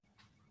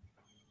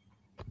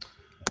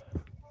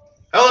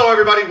Hello,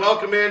 everybody.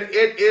 Welcome in.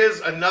 It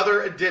is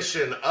another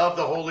edition of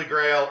the Holy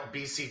Grail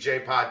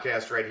BCJ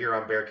podcast right here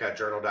on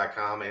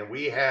BearcatJournal.com. And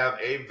we have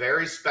a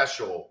very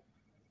special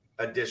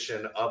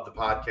edition of the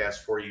podcast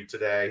for you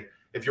today.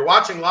 If you're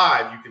watching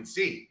live, you can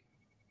see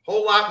a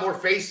whole lot more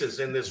faces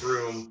in this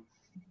room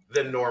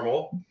than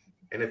normal.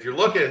 And if you're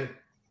looking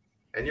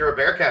and you're a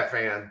Bearcat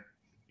fan,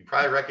 you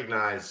probably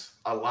recognize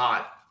a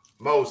lot,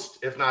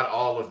 most, if not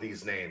all of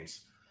these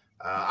names.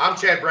 I'm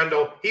Chad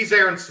Brendel. He's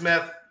Aaron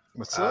Smith.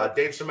 What's up?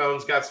 Dave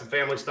Simone's got some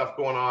family stuff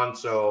going on,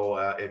 so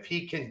if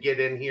he can get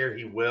in here,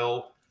 he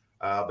will.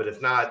 But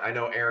if not, I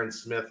know Aaron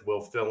Smith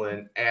will fill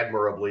in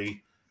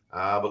admirably.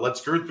 But let's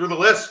go through the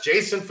list.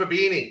 Jason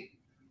Fabini.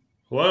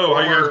 Hello,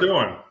 how you guys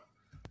doing?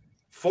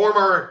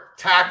 Former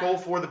tackle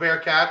for the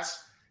Bearcats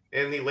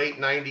in the late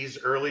 90s,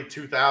 early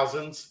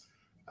 2000s.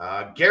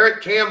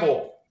 Garrett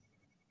Campbell,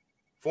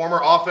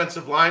 former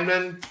offensive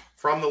lineman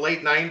from the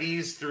late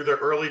 90s through the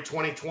early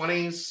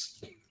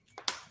 2020s.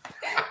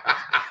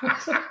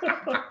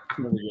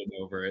 Never getting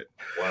over it.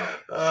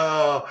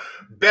 Wow.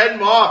 Ben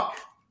Mock,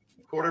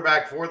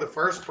 quarterback for the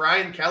first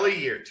Brian Kelly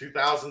year,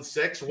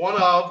 2006.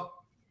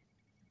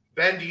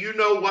 Ben, do you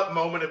know what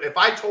moment, if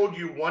I told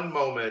you one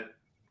moment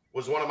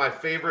was one of my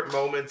favorite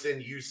moments in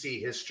UC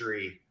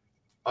history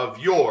of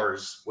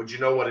yours, would you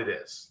know what it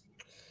is?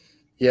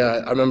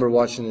 Yeah, I remember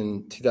watching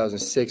in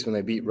 2006 when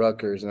they beat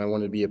Rutgers, and I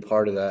wanted to be a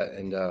part of that.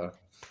 And I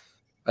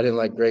didn't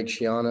like Greg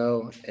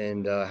Schiano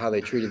and how they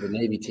treated the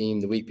Navy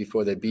team the week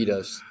before they beat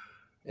us.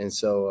 And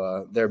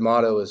so their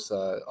motto is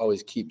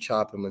always keep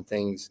chopping when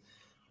things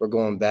were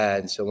going bad.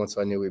 And so once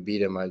I knew we beat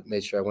them, I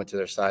made sure I went to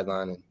their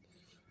sideline and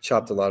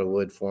chopped a lot of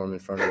wood for them in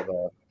front of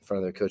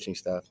their coaching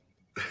staff.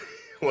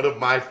 One of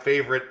my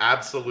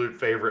absolute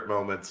favorite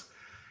moments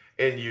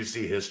in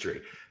UC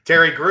history.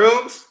 Terry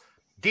Grooms,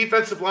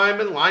 defensive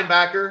lineman,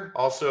 linebacker,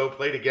 also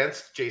played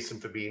against Jason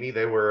Fabini.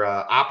 They were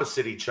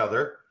opposite each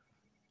other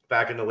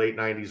back in the late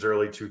 90s,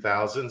 early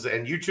 2000s.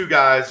 And you two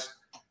guys,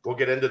 we'll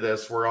get into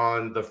this, were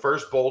on the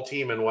first bowl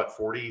team in,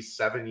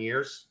 47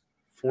 years?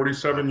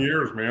 47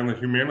 years, man, the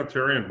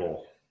Humanitarian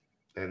Bowl.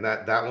 And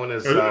that one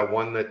is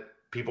one that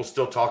people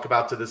still talk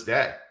about to this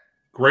day.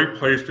 Great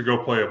place to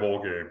go play a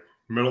bowl game.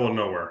 Middle of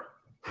nowhere.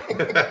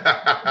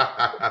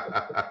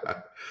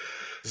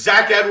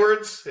 Zach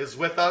Edwards is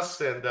with us.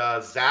 And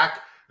Zach,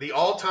 the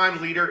all-time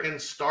leader in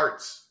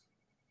starts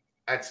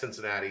at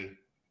Cincinnati.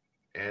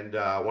 And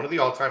one of the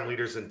all-time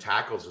leaders in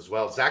tackles as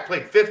well. Zach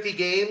played 50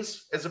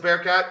 games as a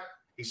Bearcat.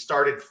 He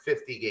started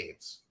 50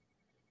 games.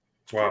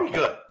 It's pretty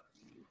good.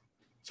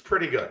 It's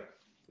pretty good.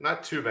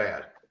 Not too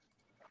bad.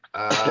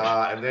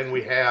 And then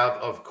we have,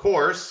 of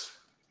course,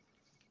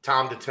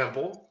 Tom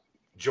DeTemple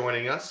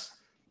joining us.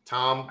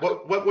 Tom,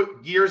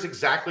 what years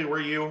exactly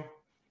were you?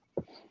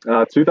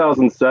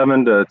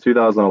 2007 to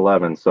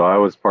 2011. So I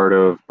was part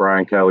of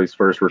Brian Kelly's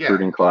first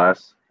recruiting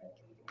class.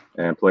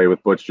 And played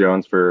with Butch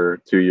Jones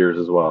for 2 years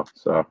as well.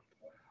 So,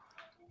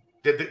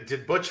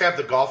 did Butch have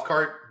the golf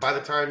cart by the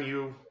time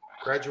you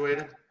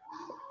graduated?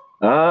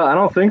 I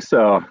don't think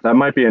so. That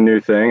might be a new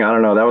thing. I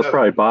don't know. That was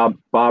probably Bob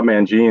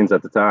Mangines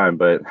at the time,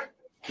 but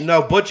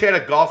no, Butch had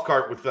a golf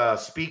cart with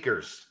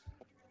speakers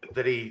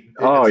that he.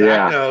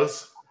 Zach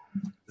knows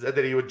that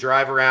he would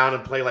drive around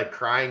and play like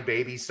crying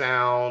baby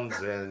sounds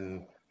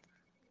and.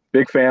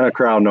 Big fan of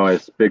crowd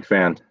noise. Big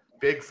fan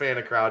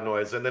of crowd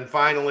noise, and then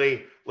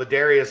finally.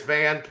 Ladarius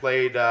Van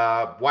played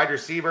wide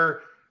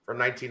receiver from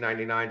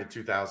 1999 to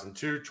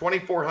 2002,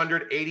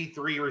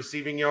 2,483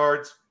 receiving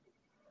yards,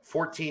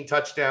 14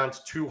 touchdowns,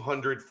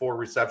 204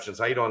 receptions.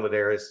 How you doing,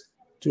 Ladarius?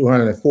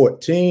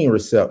 214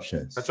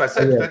 receptions. That's what I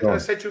said. Did I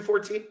say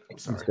 214? I'm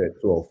sorry. I said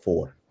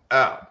 204.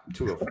 Oh,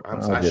 204.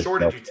 I'm sorry. I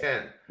shorted you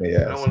 10.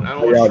 Yeah. I don't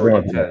want to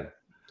short you 10.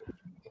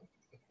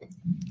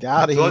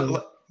 Got him.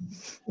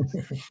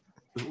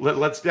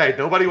 Let's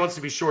nobody wants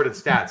to be short in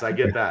stats. I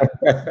get that.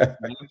 I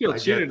feel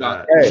cheated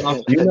on. Hey,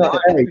 you know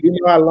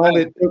how long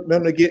it took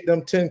them to get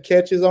them 10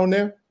 catches on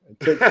there? It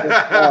took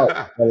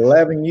about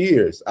 11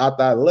 years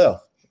after I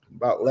left.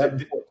 About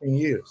 11, 14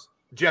 years.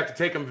 Did you have to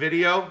take them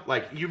video?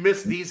 Like, you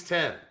missed these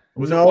 10.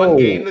 Was it one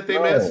game that they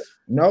missed?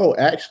 No,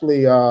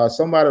 actually,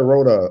 somebody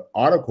wrote an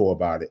article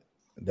about it.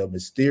 The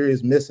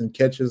mysterious missing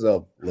catches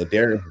of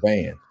Ladarius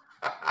Van.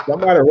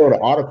 Somebody wrote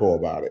an article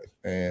about it.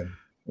 And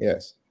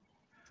yes.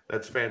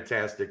 That's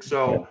fantastic.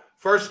 So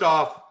first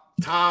off,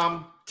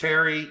 Tom,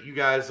 Terry, you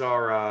guys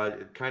are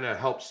kind of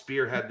helped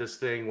spearhead this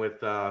thing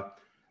with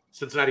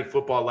Cincinnati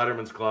Football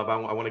Letterman's Club. I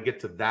want to get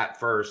to that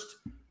first.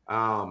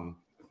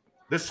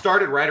 This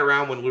started right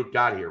around when Luke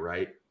got here,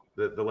 right?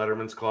 The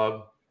Letterman's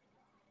Club.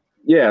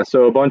 Yeah,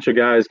 so a bunch of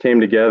guys came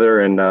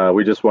together, and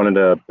we just wanted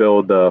to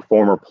build the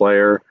former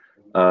player,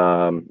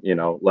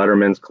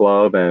 Letterman's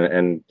Club,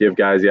 and give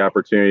guys the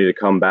opportunity to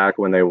come back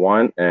when they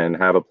want and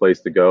have a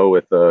place to go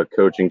with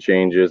coaching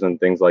changes and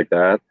things like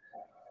that.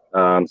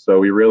 So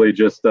we really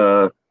just,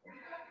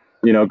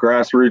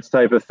 grassroots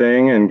type of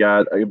thing, and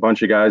got a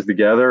bunch of guys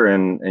together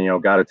and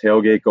got a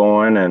tailgate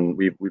going, and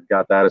we've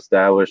got that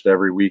established.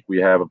 Every week we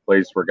have a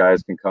place where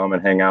guys can come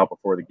and hang out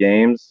before the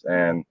games,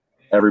 and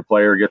every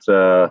player gets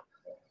a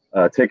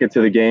ticket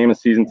to the game, a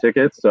season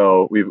ticket.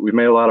 So we've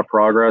made a lot of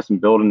progress in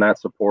building that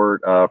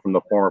support from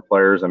the former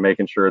players and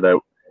making sure that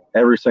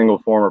every single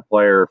former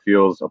player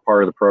feels a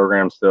part of the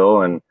program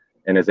still and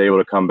is able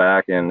to come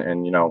back and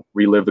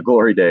relive the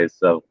glory days.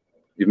 So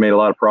we've made a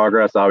lot of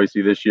progress.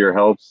 Obviously, this year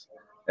helps.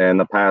 And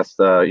the past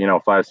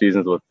 5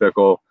 seasons with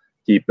Fickle,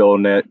 keep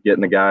building it,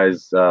 getting the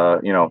guys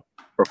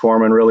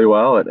performing really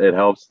well. It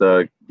helps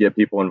to get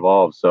people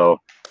involved. So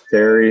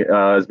Terry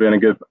has been a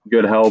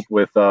good help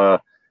with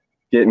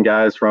getting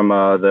guys from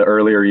the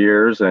earlier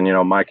years and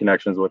my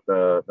connections with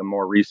the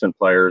more recent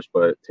players.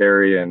 But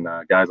Terry and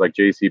guys like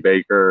J.C.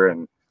 Baker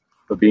and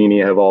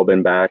Fabini have all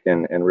been back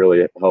and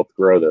really helped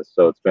grow this.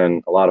 So it's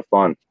been a lot of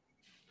fun.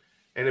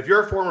 And if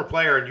you're a former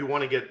player and you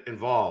want to get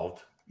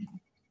involved,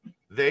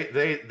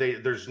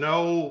 there's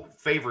no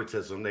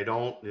favoritism.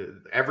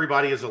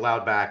 Everybody is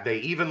allowed back. They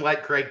even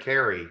let Craig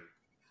Carey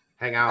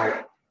hang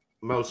out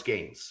most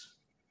games,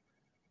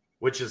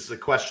 which is a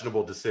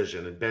questionable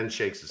decision. And Ben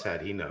shakes his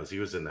head. He knows. He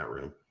was in that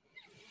room.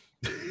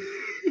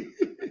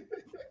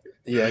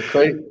 Yeah,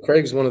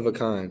 Craig's one of a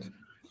kind.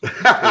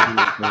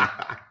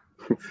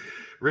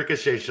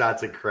 Ricochet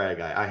shots at Craig.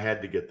 I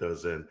had to get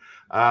those in.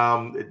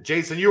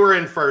 Jason, you were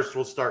in first.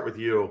 We'll start with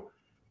you.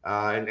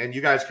 And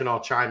you guys can all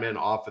chime in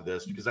off of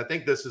this because I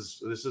think this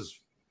is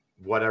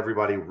what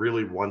everybody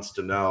really wants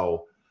to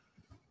know.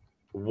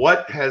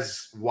 What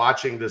has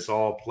watching this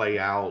all play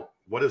out?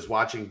 What is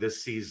watching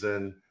this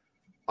season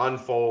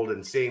unfold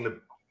and seeing the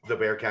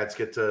Bearcats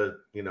get to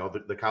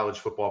the college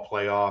football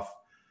playoff?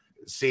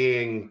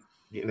 Seeing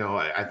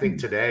I think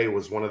today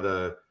was one of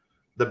the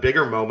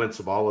bigger moments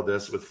of all of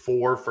this with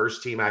 4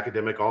 first-team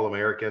academic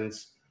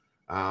All-Americans.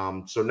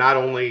 So not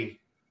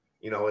only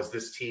is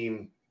this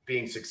team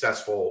being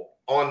successful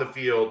on the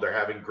field, they're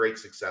having great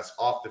success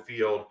off the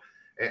field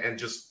and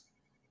just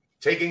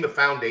taking the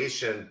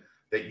foundation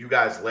that you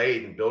guys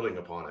laid and building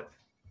upon it.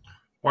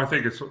 Well, I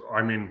think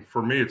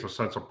for me, it's a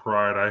sense of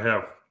pride. I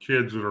have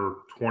kids that are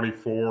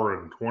 24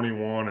 and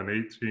 21 and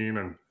 18,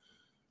 and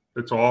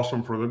it's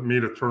awesome for me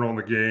to turn on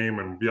the game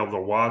and be able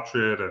to watch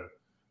it and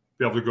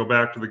be able to go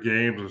back to the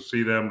games and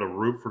see them to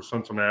root for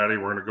Cincinnati.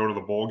 We're going to go to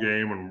the bowl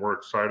game, and we're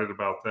excited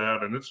about that.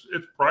 And it's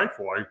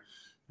prideful.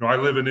 I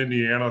live in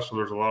Indiana, so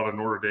there's a lot of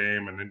Notre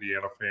Dame and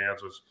Indiana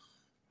fans.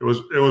 It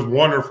was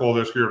wonderful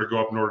this year to go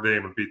up Notre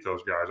Dame and beat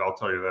those guys. I'll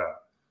tell you that.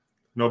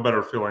 No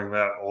better feeling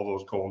that all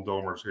those Golden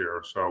Domers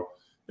here. So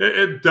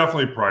it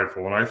definitely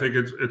prideful, and I think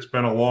it's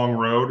been a long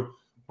road.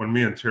 When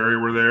me and Terry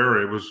were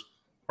there, it was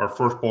our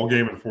first bowl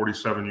game in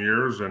 47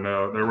 years, and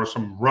there were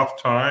some rough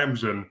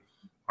times, and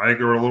I think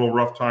there were a little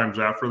rough times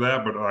after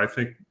that. But I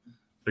think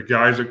the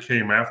guys that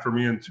came after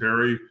me and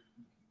Terry,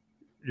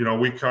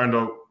 we kind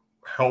of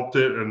helped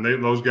it, and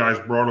those guys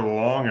brought it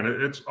along, and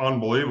it's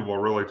unbelievable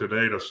really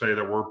today to say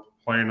that we're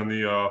playing in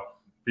the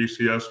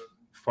BCS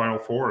Final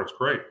Four. It's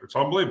great. It's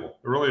unbelievable.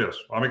 It really is.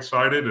 I'm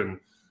excited, and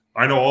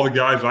I know all the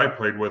guys I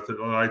played with that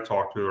I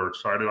talked to are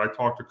excited. I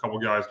talked to a couple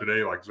guys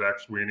today like Zach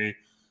Sweeney,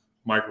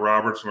 Mike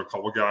Roberts, and a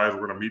couple guys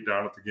we're going to meet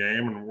down at the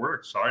game, and we're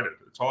excited.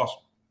 It's awesome.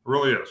 It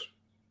really is.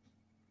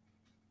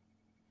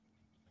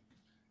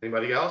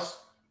 Anybody else?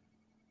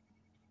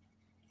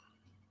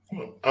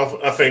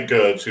 I think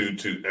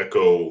to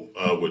echo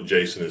what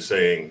Jason is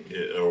saying,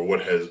 or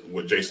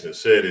what Jason has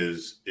said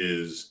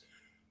is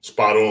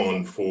spot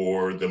on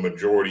for the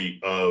majority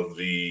of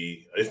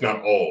the, if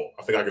not all.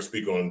 I think I can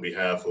speak on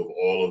behalf of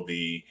all of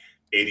the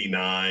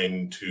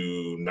 89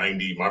 to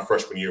 90. My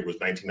freshman year was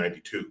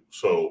 1992.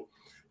 So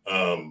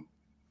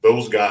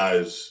those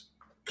guys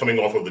coming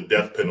off of the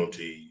death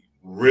penalty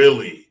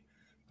really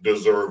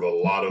deserve a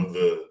lot of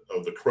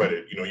the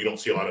credit. You don't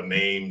see a lot of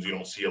names. You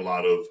don't see a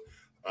lot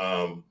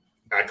of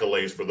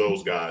accolades for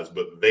those guys,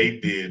 but they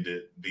did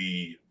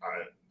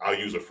I'll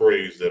use a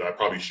phrase that I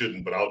probably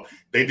shouldn't, but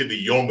they did the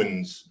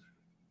yeoman's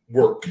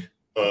work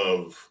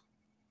of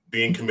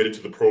being committed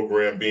to the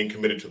program, being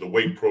committed to the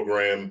weight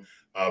program,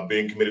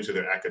 being committed to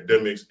their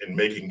academics, and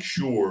making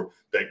sure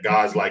that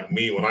guys like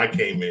me, when I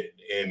came in,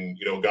 and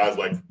guys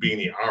like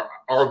Beanie,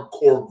 our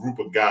core group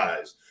of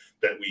guys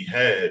that we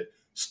had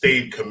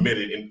stayed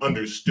committed and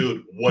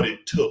understood what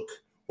it took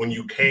when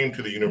you came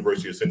to the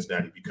University of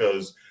Cincinnati.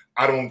 Because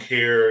I don't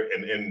care,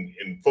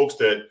 and folks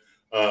that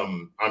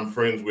I'm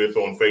friends with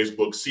on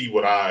Facebook see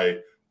what I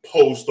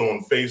post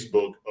on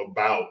Facebook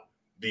about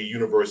the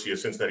University of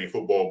Cincinnati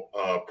football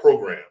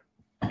program.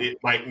 It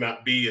might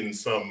not be in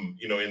some,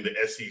 in the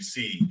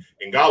SEC,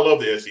 and God love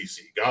the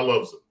SEC. God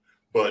loves them,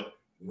 but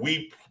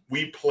we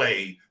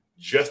play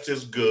just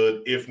as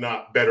good, if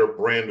not better,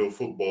 brand of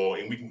football,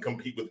 and we can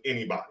compete with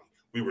anybody.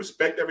 We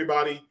respect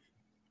everybody,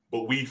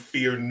 but we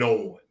fear no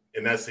one,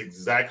 and that's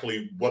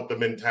exactly what the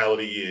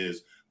mentality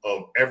is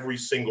of every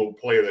single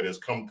player that has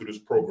come through this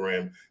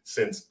program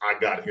since I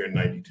got here in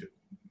 92.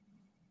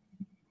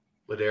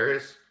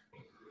 Ladarius?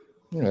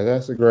 Yeah,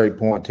 that's a great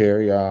point,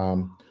 Terry.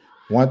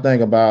 One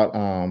thing about,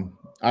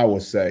 I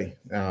would say,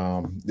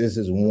 this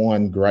is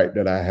one gripe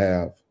that I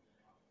have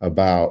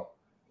about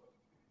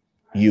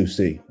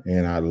UC,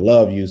 and I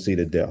love UC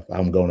to death.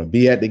 I'm going to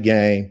be at the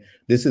game.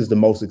 This is the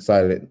most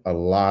excited a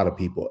lot of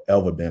people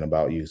ever been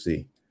about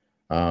UC.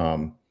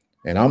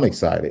 And I'm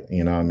excited.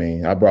 You know what I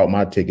mean? I brought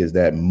my tickets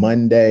that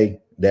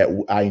Monday that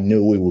I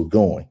knew we were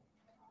going.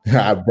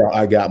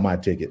 I got my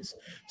tickets.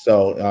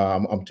 So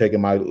I'm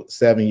taking my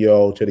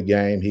 7-year-old to the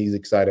game. He's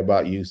excited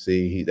about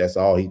UC. That's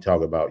all he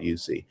talk about,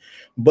 UC.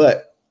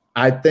 But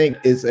I think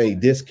it's a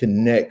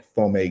disconnect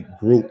from a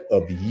group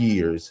of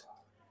years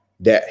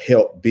that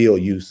helped build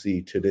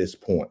UC to this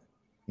point.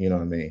 You know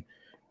what I mean?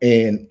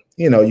 And,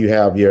 you know, you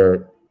have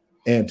your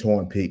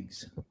Antoine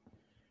Peaks.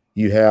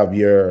 You have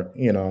your,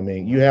 you know what I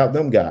mean? You have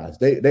them guys.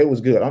 They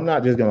was good. I'm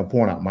not just going to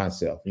point out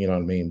myself, you know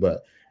what I mean?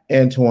 But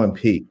Antoine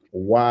Peak,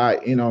 why,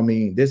 you know what I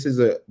mean? This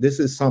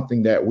is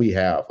something that we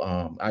have.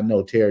 I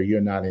know, Terry,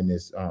 you're not in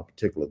this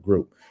particular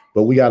group,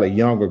 but we got a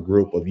younger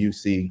group of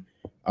UC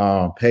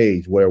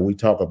page where we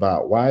talk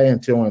about why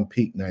Antoine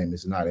Peak name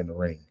is not in the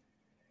ring.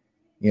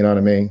 You know what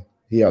I mean?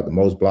 He had the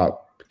most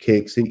block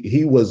kicks.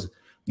 He was,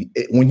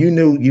 when you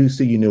knew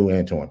UC, you knew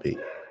Antoine Peak.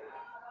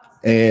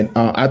 And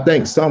I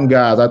think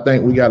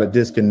we got a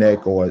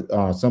disconnect,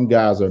 or some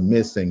guys are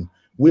missing.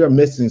 We are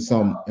missing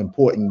some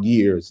important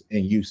years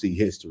in UC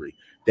history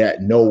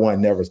that no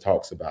one never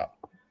talks about.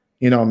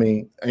 You know what I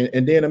mean?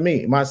 And then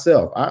me,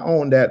 myself, I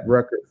own that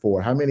record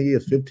for how many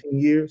years? 15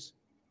 years.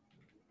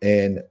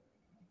 And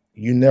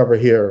you never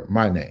hear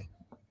my name.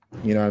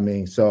 You know what I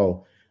mean?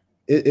 So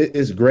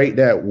it's great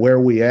that where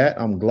we at.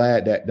 I'm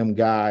glad that them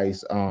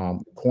guys,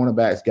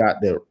 cornerbacks, got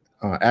the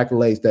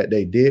accolades that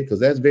they did, because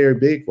that's very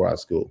big for our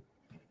school.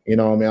 You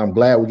know what I mean? I'm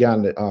glad we got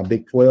in the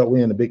Big 12.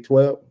 We're in the Big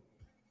 12.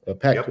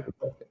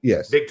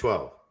 Yes. Big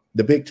 12.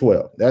 The Big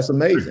 12. That's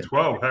amazing. Big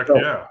 12, heck so,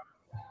 yeah.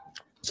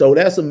 So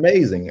that's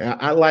amazing.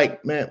 I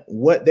like, man,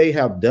 what they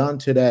have done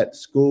to that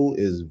school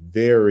is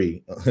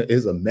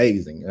is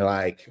amazing.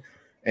 Like,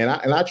 and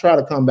I try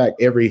to come back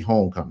every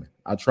homecoming.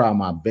 I try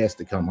my best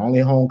to come. Only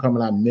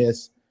homecoming I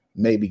missed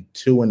maybe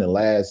 2 in the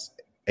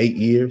last 8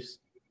 years.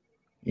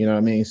 You know what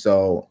I mean?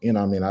 So, you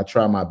know what I mean? I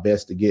try my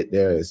best to get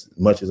there as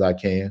much as I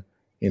can,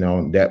 you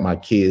know, that my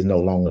kids no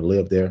longer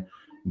live there.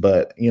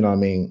 But, you know what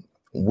I mean?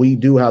 We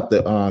do have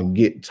to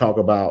talk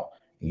about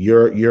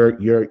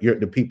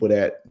the people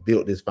that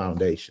built this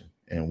foundation.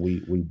 And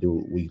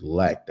we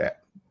lack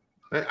that.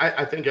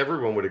 I think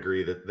everyone would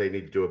agree that they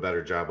need to do a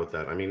better job with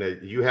that. I mean,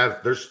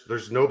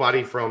 there's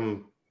nobody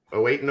from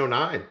 08 and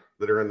 09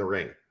 that are in the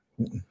ring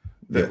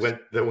that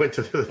went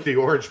to the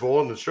Orange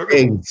Bowl and the Sugar Bowl.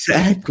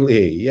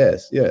 Exactly.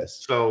 Yes.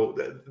 So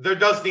there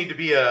does need to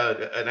be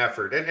an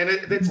effort, and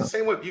it's the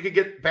same way. You could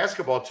get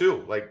basketball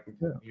too. Like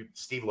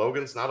Steve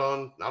Logan's not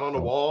on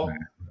the wall. Man.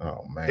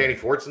 Oh man, Danny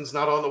Fortson's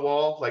not on the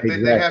wall. Like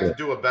exactly. they have to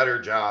do a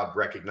better job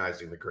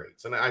recognizing the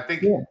greats, and I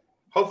think. Yeah.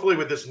 Hopefully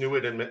with this new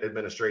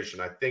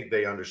administration, I think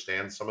they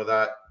understand some of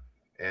that,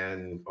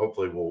 and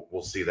hopefully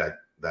we'll see that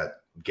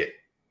get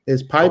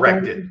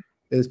corrected.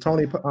 Is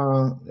Tony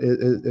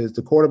is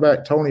the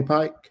quarterback Tony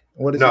Pike?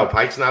 What is no it?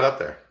 Pike's not up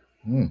there.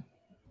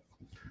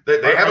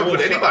 They haven't put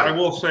anybody. I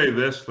will say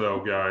this though,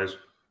 guys.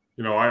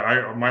 You know,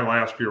 I my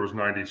last year was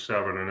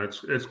 97, and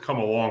it's come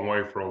a long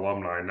way for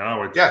alumni.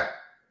 Now it's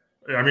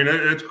I mean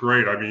it's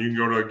great. I mean you can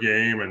go to a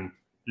game and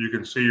you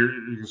can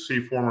see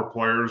former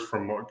players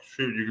from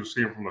you can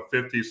see them from the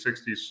 50s,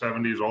 60s,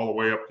 70s, all the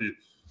way up to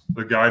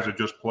the guys that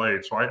just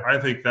played. So I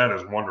think that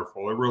is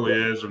wonderful. It really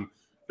is, and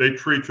they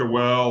treat you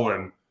well,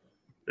 and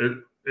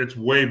it's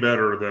way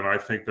better than I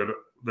think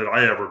that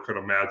I ever could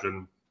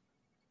imagine.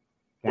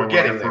 We're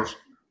getting there.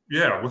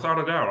 Yeah, without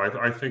a doubt.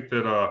 I think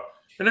that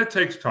and it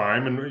takes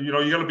time, and you know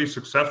you got to be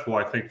successful.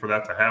 I think for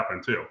that to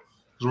happen too,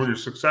 because when you're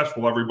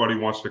successful, everybody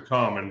wants to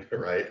come, and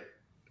right.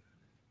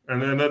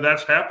 And then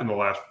that's happened the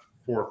last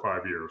 4 or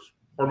 5 years,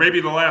 or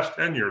maybe the last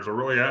 10 years. It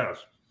really has.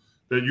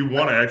 That you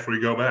want to actually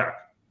go back.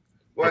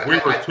 Well,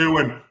 if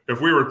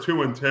we were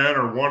 2 and 10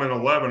 or 1 and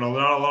 11,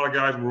 not a lot of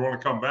guys would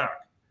want to come back.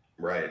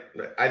 Right.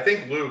 I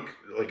think Luke.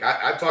 Like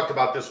I've talked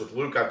about this with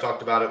Luke. I've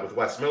talked about it with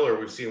Wes Miller.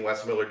 We've seen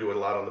Wes Miller do it a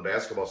lot on the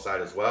basketball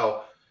side as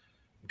well.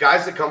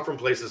 Guys that come from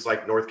places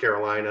like North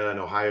Carolina and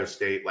Ohio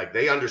State, like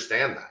they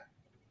understand that.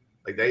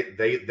 Like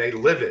they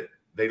live it.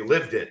 They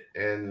lived it,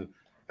 and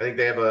I think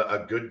they have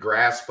a good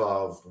grasp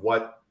of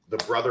what the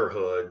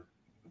brotherhood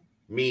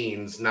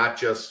means, not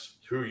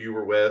just who you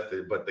were with,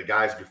 but the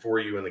guys before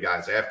you and the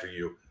guys after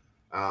you.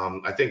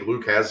 I think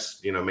Luke has,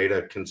 made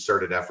a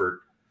concerted effort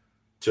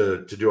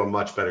to do a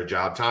much better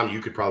job. Tom, you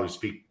could probably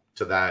speak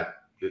to that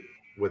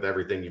with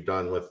everything you've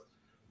done with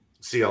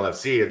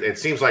CLFC. It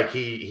seems like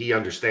he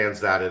understands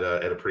that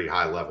at a pretty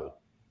high level.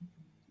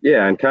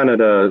 Yeah, and kind of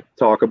to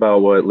talk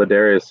about what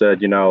Ladarius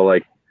said,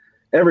 like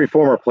every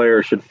former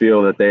player should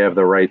feel that they have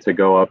the right to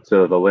go up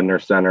to the Lindner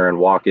Center and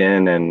walk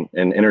in and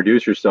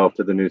introduce yourself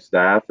to the new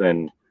staff.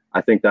 And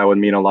I think that would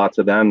mean a lot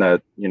to them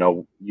that,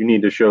 you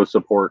need to show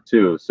support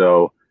too.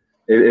 So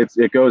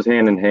it goes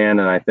hand in hand.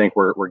 And I think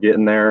we're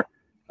getting there.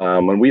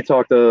 When we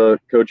talk to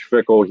Coach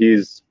Fickle,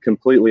 he's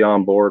completely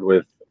on board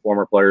with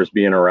former players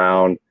being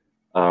around,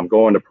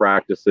 going to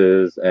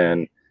practices.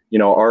 And,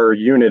 our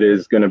unit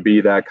is going to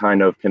be that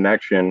kind of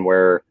connection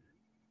where,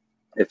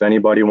 if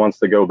anybody wants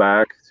to go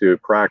back to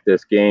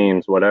practice,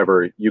 games,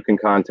 whatever, you can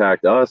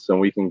contact us and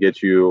we can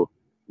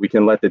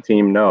let the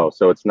team know.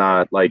 So it's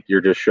not like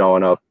you're just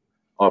showing up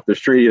off the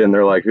street and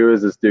they're like, who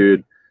is this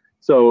dude?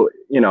 So,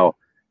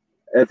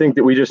 I think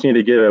that we just need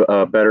to get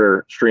a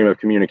better stream of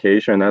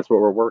communication. That's what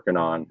we're working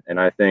on.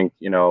 And I think,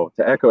 to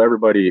echo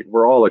everybody,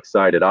 we're all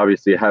excited.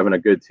 Obviously, having a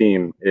good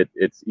team,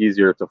 it's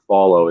easier to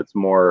follow. It's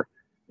more,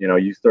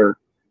 you start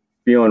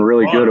feeling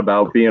really good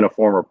about being a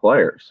former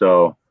player.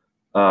 So,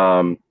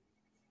 and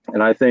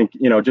I think,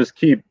 just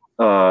keep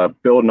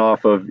building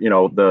off of,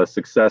 the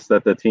success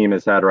that the team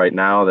has had right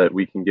now, that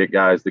we can get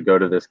guys to go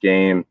to this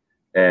game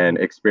and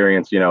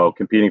experience,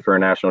 competing for a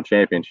national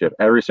championship.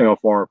 Every single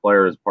former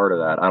player is part of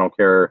that. I don't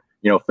care.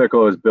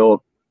 Fickle has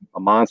built a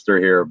monster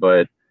here,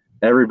 but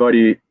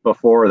everybody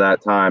before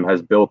that time has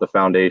built the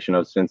foundation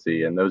of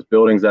Cincy, and those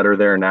buildings that are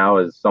there now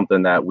is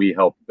something that we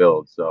helped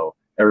build. So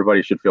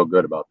everybody should feel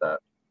good about that.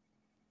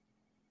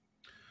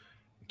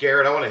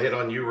 Garrett, I want to hit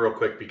on you real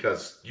quick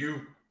because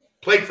you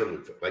played for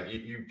Luke. Like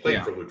you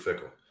played for Luke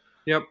Fickell.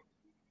 Yep.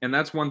 And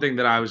that's one thing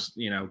that I was,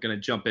 going to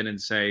jump in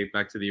and say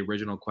back to the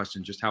original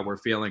question, just how we're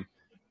feeling.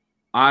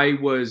 I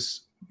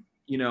was,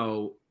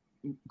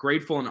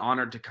 grateful and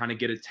honored to kind of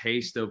get a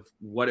taste of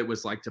what it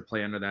was like to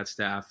play under that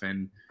staff.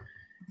 And,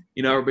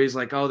 everybody's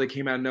like, oh, they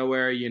came out of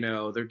nowhere,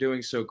 they're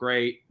doing so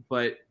great.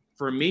 But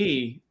for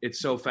me, it's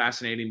so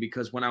fascinating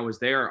because when I was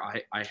there,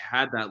 I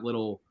had that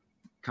little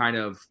kind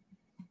of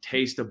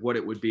taste of what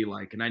it would be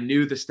like. And I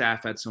knew the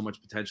staff had so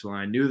much potential, and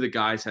I knew the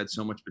guys had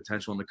so much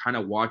potential, and to kind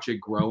of watch it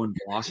grow and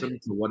blossom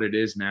to what it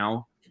is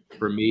now,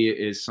 for me,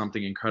 is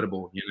something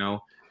incredible.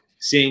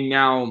 Seeing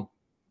now,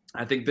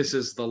 I think this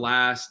is the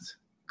last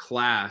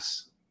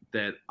class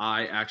that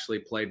I actually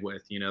played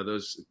with.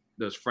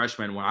 Those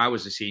freshmen when I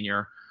was a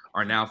senior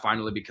are now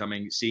finally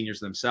becoming seniors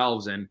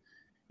themselves. And,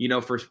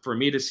 for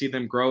me to see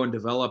them grow and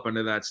develop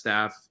under that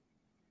staff,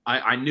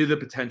 I knew the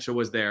potential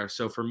was there.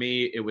 So for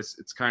me,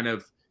 it's kind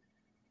of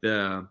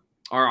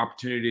our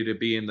opportunity to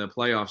be in the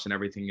playoffs and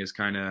everything is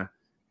kind of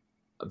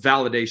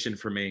validation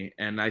for me.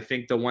 And I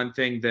think the one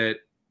thing that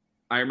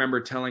I remember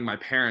telling my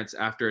parents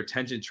after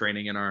attention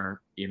training in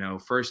our,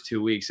 first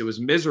 2 weeks, it was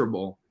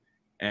miserable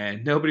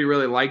and nobody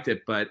really liked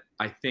it. But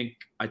I think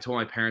I told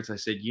my parents, I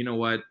said, you know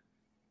what?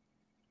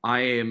 I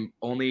am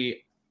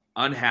only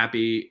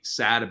unhappy,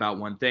 sad about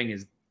one thing,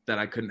 is that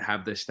I couldn't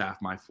have this staff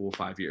my full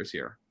 5 years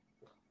here.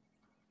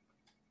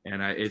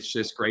 And it's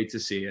just great to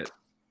see it.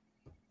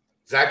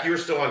 Zach, you were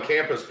still on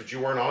campus, but you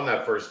weren't on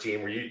that first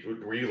team. Were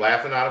you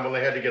laughing at them when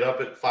they had to get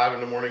up at 5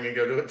 a.m. and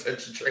go to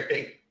attention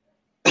training?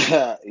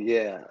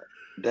 Yeah,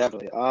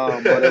 definitely.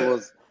 But it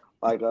was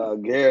like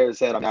Garrett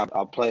said.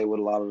 I played with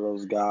a lot of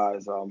those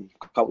guys. A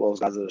couple of those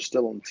guys that are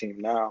still on the team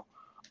now.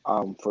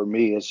 For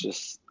me, it's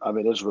just,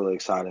 it's really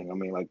exciting.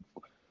 Like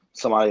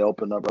somebody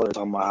opened up earlier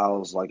on my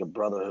house, like a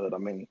brotherhood.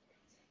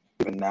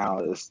 Even now,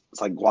 it's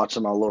like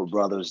watching my little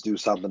brothers do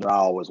something that I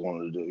always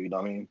wanted to do. You know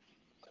what I mean?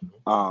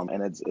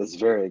 And it's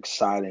very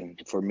exciting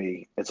for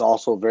me. It's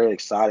also very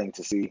exciting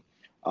to see,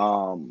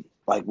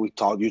 like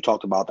you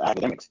talked about the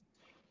academics,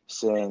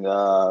 seeing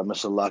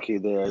Mr. Lucky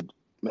there,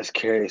 Miss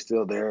Carey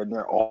still there, and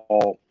they're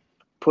all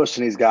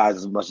pushing these guys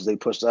as much as they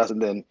pushed us.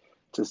 And then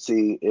to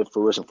see it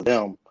fruition for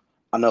them,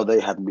 I know they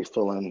have to be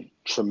feeling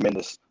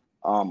tremendous.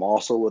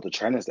 Also with the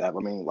training staff, a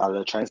lot of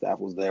the training staff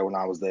was there when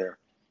I was there.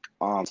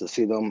 To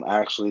see them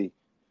actually,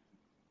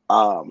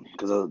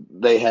 because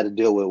they had to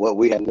deal with what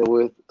we had to deal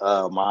with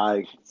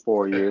my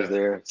 4 years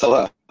there.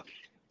 So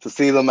to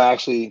see them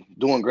actually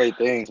doing great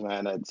things,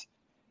 man,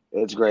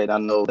 it's great. I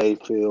know they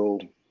feel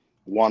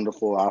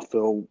wonderful. I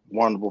feel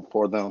wonderful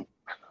for them.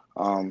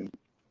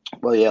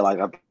 But yeah,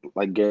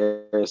 like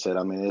Gary said,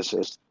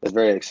 it's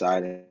very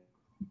exciting.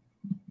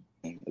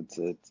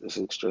 It's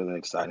extremely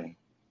exciting.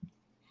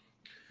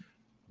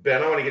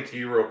 Ben, I want to get to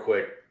you real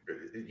quick.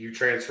 You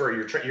transfer.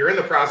 You're in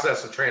the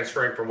process of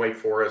transferring from Wake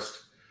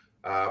Forest.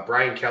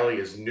 Brian Kelly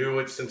is new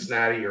at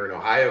Cincinnati. You're an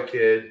Ohio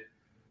kid.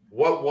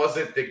 What was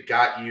it that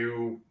got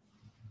you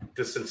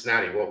to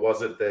Cincinnati? What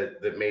was it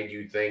that made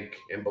you think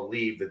and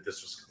believe that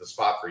this was the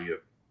spot for you?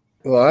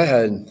 Well, I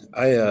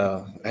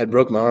had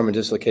broke my arm and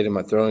dislocated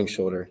my throwing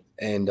shoulder,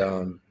 and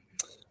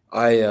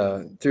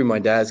I through my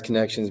dad's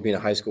connections, being a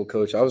high school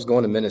coach, I was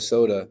going to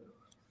Minnesota,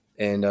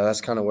 and that's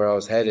kind of where I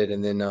was headed.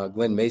 And then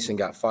Glenn Mason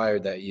got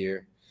fired that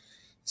year,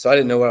 so I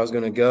didn't know where I was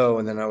going to go.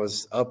 And then I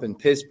was up in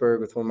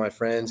Pittsburgh with one of my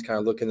friends, kind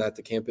of looking at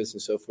the campus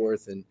and so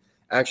forth. And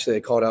actually, I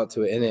called out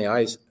to an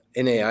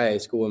NAIA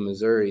school in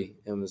Missouri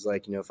and was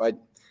like, if I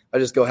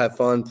just go have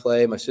fun,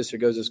 play. My sister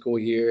goes to school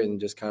here,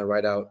 and just kind of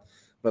write out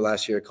my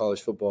last year of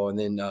college football. And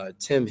then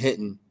Tim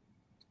Hinton,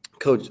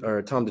 coach,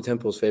 or Tom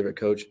DeTemple's favorite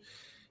coach,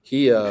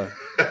 he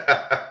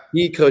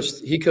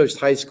coached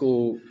high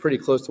school pretty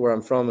close to where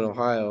I'm from in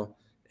Ohio,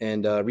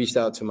 and reached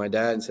out to my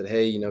dad and said,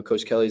 hey,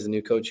 Coach Kelly's the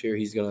new coach here.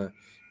 He's going to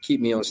keep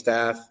me on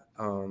staff.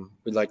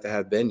 We'd like to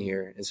have Ben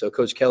here. And so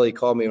Coach Kelly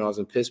called me when I was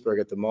in Pittsburgh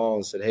at the mall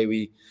and said, hey,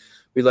 we'd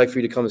like for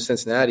you to come to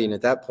Cincinnati. And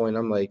at that point,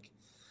 I'm like,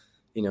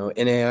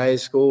 NAIA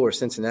school or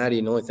Cincinnati.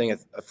 And the only thing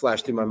that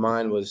flashed through my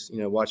mind was,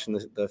 watching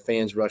the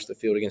fans rush the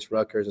field against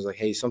Rutgers. I was like,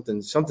 hey,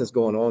 something's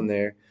going on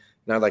there,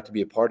 and I'd like to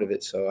be a part of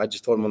it. So I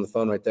just told him on the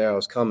phone right there I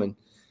was coming,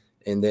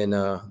 and then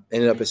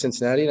ended up at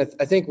Cincinnati. And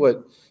I think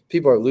what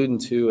people are alluding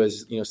to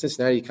is,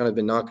 Cincinnati kind of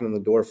been knocking on the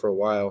door for a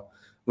while.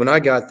 When I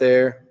got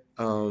there,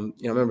 I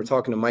remember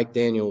talking to Mike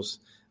Daniels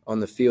on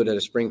the field at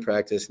a spring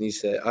practice, and he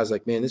said, I was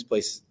like, man, this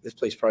place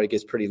probably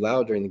gets pretty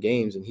loud during the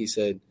games. And he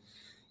said,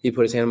 he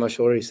put his hand on my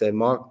shoulder. He said,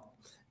 Mark,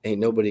 ain't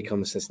nobody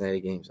come to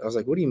Cincinnati games. I was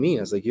like, what do you mean?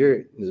 I was like,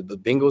 the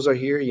Bengals are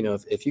here.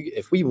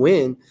 If we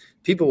win,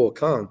 people will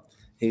come.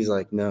 He's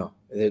like, no,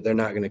 they're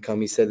not going to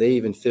come. He said they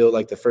even filled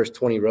like the first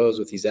 20 rows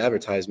with these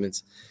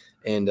advertisements.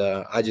 And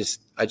I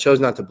chose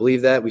not to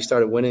believe that. We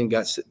started winning,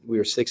 we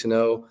were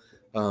 6-0.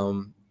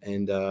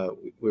 And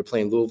we were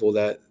playing Louisville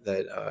that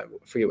I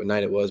forget what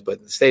night it was,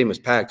 but the stadium was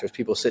packed. There's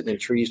people sitting in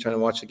trees trying to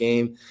watch the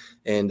game,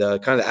 and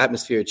kind of the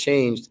atmosphere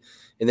changed.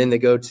 And then they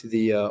go to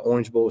the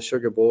Orange Bowl,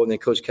 Sugar Bowl, and then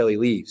Coach Kelly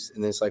leaves.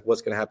 And then it's like,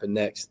 what's going to happen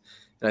next?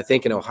 And I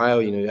think in Ohio,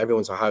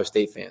 everyone's Ohio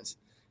State fans.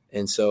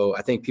 And so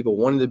I think people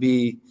wanted to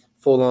be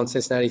full-on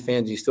Cincinnati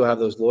fans. You still have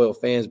those loyal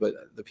fans, but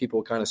the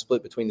people kind of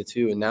split between the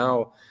two. And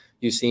now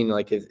you've seen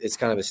like it's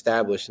kind of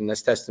established, and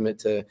that's testament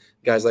to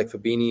guys like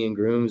Fabini and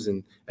Grooms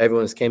and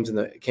everyone that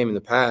came in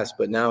the past.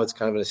 But now it's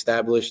kind of an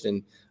established,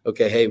 and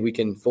okay, hey, we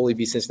can fully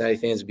be Cincinnati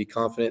fans and be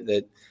confident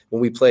that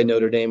when we play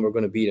Notre Dame, we're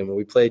going to beat them. When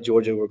we play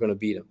Georgia, we're going to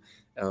beat them.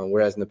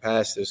 Whereas in the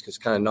past, it was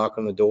just kind of knock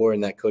on the door,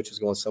 and that coach was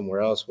going somewhere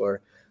else.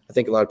 Where I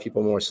think a lot of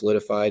people are more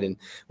solidified, and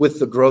with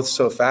the growth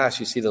so fast,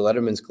 you see the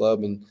Letterman's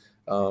Club and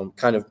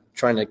kind of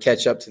trying to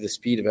catch up to the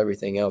speed of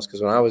everything else.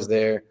 Because when I was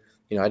there,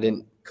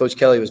 Coach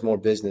Kelly was more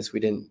business. We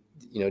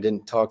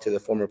didn't talk to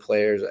the former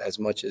players as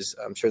much as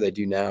I'm sure they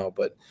do now.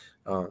 But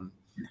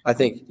I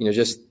think,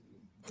 just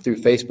through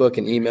Facebook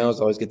and emails, I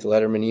always get the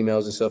Letterman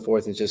emails and so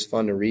forth. And it's just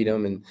fun to read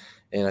them.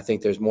 And I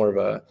think there's more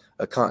of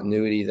a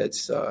continuity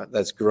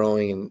that's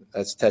growing, and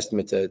that's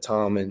testament to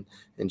Tom and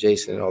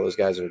Jason and all those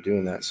guys that are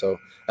doing that. So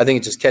I think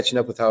it's just catching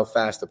up with how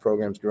fast the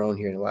program's grown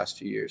here in the last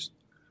few years.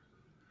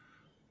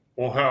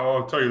 Well,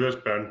 I'll tell you this,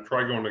 Ben.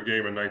 Try going to a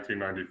game in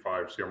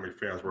 1995. See how many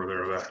fans were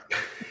there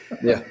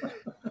then.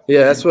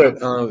 Yeah, that's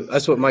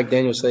what Mike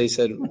Daniels said. He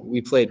said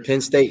we played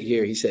Penn State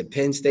here. He said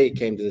Penn State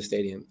came to the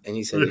stadium, and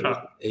he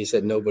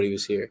said nobody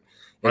was here.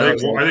 I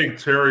think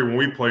Terry, when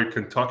we played,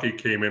 Kentucky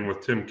came in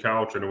with Tim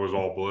Couch, and it was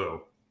all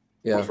blue.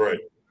 Yeah, that's right.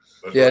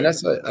 And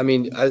that's what I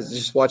mean. I was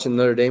just watching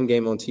the Notre Dame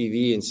game on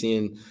TV and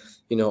seeing,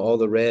 all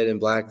the red and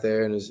black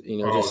there, and it was,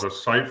 just a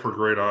sight for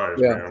great eyes.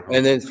 Yeah, man.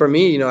 And then for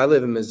me, I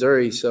live in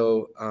Missouri,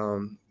 so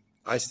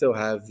I still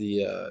have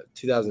the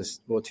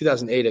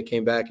 2008. I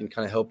came back and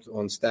kind of helped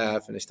on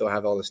staff, and I still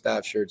have all the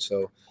staff shirts.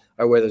 So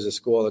I wear those at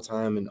school all the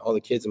time, and all the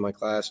kids in my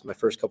class, my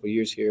first couple of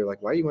years here,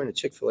 like, why are you wearing a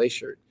Chick-fil-A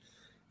shirt?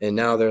 And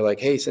now they're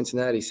like, hey,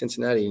 Cincinnati.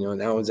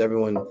 Now it's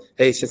everyone,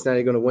 hey,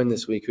 Cincinnati going to win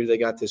this week. Who do they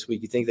got this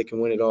week? You think they can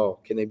win it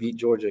all? Can they beat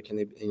Georgia? Can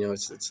they,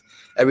 it's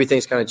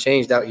everything's kind of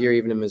changed out here,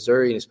 even in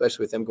Missouri, and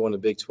especially with them going to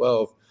Big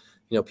 12,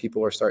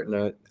 people are starting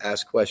to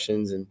ask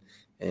questions,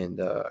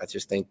 and I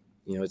just think,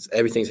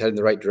 everything's headed in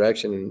the right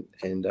direction.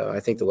 And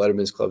I think the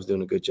Letterman's Club's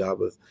doing a good job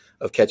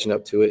of catching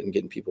up to it and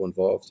getting people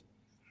involved.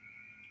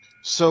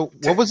 So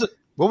what was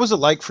it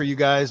like for you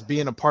guys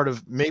being a part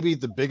of maybe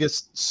the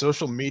biggest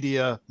social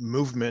media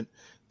movement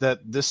that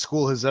this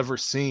school has ever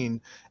seen,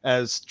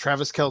 as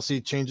Travis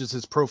Kelce changes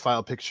his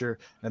profile picture,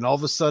 and all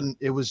of a sudden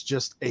it was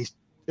just it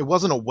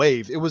wasn't a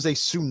wave, it was a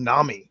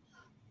tsunami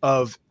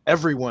of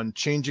everyone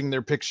changing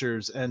their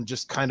pictures and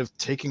just kind of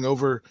taking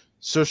over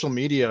social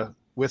media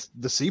with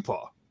the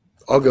CPAW?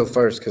 I'll go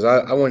first because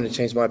I wanted to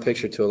change my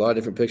picture to a lot of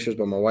different pictures,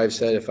 but my wife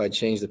said if I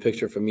changed the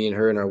picture for me and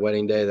her in our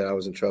wedding day that I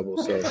was in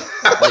trouble. So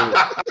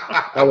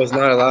I was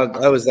not allowed.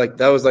 That was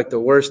like the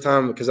worst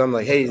time because I'm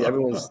like, hey,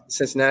 everyone's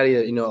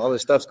Cincinnati, all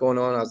this stuff's going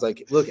on. I was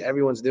like, look,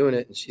 everyone's doing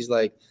it. And she's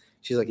like,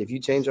 if you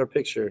change our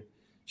picture,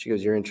 she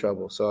goes, you're in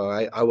trouble. So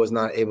I was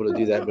not able to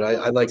do that, but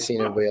I like seeing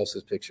everybody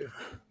else's picture.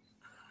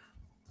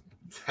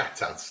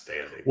 That's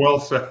outstanding. Well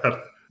said.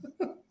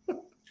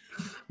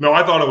 No,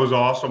 I thought it was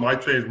awesome. I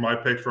changed my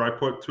picture. I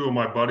put two of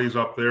my buddies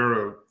up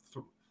there,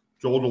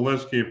 Joel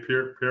Dolinsky and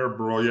Pierre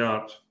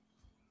Brillant.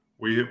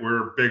 We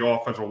were big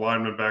offensive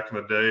linemen back in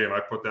the day, and I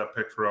put that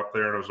picture up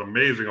there, and it was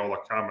amazing all the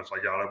comments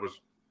I got. It was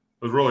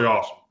really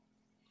awesome.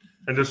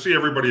 And to see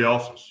everybody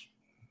else's.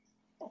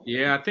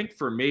 Yeah, I think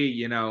for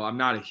me, I'm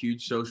not a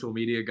huge social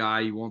media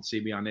guy. You won't see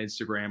me on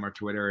Instagram or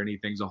Twitter or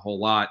anything a whole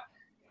lot.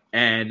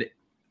 And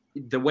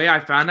the way I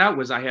found out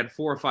was I had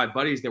 4 or 5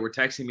 buddies that were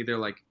texting me. They're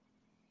like,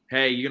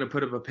 hey, you're going to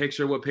put up a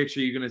picture? What picture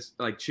are you going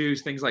to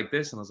choose? Things like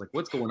this. And I was like,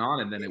 what's going on?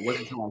 And then it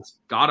wasn't until I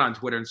got on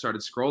Twitter and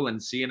started scrolling,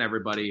 seeing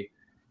everybody.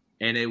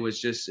 And it was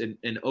just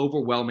an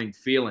overwhelming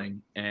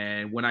feeling.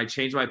 And when I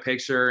changed my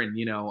picture and,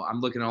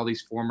 I'm looking at all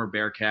these former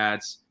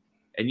Bearcats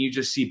and you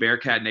just see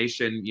Bearcat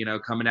Nation,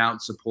 coming out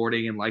and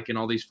supporting and liking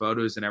all these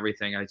photos and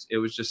everything. It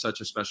was just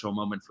such a special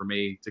moment for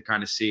me to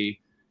kind of see,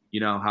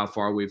 how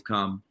far we've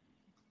come.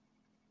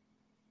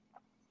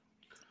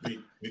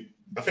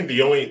 I think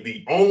the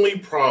only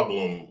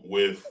problem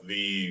with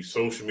the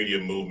social media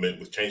movement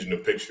with changing the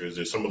pictures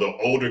is some of the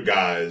older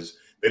guys,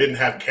 they didn't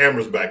have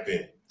cameras back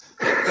then.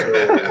 So,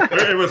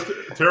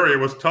 it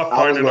was tough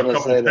finding a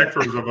couple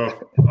pictures of us.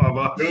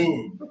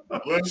 Dude,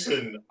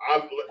 listen,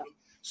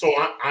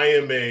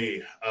 I'm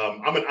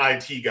an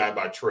IT guy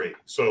by trade.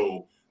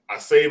 So I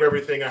save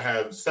everything. I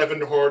have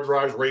 7 hard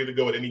drives ready to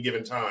go at any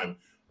given time.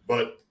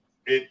 But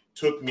it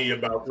took me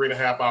about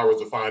 3.5 hours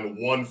to find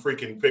one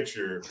freaking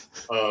picture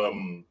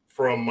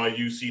from my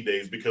UC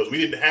days, because we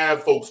didn't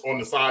have folks on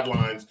the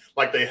sidelines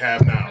like they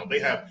have now. They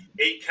have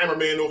 8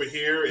 cameramen over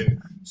here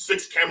and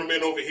 6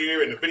 cameramen over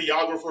here, and the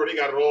videographer. They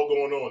got it all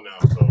going on now.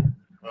 So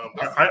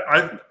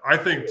I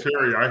think,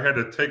 Terry, I had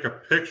to take a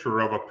picture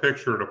of a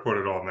picture to put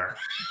it on there.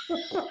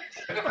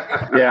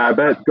 Yeah, I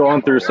bet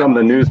going through some of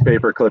the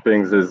newspaper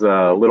clippings is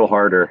a little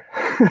harder.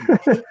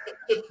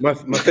 My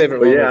favorite.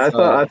 But yeah,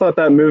 I thought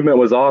that movement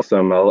was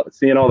awesome.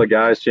 Seeing all the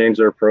guys change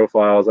their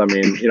profiles. I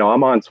mean,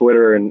 I'm on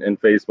Twitter and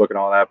Facebook and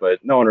all that, but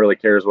no one really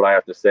cares what I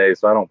have to say,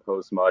 so I don't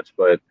post much.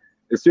 But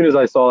as soon as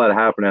I saw that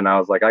happening, I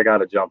was like, I got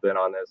to jump in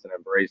on this and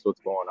embrace what's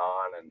going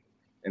on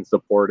and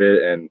support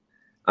it. And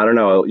I don't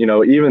know,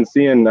 even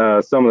seeing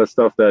some of the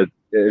stuff that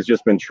has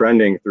just been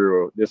trending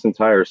through this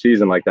entire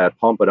season, like that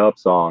 "Pump It Up"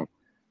 song.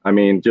 I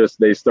mean, just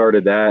they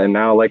started that, and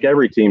now like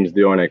every team's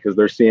doing it because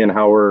they're seeing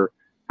how we're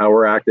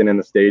acting in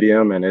the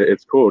stadium, and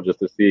it's cool just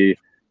to see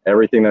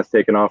everything that's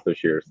taken off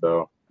this year.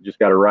 So you just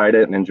got to ride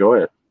it and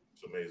enjoy it.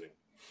 It's amazing.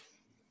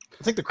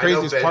 I think the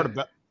craziest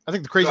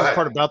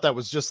part about that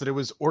was just that it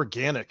was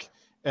organic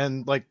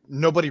and like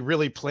nobody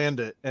really planned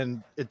it,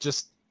 and it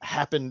just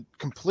happened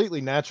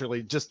completely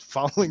naturally, just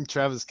following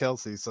Travis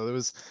Kelce. So it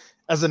was,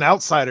 as an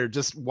outsider,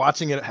 just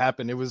watching it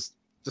happen, it was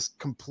just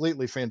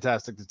completely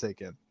fantastic to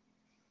take in.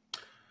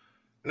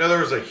 There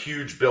was a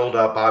huge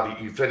buildup. Bobby,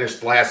 you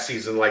finished last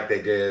season like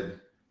they did.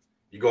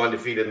 You go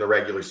undefeated in the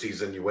regular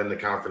season. You win the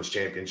conference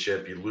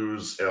championship. You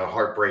lose a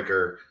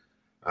heartbreaker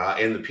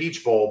in the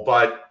Peach Bowl.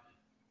 But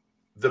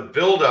the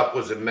buildup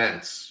was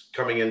immense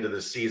coming into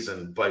the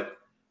season. But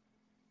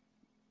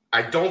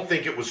I don't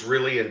think it was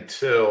really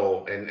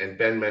until, and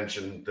Ben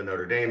mentioned the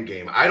Notre Dame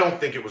game, I don't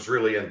think it was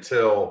really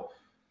until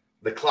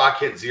the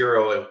clock hit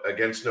 0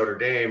 against Notre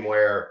Dame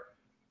where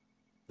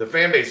the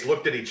fan base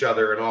looked at each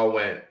other and all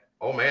went,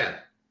 oh, man,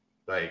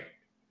 like,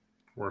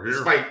 we're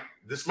here.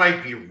 This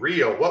might be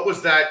real. What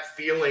was that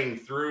feeling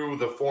through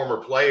the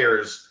former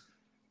players?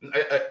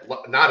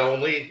 Not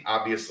only,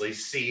 obviously,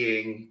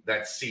 seeing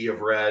that sea of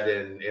red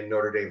in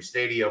Notre Dame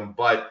Stadium,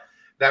 but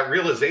that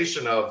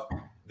realization of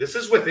this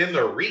is within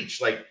their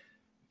reach. Like,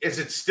 is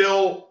it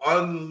still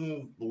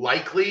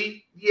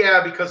unlikely?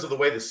 Yeah, because of the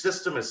way the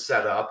system is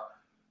set up.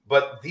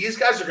 But these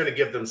guys are going to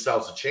give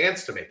themselves a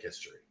chance to make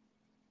history.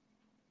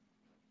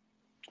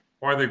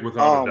 Well, I think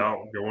without a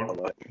doubt,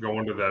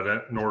 going to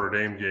that Notre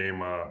Dame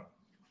game,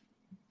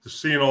 just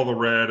seeing all the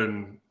red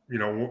and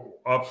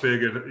up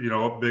big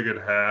at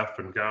half,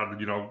 and God,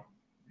 you're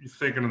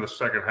thinking in the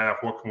second half,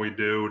 what can we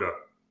do to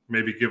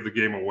maybe give the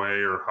game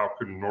away, or how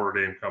can Notre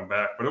Dame come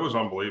back? But it was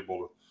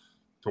unbelievable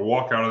to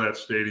walk out of that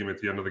stadium at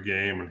the end of the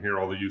game and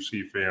hear all the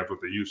UC fans with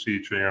the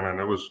UC chant,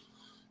 and it was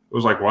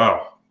like,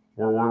 wow,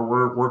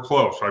 we're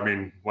close. I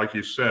mean, like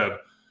you said,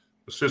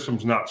 the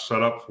system's not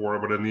set up for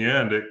it, but in the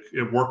end,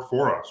 it worked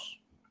for us.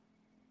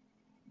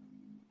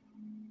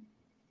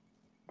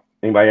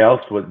 Anybody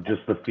else with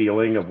just the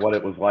feeling of what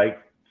it was like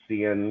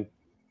seeing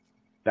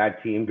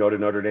that team go to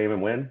Notre Dame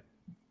and win?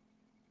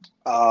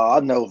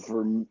 I know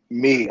for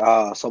me,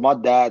 so my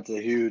dad's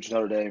a huge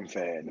Notre Dame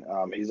fan.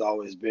 He's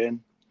always been.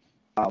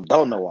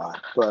 Don't know why,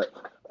 but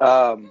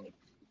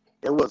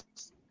it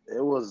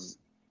was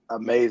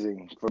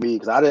amazing for me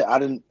because I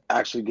didn't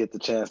actually get the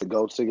chance to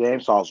go to the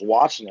game, so I was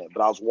watching it.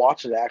 But I was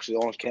watching it actually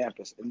on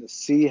campus, and to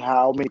see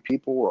how many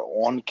people were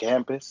on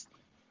campus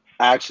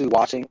actually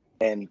watching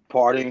and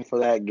partying for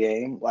that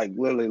game, like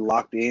literally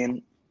locked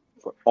in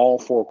for all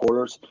 4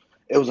 quarters,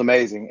 it was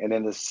amazing. And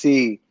then to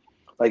see,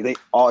 like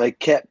they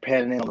kept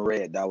panning in on the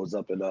red that was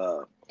up in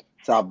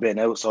South Bend.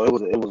 It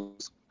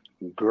was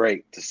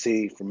great to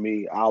see for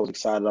me. I was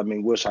excited. I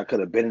mean, wish I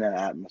could have been in that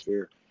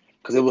atmosphere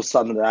because it was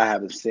something that I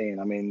haven't seen.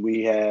 I mean,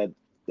 we had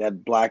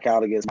that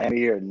blackout against Miami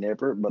here at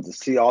Nippert, but to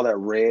see all that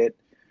red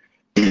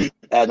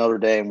at Notre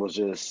Dame was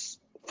just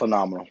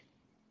phenomenal.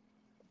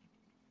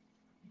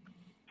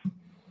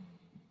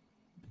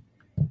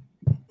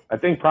 I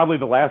think probably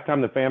the last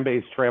time the fan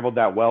base traveled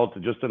that well to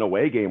just an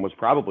away game was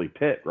probably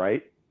Pitt,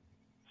 right?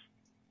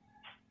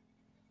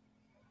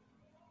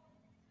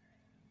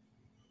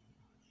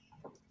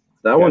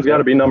 That one's got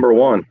to be number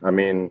one. I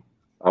mean,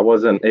 I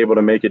wasn't able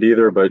to make it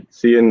either, but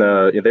seeing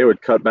they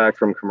would cut back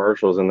from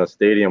commercials and the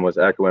stadium was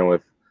echoing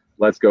with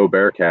 "Let's go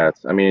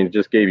Bearcats." I mean, it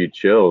just gave you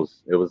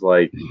chills. It was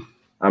like,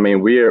 I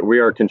mean, we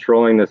are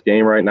controlling this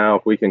game right now.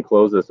 If we can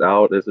close this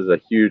out, this is a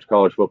huge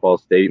college football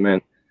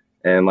statement.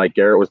 And like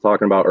Garrett was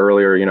talking about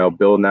earlier,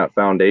 building that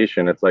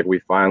foundation, it's like we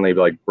finally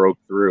broke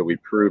through. We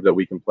proved that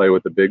we can play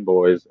with the big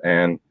boys,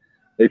 and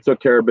they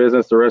took care of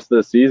business the rest of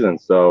the season.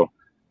 So,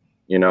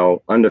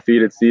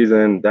 undefeated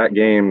season, that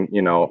game,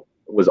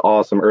 was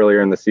awesome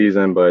earlier in the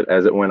season, but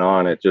as it went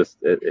on, it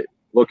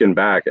looking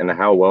back and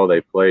how well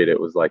they played, it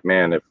was like,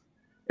 man, if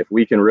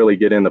we can really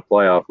get in the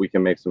playoff, we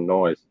can make some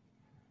noise.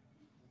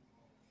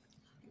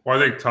 Well,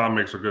 I think Tom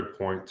makes a good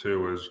point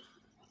too, is,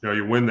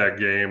 you win that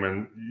game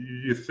and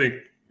you think,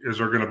 is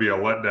there going to be a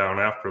letdown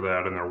after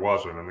that? And there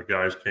wasn't. And the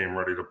guys came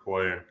ready to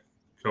play, and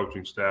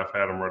coaching staff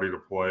had them ready to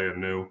play and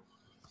knew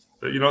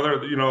that,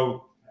 they're,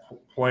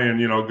 playing,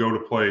 go to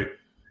play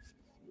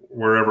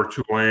wherever,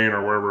 Tulane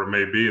or wherever it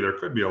may be, there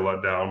could be a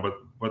letdown,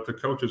 but the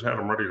coaches had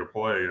them ready to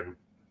play and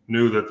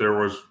knew that there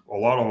was a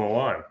lot on the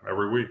line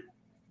every week.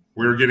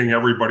 We were getting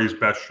everybody's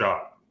best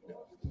shot.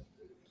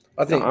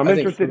 I think for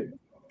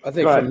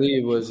me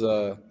it was,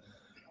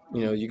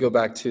 you go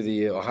back to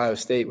the Ohio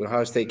State, when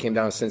Ohio State came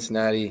down to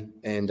Cincinnati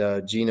and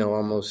Geno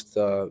almost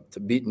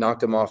knocked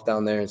them off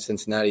down there in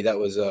Cincinnati. That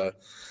was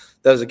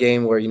a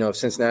game where, if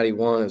Cincinnati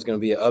won, it was going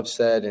to be an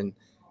upset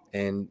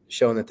and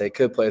showing that they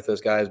could play with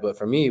those guys. But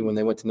for me, when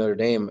they went to Notre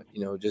Dame,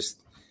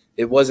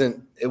 it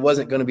wasn't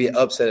going to be an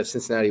upset if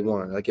Cincinnati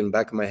won. Like in the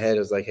back of my head, it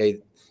was like,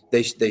 hey,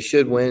 they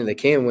should win, they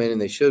can win, and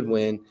they should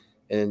win,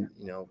 and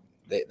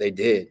they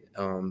did.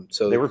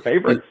 So they were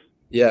favorites.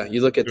 Yeah,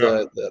 you look at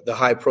the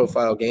high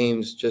profile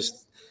games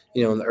just,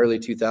 in the early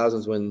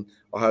 2000s when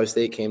Ohio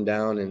State came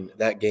down, and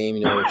that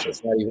game,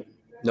 Cincinnati,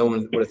 no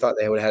one would have thought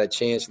they would have had a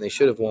chance, and they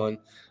should have won.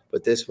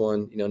 But this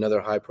one,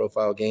 another high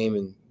profile game,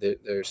 and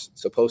they're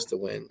supposed to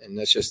win. And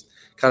that's just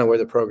kind of where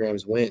the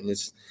programs went. And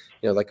it's,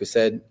 like we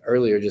said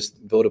earlier,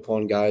 just build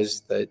upon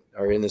guys that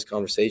are in this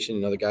conversation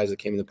and other guys that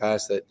came in the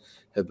past that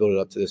have built it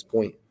up to this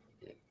point.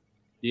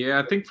 Yeah,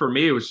 I think for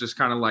me, it was just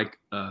kind of like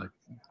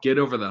get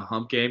over the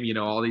hump game.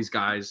 All these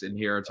guys in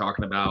here are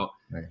talking about,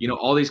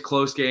 all these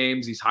close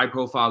games, these high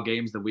profile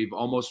games that we've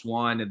almost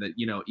won and that,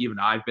 even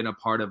I've been a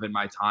part of in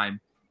my time.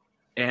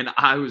 And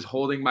I was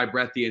holding my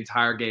breath the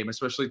entire game,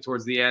 especially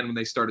towards the end when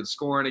they started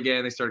scoring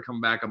again. They started coming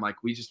back. I'm like,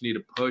 we just need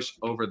to push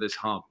over this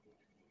hump.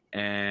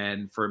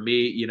 And for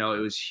me, it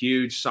was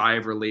huge sigh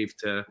of relief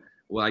to,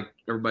 like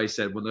everybody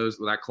said, when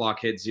that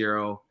clock hit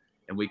 0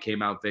 and we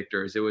came out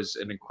victors. It was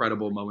an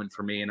incredible moment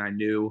for me. And I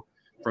knew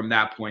from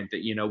that point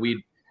that,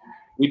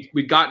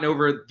 we'd gotten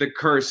over the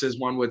curse, as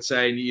one would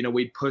say. And,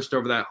 we'd pushed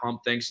over that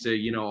hump thanks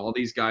to, all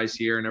these guys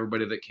here and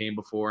everybody that came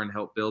before and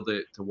helped build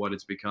it to what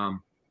it's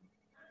become.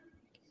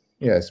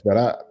 Yes,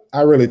 but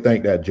I really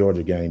think that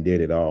Georgia game did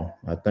it all.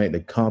 I think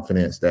the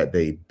confidence that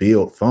they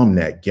built from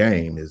that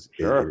game is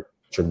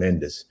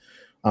tremendous.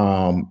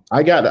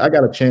 I got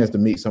a chance to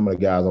meet some of the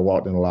guys. I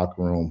walked in the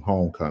locker room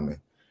homecoming.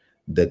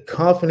 The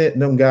confidence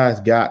them guys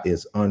got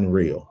is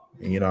unreal.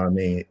 You know what I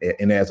mean?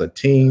 And as a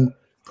team,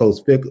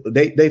 Coach Fickell,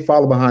 they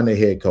follow behind their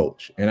head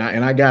coach. And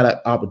I got an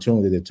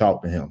opportunity to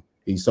talk to him.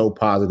 He's so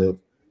positive.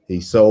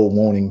 He's so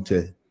wanting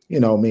to,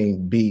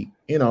 be,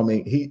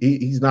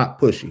 he's not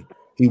pushy.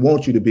 He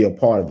wants you to be a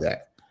part of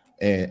that.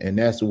 And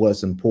that's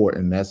what's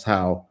important. That's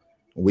how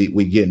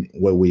we get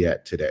where we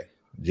at today,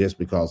 just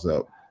because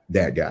of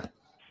that guy,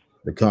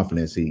 the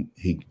confidence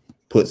he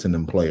puts in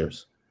them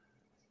players.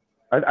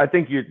 I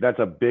think that's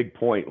a big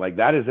point. Like,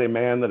 that is a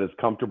man that is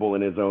comfortable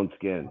in his own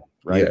skin,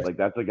 right? Yes. Like,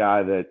 that's a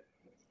guy that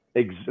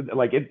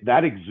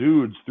that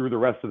exudes through the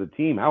rest of the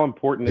team. How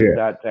important is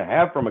that to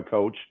have from a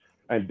coach?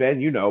 And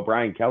Ben,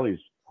 Brian Kelly's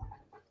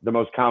the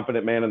most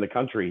confident man in the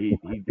country.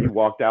 He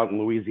walked out in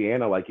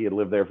Louisiana like he had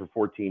lived there for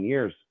 14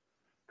 years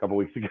a couple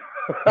weeks ago.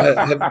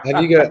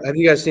 have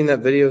you guys seen that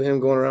video of him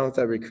going around with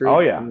that recruit?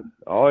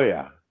 Oh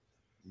yeah.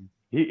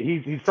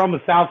 He's from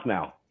the South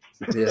now.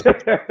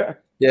 Yeah.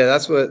 Yeah,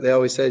 that's what they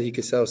always said. He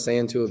could sell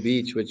sand to a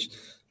beach, which,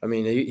 I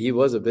mean, he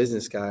was a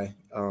business guy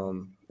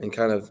and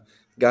kind of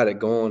got it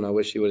going. I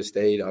wish he would have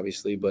stayed,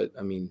 obviously, but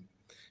I mean,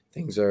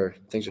 things are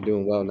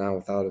doing well now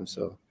without him.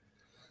 So,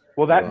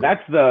 well,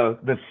 that's the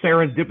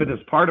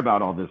serendipitous part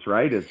about all this,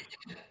 right? Is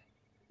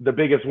the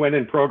biggest win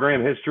in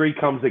program history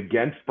comes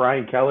against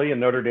Brian Kelly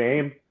and Notre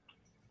Dame,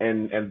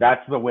 and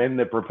that's the win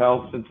that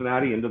propels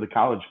Cincinnati into the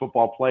college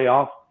football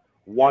playoff,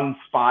 one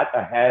spot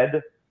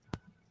ahead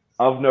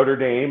of Notre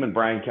Dame, and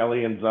Brian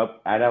Kelly ends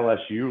up at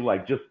LSU.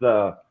 Like, just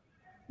the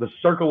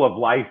circle of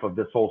life of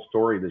this whole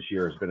story this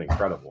year has been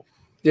incredible.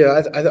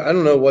 Yeah, I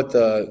don't know what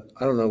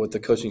the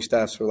coaching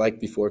staffs were like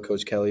before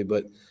Coach Kelly,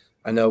 but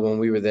I know when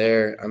we were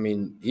there, I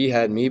mean, he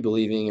had me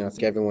believing, and I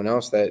think everyone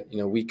else, that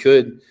we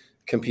could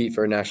compete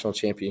for a national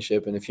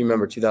championship. And if you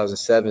remember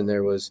 2007,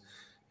 there was,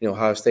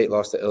 Ohio State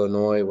lost to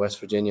Illinois, West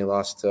Virginia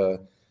lost to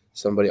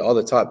somebody. All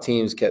the top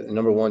teams the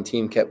number one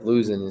team kept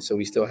losing, and so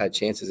we still had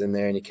chances in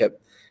there. And he kept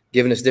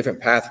giving us different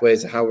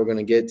pathways of how we're going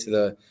to get to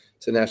the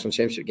national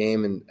championship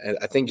game. And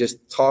I think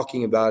just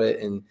talking about it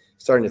and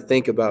starting to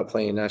think about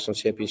playing a national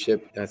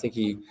championship. And I think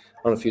I don't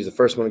know if he was the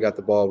first one who got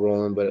the ball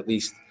rolling, but at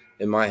least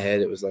in my head,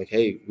 it was like,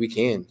 hey, we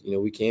can.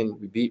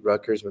 We beat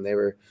Rutgers when they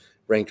were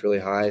ranked really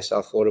high.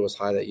 South Florida was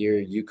high that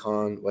year.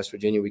 UConn, West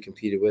Virginia, we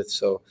competed with.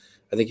 So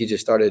I think he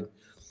just started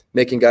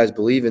making guys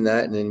believe in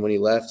that. And then when he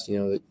left,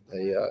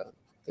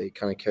 they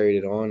kind of carried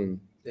it on, and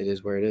it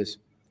is where it is.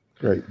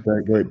 Great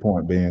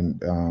point, Ben,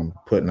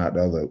 putting out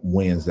the other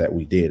wins that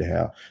we did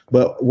have.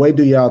 But what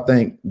do y'all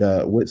think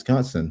the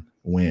Wisconsin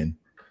win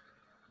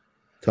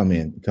come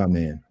in.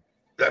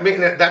 I mean,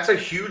 that's a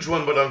huge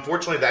one, but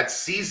unfortunately, that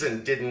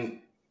season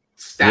didn't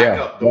stack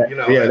up.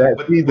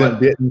 That season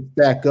didn't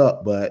stack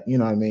up, but you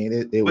know what I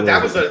mean. But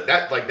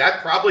that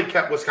probably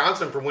kept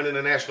Wisconsin from winning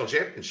a national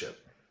championship.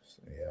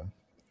 Yeah,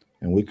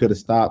 and we could have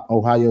stopped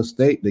Ohio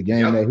State, the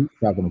game that he's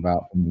talking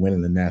about, from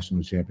winning the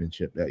national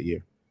championship that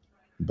year.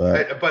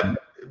 But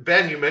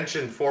Ben, you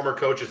mentioned former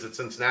coaches at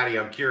Cincinnati.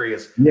 I'm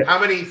curious, how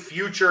many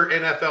future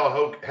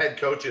NFL head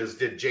coaches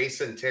did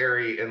Jason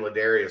Terry and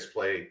Ladarius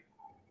play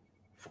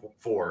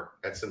for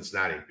at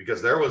Cincinnati?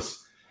 Because there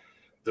was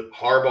the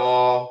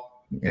Harbaugh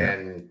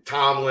and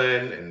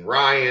Tomlin and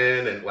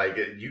Ryan and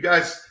you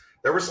guys.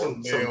 There were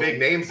some big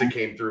names that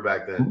came through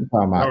back then.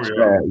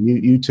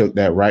 You took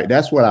that right.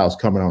 That's what I was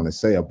coming on to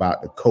say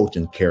about the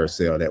coaching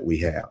carousel that we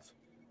have.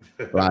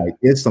 Like,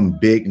 it's some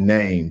big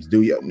names.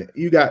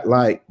 You got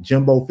like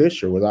Jimbo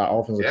Fisher was our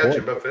offensive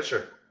coordinator. Jimbo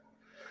Fisher.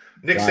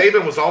 Nick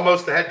Saban was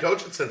almost the head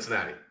coach at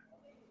Cincinnati.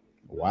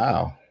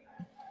 Wow.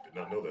 Did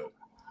not know that.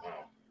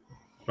 Wow.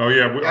 Oh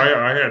yeah,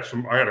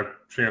 I had a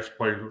chance to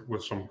play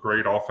with some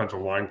great offensive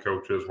line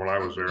coaches when I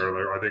was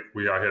there. I think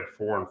I had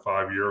 4 and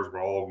 5 years, but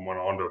all of them went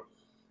on to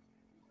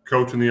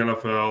coach in the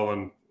NFL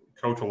and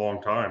coach a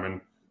long time. And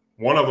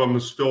one of them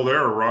is still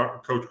there,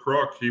 Coach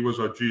Crook. He was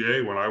a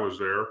GA when I was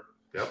there.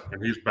 Yep.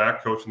 And he's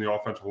back coaching the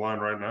offensive line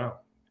right now.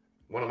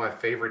 One of my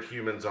favorite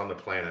humans on the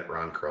planet,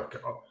 Ron Crook.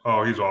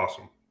 Oh, he's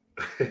awesome.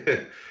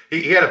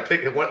 he had a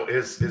pic.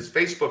 His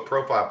Facebook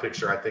profile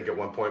picture, I think, at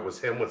one point was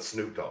him with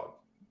Snoop Dogg.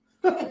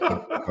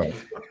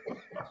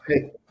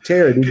 Hey,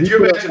 Terry, could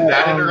you imagine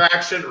that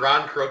interaction,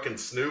 Ron Crook and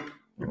Snoop?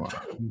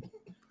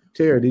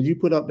 Terry, did you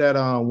put up that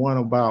one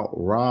about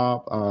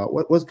Rob?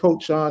 What's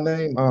Coach Sean's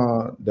name?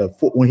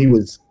 When he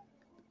was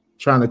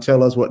trying to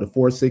tell us what the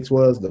 4-6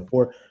 was, the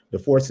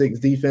 4-6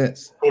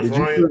 defense. Coach Did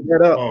you Ryan? put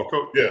that up?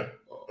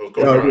 Coach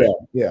Ryan.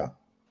 Yeah.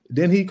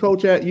 Didn't he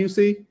coach at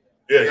UC?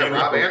 Yeah,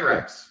 Rob and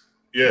Rex.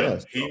 Yeah,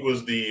 he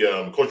was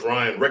the Coach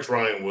Ryan. Rex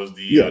Ryan was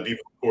the defensive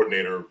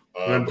coordinator.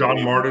 And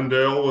Don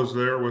Martindale was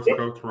there with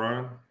Coach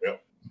Ryan.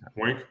 Yep.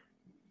 Wink.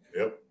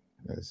 Yep.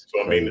 That's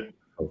so I mean,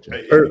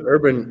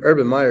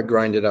 Urban Meyer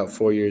grinded out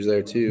 4 years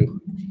there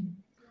too.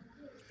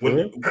 When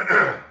you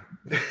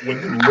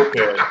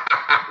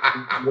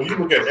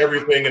look at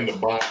everything in the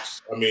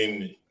box, I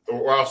mean,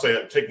 or I'll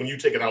say when you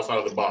take it outside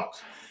of the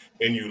box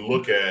and you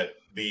look at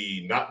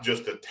not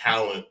just the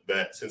talent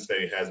that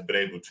Cincinnati has been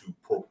able to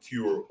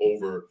procure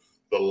over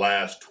the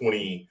last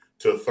 20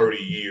 to 30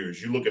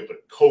 years, you look at the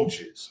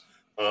coaches.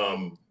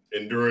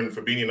 And during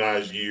Fabini and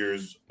I's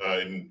years,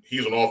 and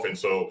he's on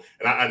offense, so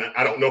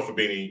I don't know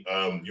Fabini.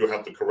 You'll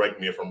have to correct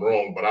me if I'm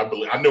wrong, but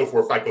I know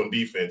for a fact on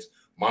defense,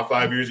 my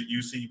 5 years at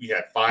UC, we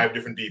had 5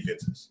 different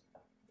defenses.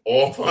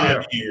 All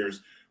 5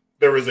 years,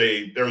 there was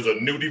a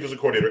new defensive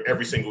coordinator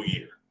every single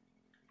year.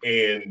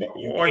 And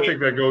I think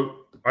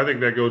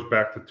that goes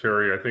back to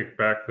Terry. I think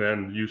back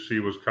then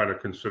UC was kind of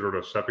considered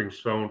a stepping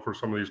stone for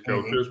some of these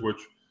coaches,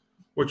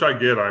 which I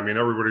get. I mean,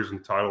 everybody's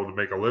entitled to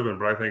make a living,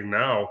 but I think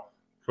now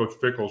Coach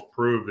Fickell's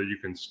proved that you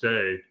can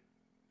stay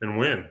and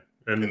win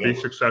and be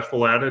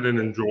successful at it and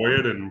enjoy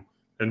it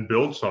and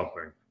build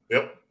something.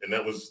 Yep. And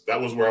that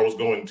was where I was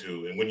going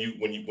to. And when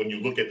you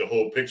look at the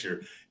whole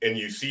picture and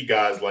you see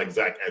guys like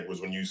Zach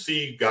Edwards, when you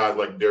see guys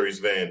like Darius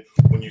Van,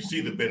 when you see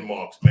the Ben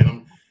Marks,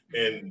 man,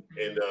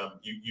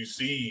 you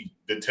see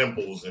the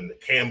Temples and the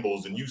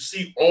Campbells, and you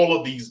see all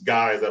of these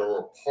guys that are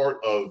a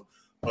part of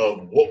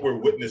what we're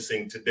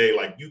witnessing today.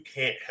 Like, you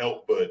can't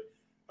help but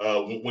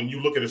when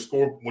you look at the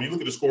scoreboard,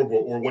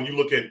 or when you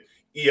look at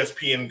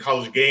ESPN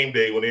College Game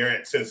Day when they're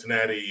at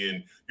Cincinnati,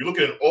 and you're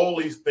looking at all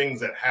these things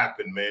that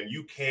happen, man,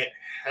 you can't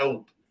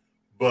help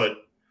but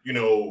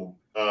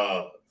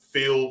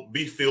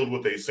be filled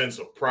with a sense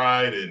of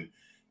pride.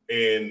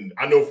 And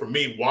I know for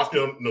me,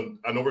 watching,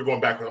 I know I'm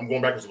going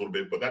backwards a little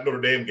bit, but that Notre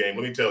Dame game,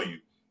 let me tell you,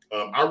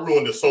 I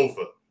ruined the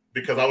sofa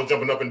because I was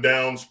jumping up and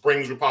down,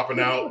 springs were popping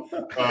out.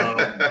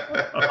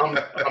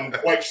 I'm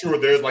quite sure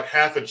there's like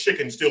half a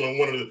chicken still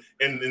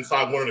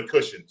inside one of the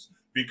cushions,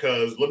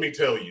 because let me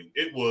tell you,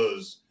 it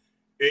was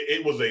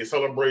a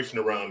celebration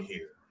around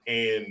here.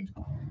 And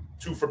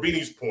to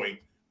Fabini's point,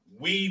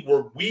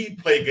 we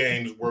play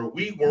games where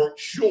we weren't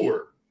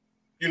sure.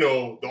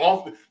 So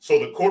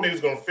the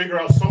coordinator's going to figure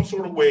out some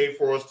sort of way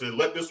for us to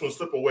let this one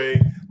slip away.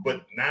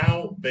 But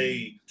now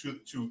to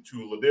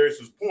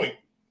Ladarius's point,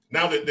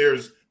 now that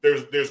there's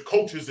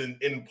coaches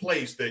in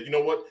place that, you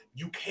know what,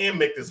 you can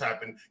make this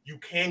happen. You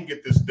can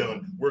get this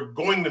done. We're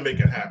going to make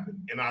it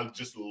happen. And I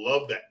just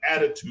love the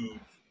attitude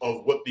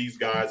of what these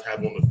guys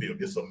have on the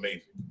field. It's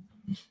amazing.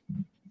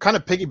 Kind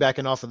of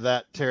piggybacking off of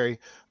that, Terry,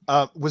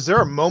 was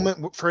there a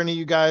moment for any of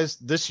you guys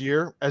this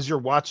year as you're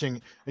watching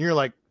and you're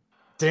like,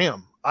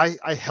 damn,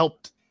 I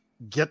helped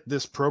get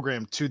this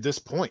program to this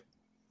point?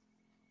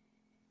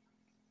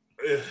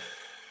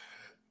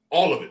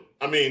 All of it.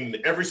 I mean,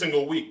 every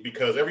single week,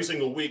 because every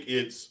single week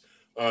it's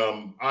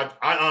I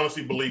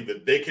honestly believe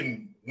that they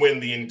can win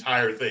the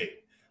entire thing.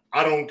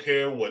 I don't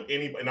care what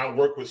and I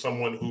work with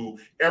someone who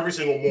every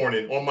single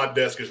morning on my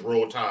desk is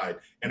Roll Tide,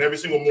 and every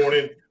single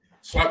morning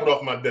slap it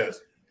off my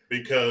desk,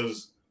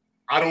 because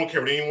I don't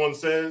care what anyone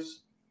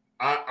says.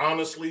 I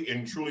honestly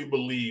and truly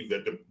believe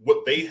that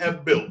what they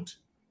have built,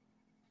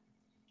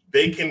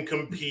 they can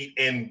compete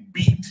and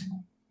beat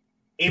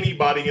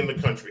anybody in the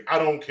country. I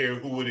don't care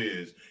who it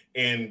is.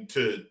 And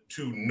to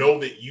know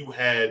that you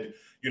had,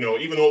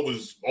 even though it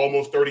was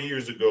almost 30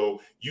 years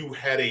ago, you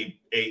had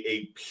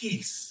a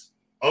piece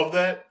of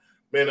that.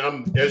 Man,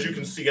 as you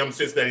can see, I'm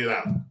Cincinnati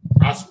out.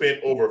 I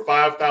spent over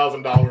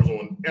 $5,000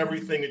 on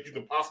everything that you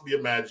can possibly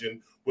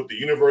imagine with the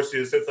University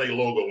of Cincinnati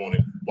logo on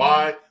it.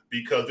 Why?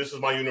 Because this is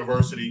my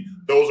university.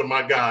 Those are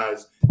my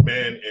guys,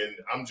 man. And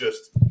I'm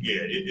just,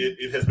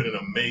 it has been an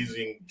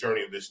amazing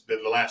journey of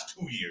the last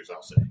 2 years,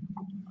 I'll say.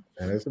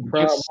 And it's a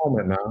proud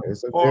moment now.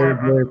 It's a very,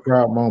 very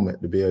proud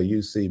moment to be a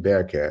UC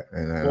Bearcat.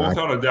 And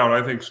without a doubt,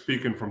 I think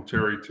speaking from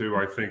Terry too,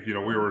 I think, we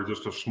were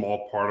just a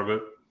small part of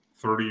it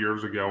 30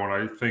 years ago. And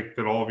I think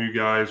that all of you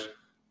guys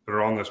that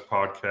are on this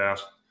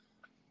podcast,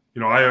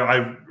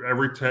 I've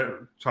every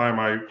time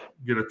I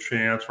get a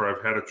chance, or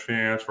I've had a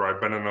chance, or I've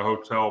been in a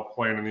hotel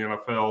playing in the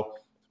NFL,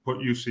 put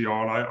UC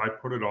on, I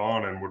put it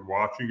on and would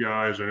watch you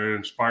guys, and it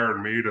inspired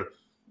me to.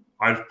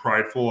 I was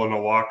prideful in the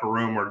locker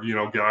room where,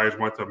 guys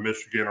went to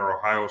Michigan or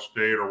Ohio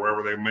State or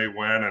wherever they may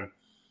win, and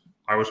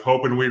I was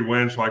hoping we'd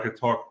win so I could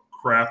talk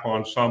crap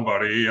on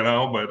somebody,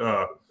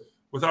 But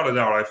without a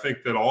doubt, I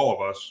think that all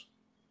of us,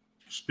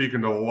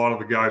 speaking to a lot of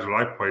the guys that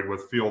I played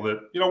with, feel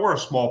that we're a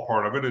small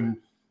part of it, and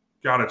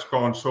God, it's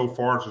gone so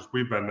far since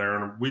we've been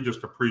there, and we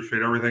just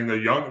appreciate everything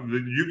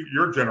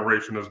your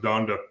generation has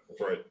done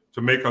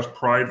to make us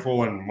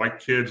prideful. And my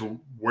kids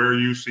wear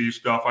UC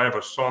stuff. I have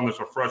a son that's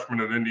a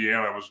freshman in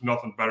Indiana. It was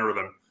nothing better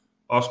than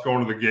us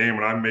going to the game,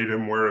 and I made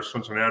him wear a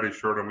Cincinnati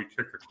shirt, and we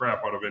kicked the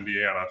crap out of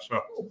Indiana.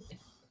 So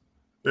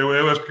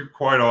it was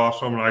quite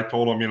awesome. And I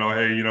told him,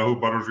 hey, who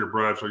butters your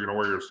bread, so you're going to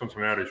wear your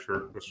Cincinnati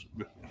shirt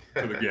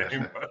to the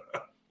game.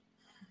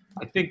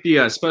 I think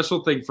the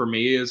special thing for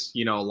me is,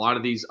 a lot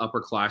of these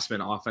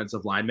upperclassmen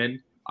offensive linemen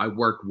I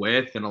worked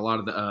with, and a lot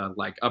of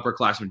the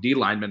upperclassmen D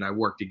linemen I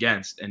worked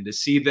against, and to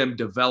see them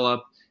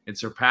develop and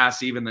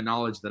surpass even the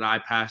knowledge that I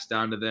passed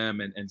down to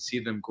them, and see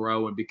them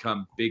grow and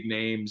become big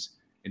names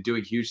and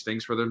doing huge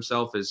things for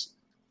themselves is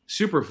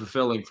super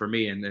fulfilling for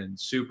me, and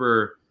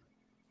super.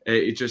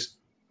 It just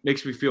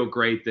makes me feel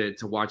great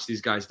to watch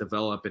these guys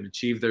develop and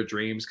achieve their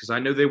dreams, because I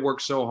know they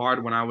worked so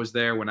hard when I was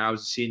there, when I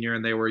was a senior,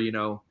 and they were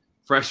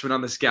freshmen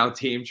on the scout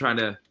team trying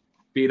to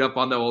beat up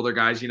on the older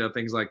guys,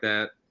 things like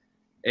that.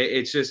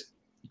 It's just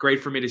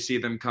great for me to see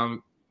them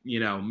come,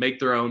 make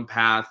their own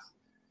path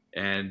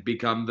and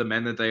become the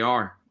men that they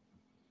are.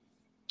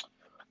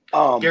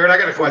 Garrett, I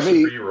got a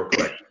question for you real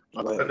quick.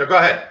 No, go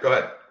ahead.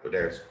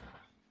 Darius.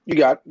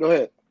 Go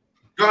ahead.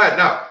 Go ahead.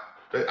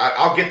 No,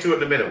 I'll get to it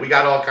in a minute. We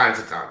got all kinds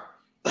of time.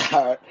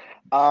 All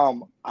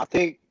right. I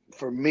think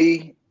for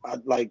me,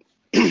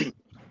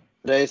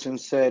 Jason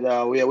said,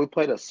 we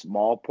played a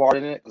small part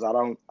in it, because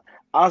I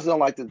honestly don't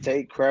like to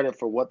take credit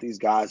for what these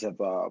guys have,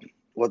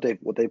 what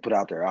they put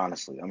out there.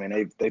 Honestly, I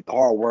mean, they've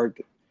hard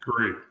worked.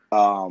 Great.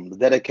 The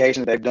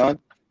dedication they've done.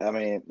 I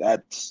mean,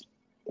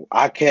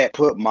 I can't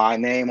put my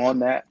name on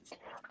that.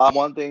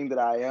 One thing that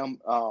I am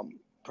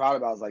proud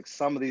about is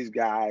some of these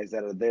guys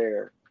that are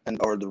there,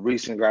 or the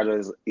recent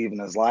graduates, even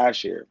as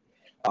last year.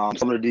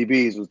 Some of the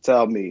DBs would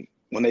tell me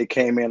when they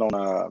came in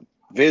on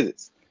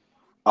visits,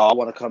 I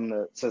want to come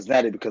to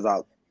Cincinnati because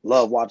I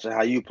love watching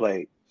how you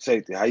play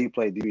safety, how you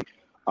play DB.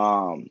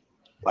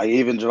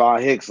 Even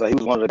Javon Hicks, he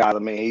was one of the guys. I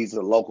mean, he's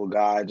a local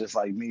guy, just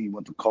like me. He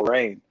went to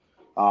Coleraine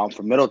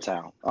from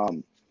Middletown.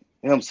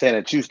 Him saying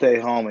that you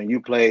stayed home and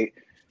you played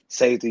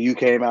safety, you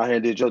came out here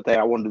and did your thing.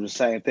 I want to do the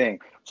same thing.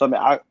 So I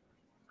mean,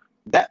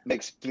 that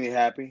makes me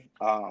happy.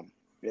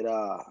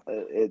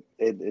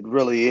 It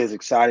really is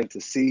exciting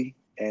to see.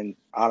 And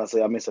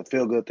honestly, I mean, it's a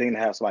feel-good thing to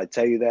have somebody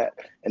tell you that,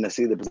 and to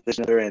see the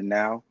position they're in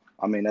now.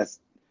 I mean, that's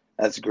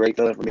a great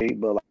feeling for me.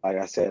 But like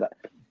I said,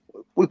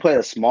 we played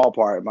a small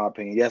part, in my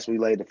opinion. Yes, we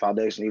laid the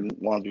foundation. Even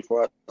ones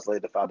before us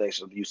laid the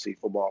foundation of UC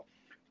football.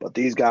 But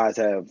these guys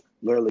have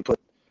literally put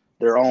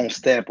their own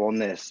stamp on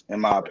this, in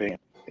my opinion.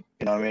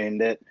 You know what I mean?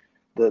 That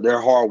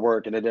their hard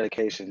work and their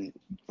dedication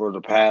for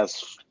the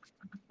past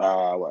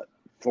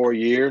 4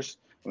 years.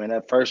 I mean,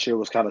 that first year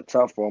was kind of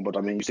tough for them, but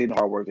I mean, you see the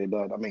hard work they've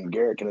done. I mean,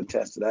 Garrett can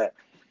attest to that.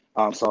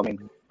 So I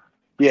mean,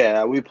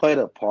 yeah, we played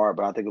a part,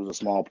 but I think it was a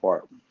small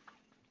part.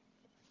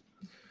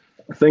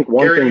 I think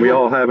one thing we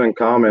all have in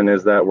common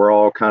is that we're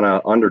all kind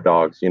of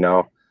underdogs.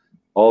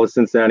 All the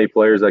Cincinnati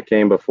players that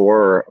came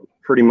before are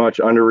pretty much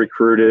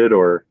under-recruited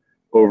or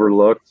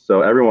overlooked.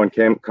 So everyone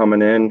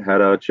coming in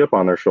had a chip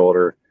on their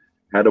shoulder,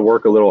 had to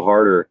work a little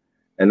harder.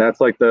 And that's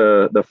like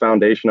the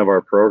foundation of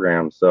our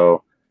program.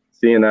 So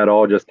seeing that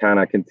all just kind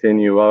of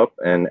continue up,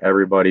 and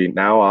everybody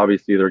now,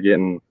 obviously they're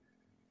getting,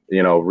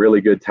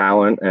 really good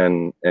talent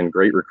and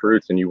great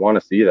recruits, and you want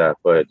to see that.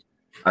 But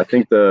I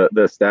think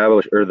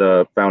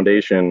the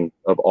foundation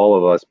of all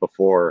of us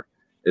before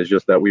is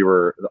just that we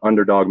were the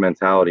underdog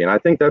mentality. And I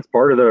think that's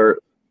part of their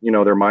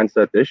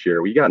mindset this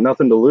year. We got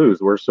nothing to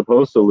lose. We're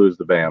supposed to lose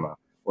to Bama.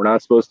 We're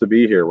not supposed to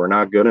be here. We're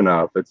not good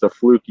enough. It's a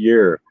fluke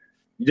year.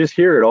 you just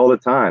hear it all the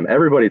time.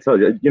 Everybody tells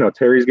you,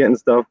 Terry's getting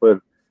stuff with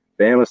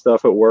Bama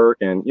stuff at work,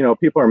 and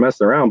people are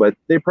messing around, but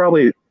they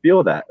probably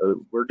feel that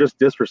we're just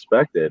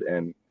disrespected.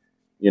 And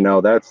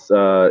that's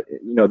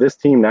this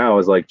team now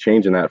is like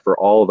changing that for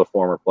all of the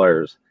former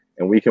players,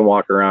 and we can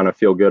walk around and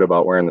feel good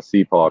about wearing the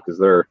C-Paw because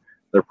they're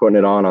putting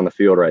it on the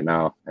field right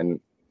now, and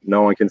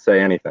no one can say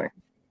anything.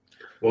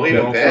 Well,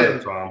 even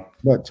Ben,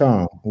 but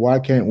Tom, why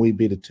can't we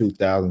be the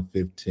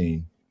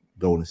 2015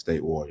 Golden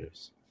State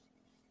Warriors?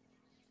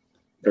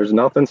 There's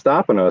nothing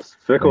stopping us.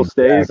 Fickle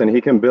stays, and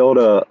he can build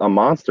a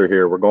monster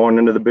here. We're going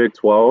into the Big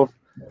 12.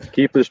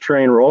 Keep this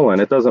train rolling.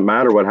 It doesn't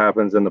matter what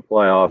happens in the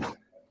playoffs.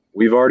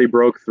 We've already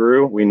broke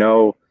through. We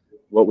know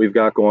what we've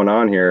got going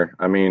on here.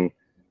 I mean,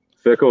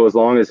 Fickle, as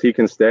long as he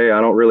can stay, I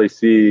don't really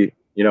see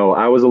 –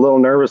 I was a little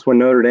nervous when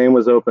Notre Dame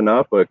was open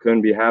up, but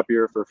couldn't be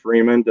happier for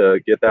Freeman to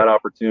get that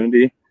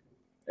opportunity.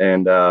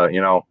 And,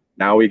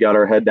 now we got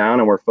our head down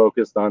and we're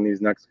focused on these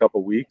next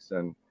couple weeks.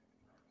 And,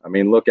 I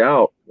mean, look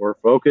out. We're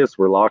focused.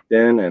 We're locked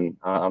in, and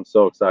I'm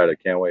so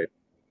excited. Can't wait.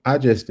 I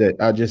just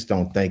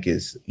don't think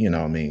it's,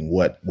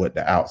 what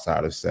the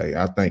outsiders say.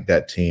 I think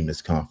that team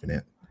is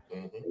confident.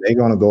 They're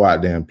going to go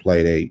out there and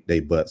play they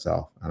butts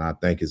off, and I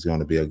think it's going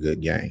to be a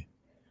good game.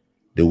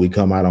 Do we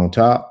come out on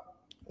top?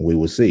 We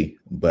will see,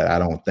 but I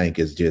don't think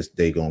it's just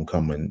they're going to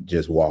come and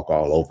just walk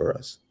all over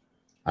us.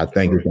 I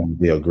think it's going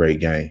to be a great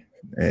game,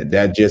 and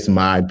that's just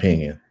my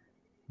opinion,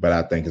 but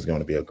I think it's going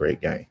to be a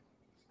great game.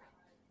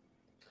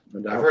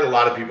 I've heard a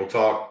lot of people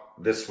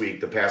talk this week,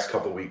 the past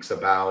couple of weeks,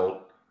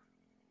 about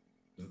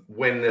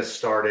when this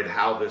started,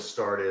 how this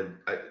started.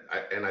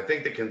 And I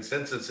think the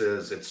consensus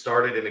is it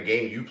started in a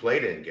game you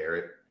played in,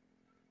 Garrett.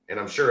 And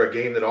I'm sure a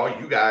game that all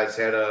you guys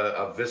had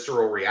a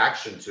visceral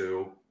reaction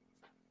to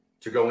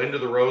go into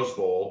the Rose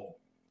Bowl,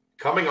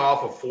 coming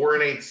off a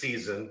 4-8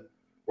 season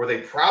where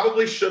they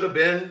probably should have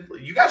been,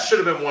 you guys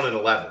should have been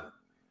 1-11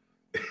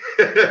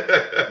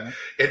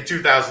 in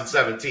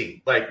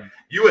 2017. Like,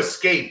 you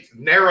escaped,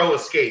 narrow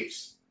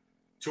escapes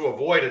to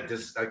avoid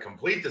a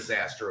complete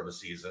disaster of a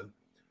season.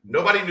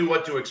 Nobody knew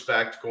what to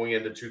expect going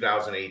into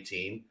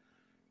 2018.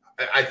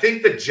 I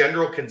think the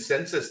general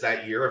consensus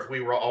that year, if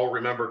we all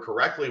remember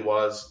correctly,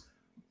 was,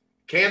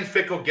 can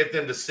Fickle get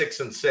them to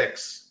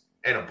 6-6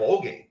 and a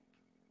bowl game?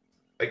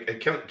 Like,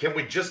 can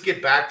we just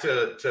get back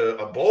to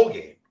a bowl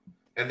game,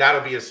 and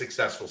that'll be a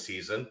successful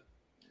season?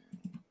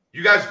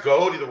 You guys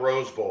go to the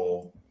Rose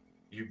Bowl,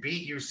 you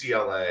beat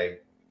UCLA.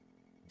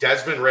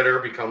 Desmond Ridder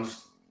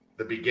becomes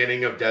the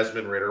beginning of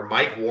Desmond Ridder.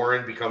 Mike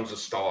Warren becomes a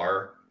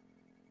star.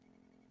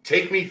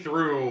 Take me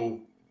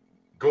through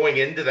going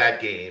into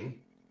that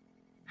game,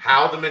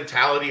 how the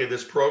mentality of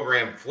this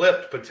program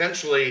flipped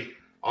potentially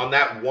on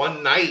that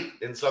one night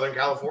in Southern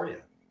California.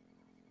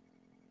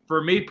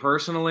 For me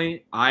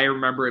personally, I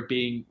remember it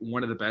being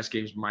one of the best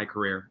games of my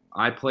career.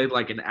 I played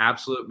like an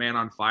absolute man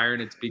on fire,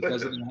 and it's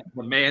because of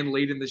the man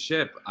leading the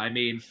ship. I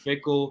mean,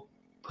 Fickle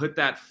put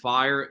that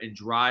fire and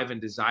drive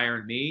and desire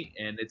in me,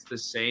 and it's the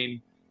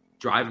same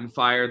drive and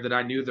fire that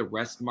I knew the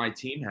rest of my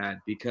team had,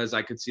 because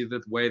I could see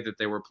the way that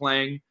they were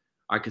playing.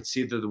 I could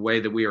see the way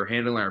that we were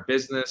handling our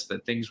business,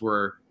 that they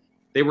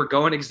were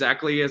going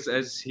exactly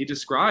as he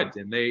described.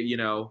 And they,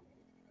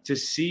 to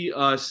see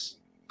us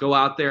go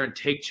out there and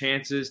take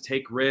chances,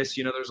 take risks,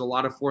 there's a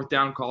lot of fourth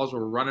down calls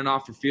where we're running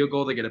off for field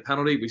goal, they get a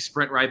penalty, we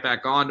sprint right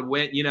back on to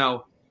win.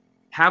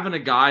 Having a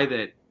guy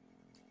that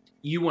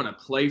you want to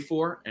play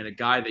for, and a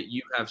guy that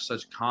you have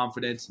such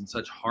confidence and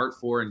such heart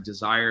for and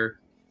desire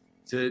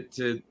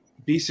to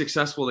be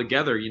successful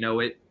together,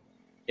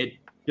 it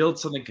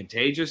builds something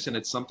contagious, and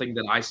it's something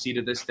that I see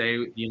to this day,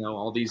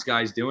 all these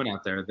guys doing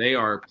out there. They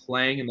are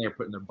playing, and they're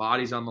putting their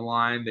bodies on the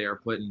line. They are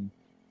putting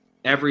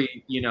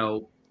every,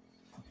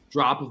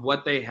 drop of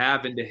what they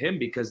have into him,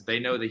 because they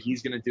know that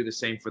he's going to do the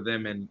same for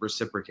them and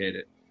reciprocate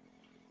it.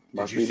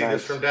 Did you see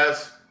this from Des?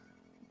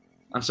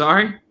 I'm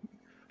sorry?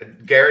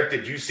 Garrett,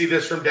 did you see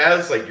this from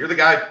Des? Like, you're the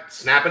guy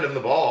snapping him the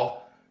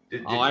ball.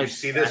 Did you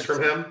see this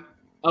from him?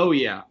 Oh,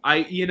 yeah.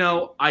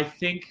 I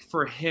think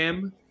for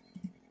him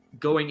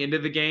going into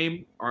the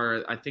game,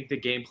 or I think the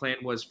game plan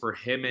was for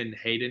him and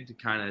Hayden to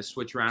kind of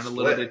switch around a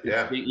little bit.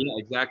 Yeah,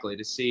 exactly.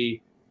 To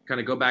see, kind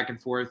of go back and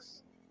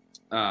forth,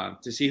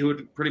 to see who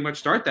would pretty much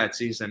start that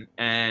season.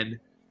 And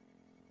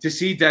to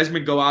see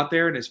Desmond go out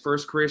there in his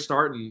first career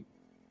start and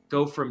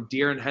go from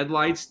deer in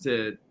headlights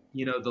to,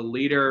 the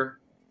leader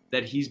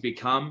that he's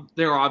become.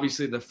 There are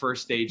obviously the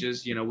first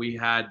stages. We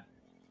had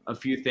a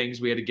few things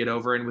we had to get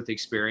over, and with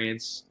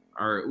experience,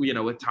 or,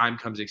 with time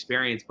comes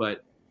experience,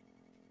 but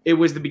it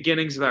was the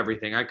beginnings of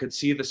everything. I could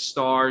see the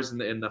stars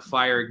and the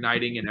fire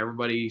igniting, and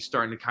everybody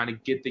starting to kind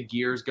of get the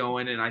gears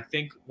going. And I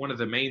think one of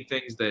the main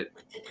things that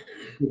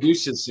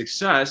produces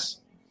success,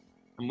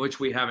 and which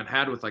we haven't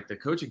had with like the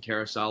coaching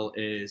carousel,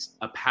 is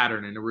a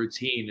pattern and a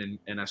routine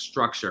and a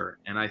structure.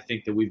 And I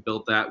think that we've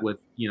built that with,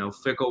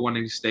 Fickle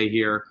wanting to stay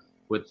here,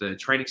 with the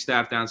training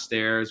staff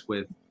downstairs,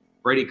 with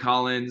Brady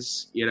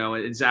Collins,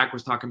 and Zach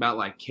was talking about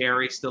like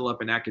Carey still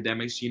up in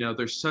academics.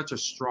 There's such a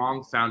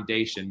strong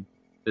foundation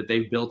that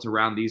they've built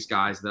around these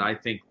guys that I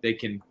think they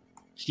can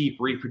keep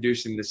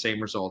reproducing the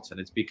same results, and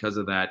it's because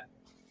of that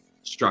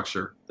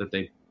structure that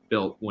they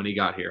built when he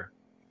got here.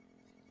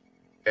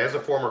 As a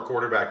former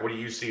quarterback, what do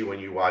you see when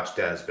you watch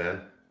Dez,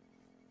 Ben?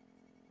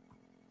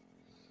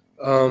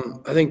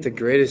 I think the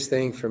greatest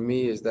thing for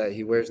me is that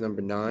he wears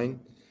number 9.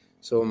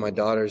 So when my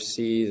daughters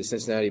see the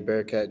Cincinnati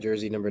Bearcat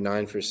jersey number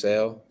 9 for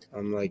sale,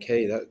 I'm like,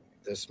 hey,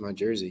 that's my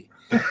jersey.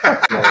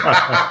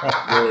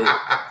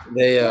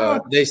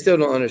 They still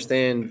don't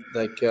understand.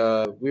 Like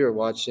we were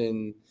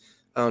watching,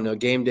 I don't know,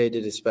 Game Day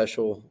did a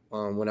special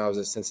when I was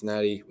at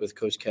Cincinnati with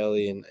Coach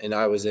Kelly, and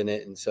I was in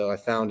it. And so I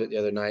found it the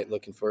other night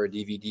looking for a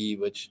DVD,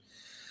 which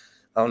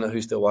I don't know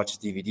who still watches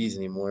DVDs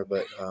anymore,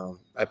 but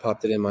I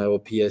popped it in my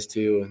old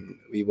PS2 and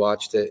we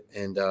watched it.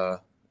 And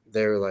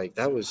they were like,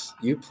 "That was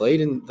you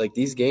played in like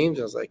these games?"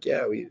 I was like,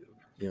 "Yeah, I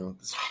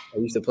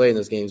used to play in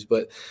those games."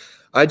 But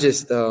I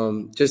just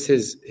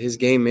his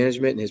game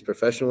management and his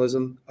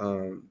professionalism,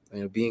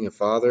 being a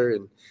father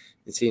and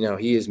seeing how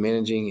he is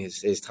managing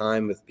his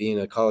time with being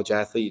a college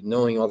athlete,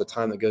 knowing all the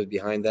time that goes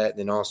behind that, and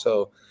then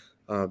also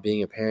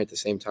being a parent at the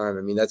same time.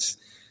 I mean, that's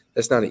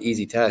not an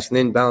easy task. And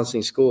then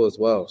balancing school as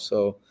well.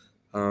 So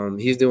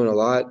he's doing a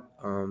lot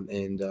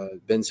and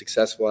been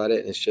successful at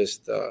it. And it's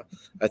just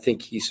I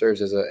think he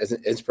serves as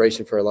an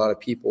inspiration for a lot of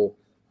people.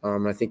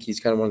 I think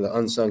he's kind of one of the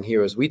unsung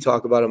heroes. We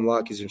talk about him a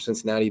lot because he's from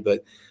Cincinnati,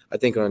 but I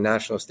think on a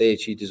national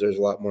stage, he deserves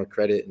a lot more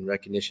credit and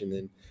recognition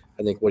than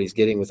I think what he's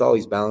getting with all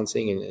he's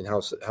balancing and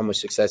how much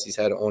success he's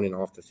had on and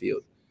off the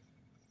field.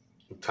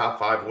 Top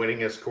 5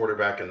 winningest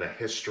quarterback in the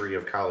history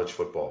of college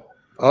football.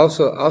 I'll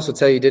also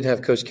tell you, he didn't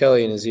have Coach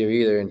Kelly in his ear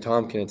either, and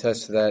Tom can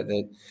attest to that.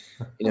 That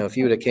if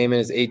he would have came in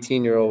as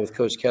 18-year-old with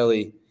Coach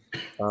Kelly,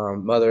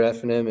 mother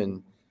effing him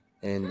and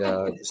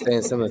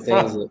saying some of the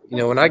things that,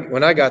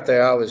 when I got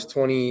there, I was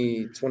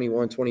 20,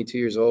 21, 22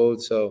 years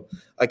old, so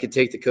I could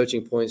take the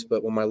coaching points.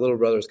 But when my little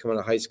brother was coming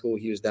to high school,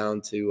 he was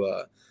down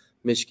to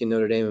Michigan,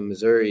 Notre Dame, and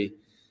Missouri,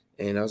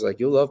 and I was like,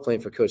 "You'll love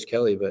playing for Coach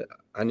Kelly." But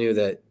I knew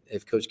that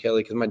if Coach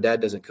Kelly, because my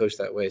dad doesn't coach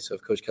that way, so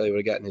if Coach Kelly would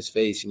have gotten his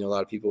face, a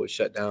lot of people would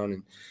shut down,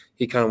 and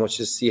he kind of wants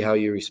to see how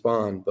you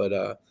respond. But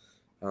I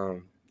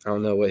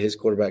don't know what his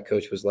quarterback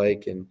coach was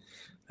like, and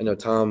I know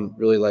Tom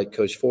really liked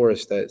Coach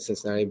Forrest at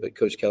Cincinnati, but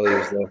Coach Kelly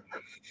was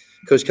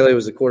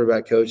the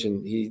quarterback coach,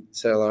 and he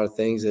said a lot of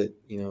things that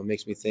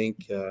makes me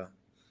think I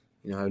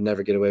would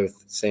never get away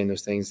with saying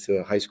those things to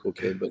a high school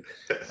kid. But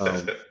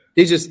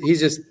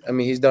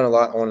he's done a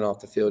lot on and off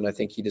the field, and I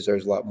think he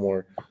deserves a lot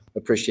more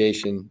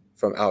appreciation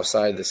from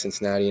outside the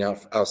Cincinnati and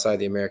outside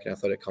the American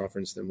Athletic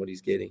Conference than what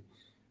he's getting.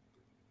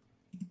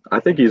 I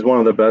think he's one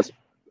of the best,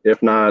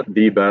 if not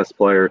the best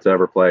player to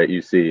ever play at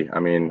UC. I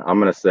mean, I'm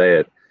going to say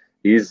it.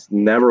 He's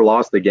never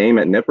lost a game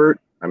at Nippert.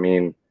 I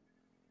mean,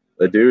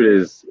 the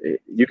dude is,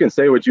 you can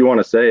say what you want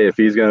to say if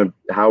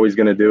how he's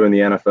going to do in the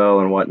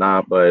NFL and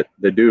whatnot, but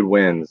the dude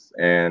wins,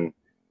 and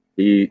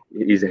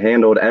he's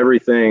handled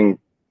everything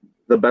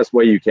the best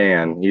way you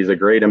can. He's a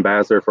great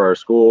ambassador for our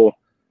school.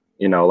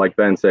 Like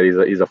Ben said,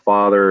 he's a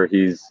father.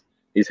 He's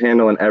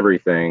handling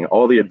everything,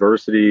 all the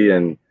adversity,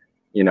 and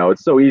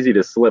it's so easy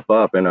to slip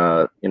up in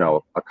a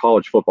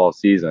college football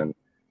season.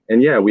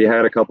 And yeah, we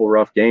had a couple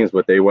rough games,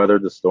 but they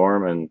weathered the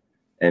storm,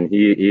 and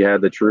he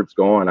had the troops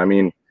going. I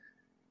mean,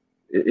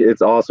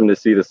 it's awesome to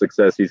see the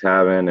success he's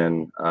having,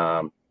 and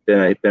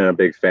been a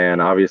big fan.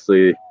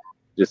 Obviously,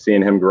 just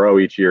seeing him grow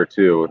each year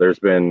too. There's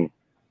been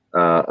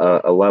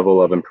a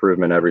level of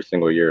improvement every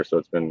single year, so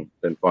it's been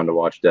fun to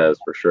watch Dez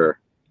for sure.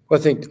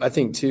 Well, I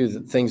think too, the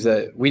things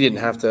that we didn't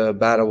have to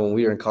battle when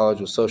we were in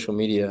college with social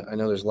media. I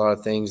know there's a lot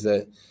of things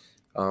that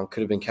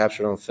could have been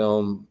captured on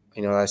film.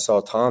 I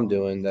saw Tom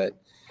doing that.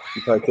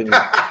 You probably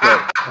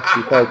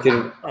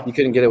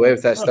couldn't get away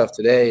with that stuff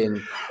today.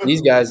 And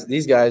these guys,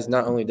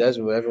 not only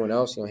Desmond but everyone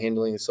else,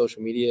 handling the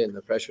social media and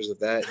the pressures of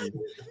that and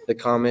the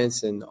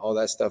comments and all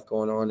that stuff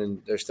going on,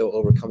 and they're still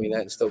overcoming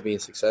that and still being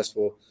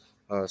successful.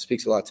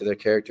 Speaks a lot to their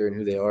character and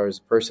who they are as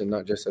a person,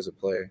 not just as a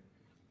player.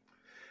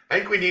 I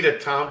think we need a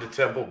Tom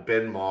DeTemple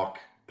Ben Mock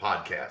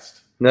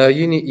podcast. No,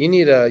 you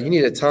need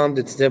a Tom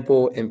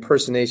DeTemple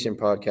impersonation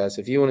podcast.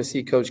 If you want to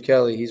see Coach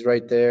Kelly, he's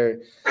right there.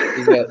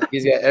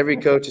 He's got every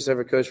coach that's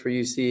ever coached for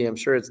UC. I'm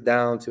sure it's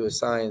down to a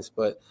science,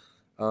 but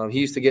he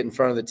used to get in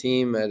front of the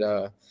team at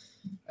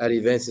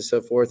events and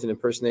so forth and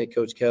impersonate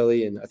Coach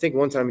Kelly. And I think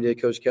one time he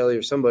did Coach Kelly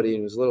or somebody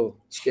and was a little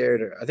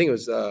scared. I think it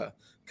was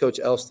Coach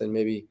Elston.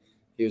 Maybe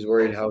he was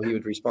worried how he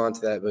would respond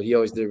to that, but he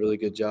always did a really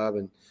good job.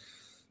 And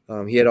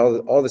he had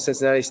all the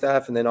Cincinnati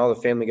staff and then all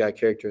the Family Guy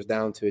characters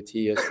down to a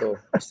T. I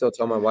still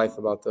tell my wife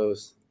about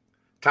those.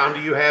 Tom,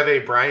 do you have a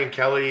Brian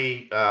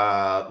Kelly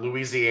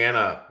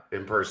Louisiana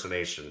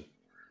impersonation?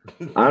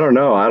 I don't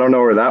know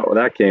where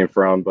that came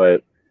from,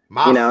 but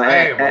at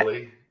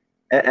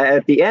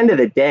the end of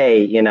the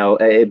day,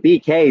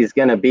 BK is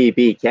going to be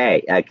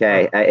BK.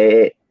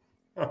 Okay.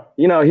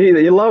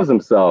 He loves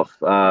himself.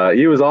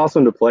 He was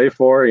awesome to play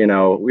for.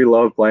 We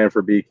love playing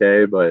for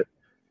BK, but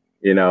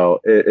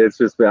it's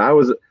just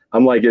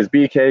I'm like, is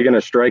BK going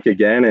to strike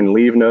again and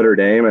leave Notre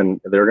Dame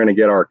and they're going to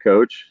get our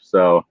coach?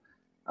 So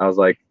I was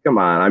like, come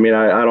on. I mean,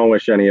 I don't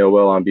wish any ill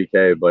will on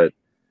BK, but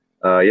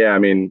yeah, I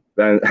mean,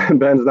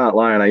 Ben's not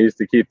lying. I used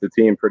to keep the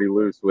team pretty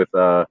loose with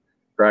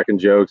cracking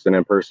jokes and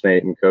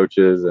impersonating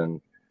coaches,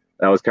 and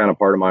that was kind of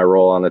part of my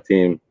role on the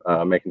team,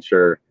 making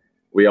sure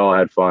we all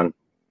had fun.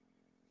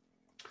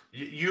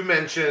 You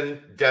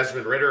mentioned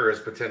Desmond Ridder as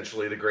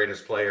potentially the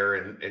greatest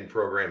player in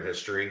program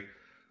history.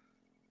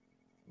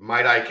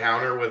 Might I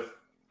counter with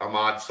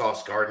Ahmad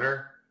Sauce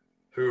Gardner,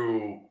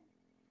 who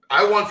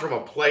I want from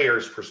a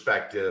player's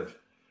perspective.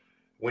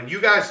 When you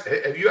guys,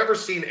 have you ever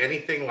seen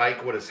anything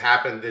like what has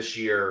happened this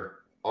year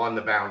on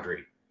the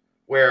boundary,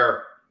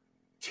 where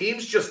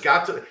teams just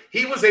got to,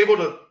 he was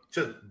able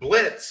to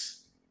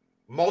blitz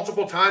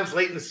multiple times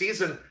late in the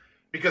season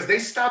because they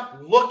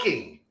stopped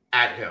looking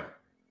at him.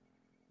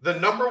 The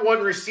number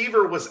one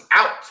receiver was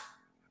out.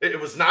 It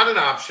was not an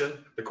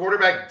option. The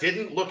quarterback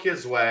didn't look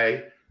his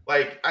way.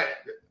 Like,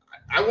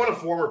 I want a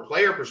former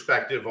player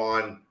perspective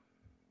on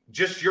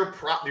just your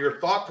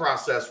thought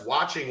process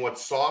watching what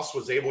Sauce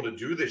was able to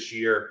do this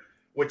year,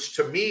 which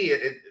to me,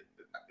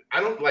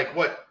 I don't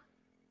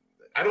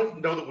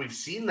know that we've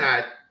seen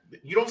that.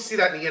 You don't see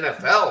that in the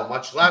NFL,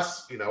 much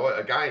less,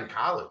 a guy in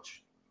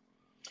college.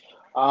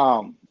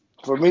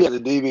 For me as a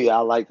DB, I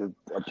like to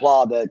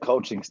applaud that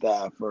coaching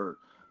staff for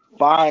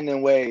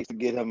finding ways to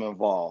get him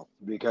involved,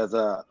 because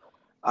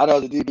I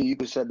know the DB, you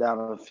can shut down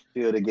on the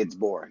field, it gets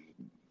boring.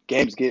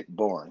 Games get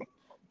boring.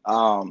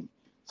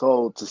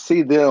 So to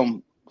see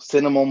them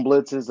send them on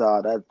blitzes,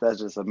 that's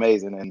just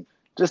amazing. And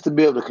just to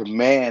be able to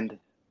command,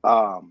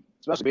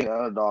 especially being an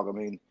underdog, I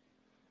mean,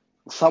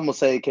 some will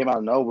say it came out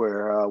of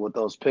nowhere with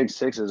those pick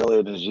sixes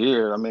earlier this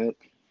year.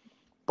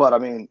 But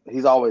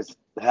he's always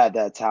had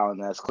that talent,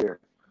 that's clear.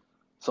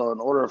 So in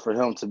order for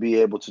him to be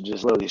able to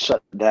just literally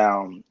shut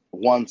down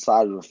one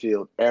side of the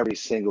field every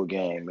single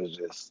game is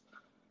just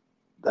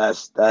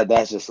that's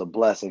just a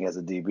blessing as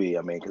a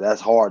DB. Because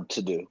that's hard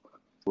to do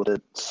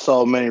with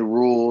so many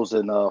rules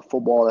in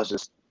football. That's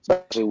just,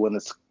 especially when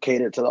it's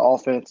catered to the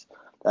offense.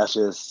 That's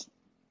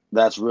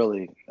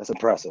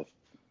impressive.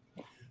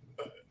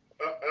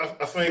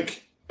 I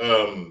think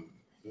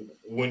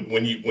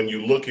when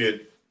you look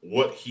at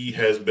what he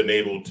has been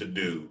able to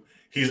do,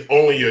 he's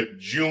only a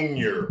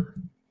junior,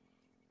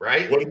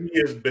 right? What he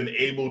has been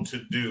able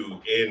to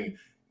do, and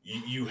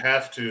you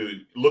have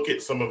to look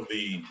at some of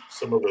the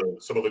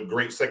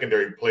great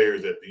secondary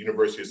players that the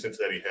University of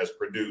Cincinnati has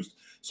produced.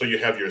 So you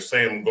have your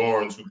Sam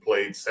Garnes, who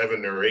played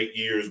 7 or 8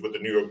 years with the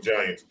New York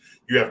Giants.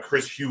 You have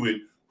Chris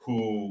Hewitt,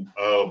 who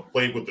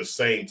played with the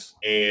Saints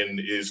and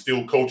is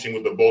still coaching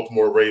with the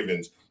Baltimore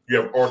Ravens. You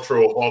have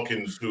Arturo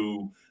Hawkins,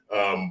 who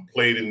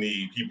played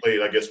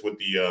I guess, with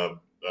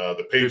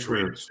the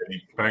Patriots and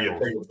he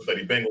played with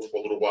the Bengals for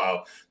a little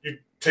while. You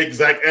take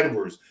Zach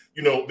Edwards.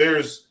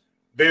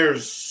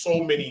 There's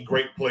so many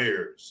great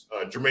players.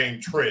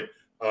 Jermaine Trent,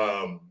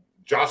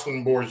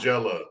 Jocelyn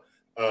Borgella,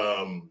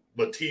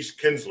 Latish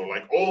Kinsler,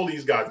 like all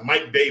these guys.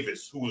 Mike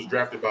Davis, who was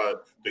drafted by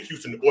the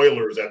Houston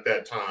Oilers at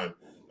that time.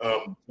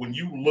 When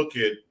you look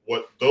at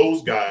what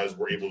those guys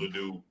were able to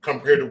do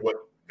compared to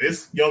what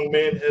this young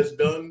man has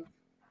done,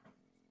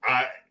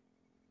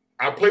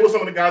 I play with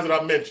some of the guys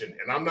that I mentioned,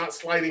 and I'm not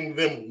slighting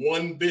them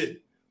one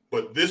bit,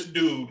 but this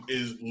dude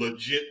is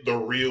legit the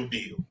real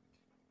deal.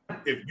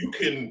 If you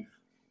can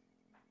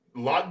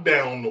lock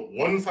down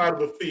one side of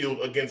the field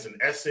against an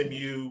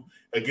SMU,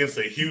 against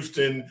a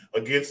Houston,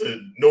 against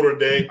a Notre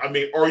Dame,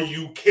 are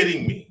you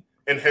kidding me?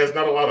 And has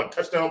not allowed a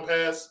touchdown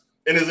pass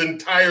in his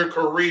entire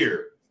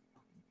career.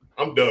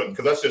 I'm done,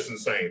 because that's just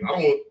insane.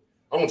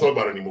 I don't talk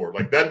about it anymore.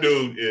 Like, that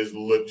dude is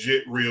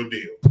legit real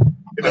deal.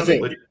 I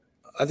think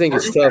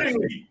it's tough.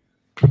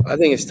 I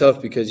think it's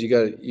tough because you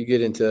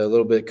get into a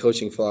little bit of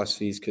coaching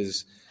philosophies,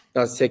 because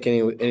not to take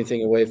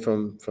anything away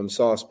from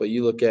Sauce, but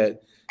you look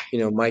at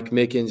Mike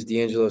Mickens,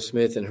 D'Angelo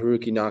Smith, and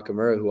Haruki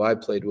Nakamura, who I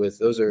played with.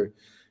 Those are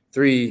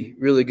 3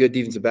 really good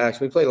defensive backs.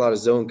 We played a lot of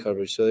zone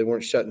coverage, so they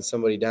weren't shutting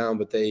somebody down,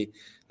 but they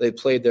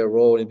played their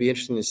role. And it'd be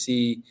interesting to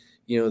see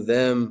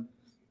them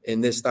in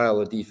this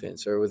style of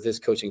defense or with this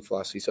coaching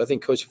philosophy. So I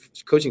think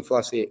coaching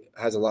philosophy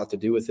has a lot to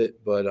do with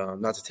it, but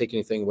not to take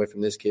anything away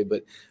from this kid.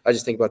 But I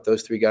just think about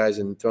those 3 guys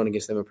and throwing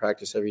against them in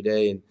practice every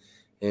day,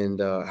 and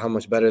how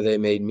much better they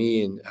made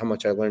me and how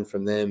much I learned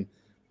from them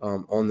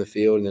on the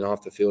field and then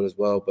off the field as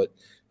well. But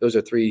those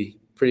are 3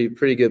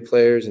 pretty good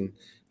players, and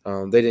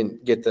they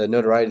didn't get the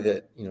notoriety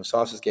that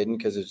Sauce is getting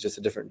because it's just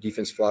a different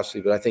defense philosophy.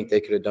 But I think they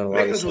could have done a lot.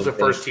 Mickens was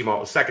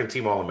a second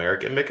team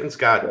All-American. Mickens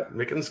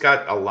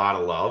got a lot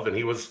of love, and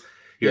he was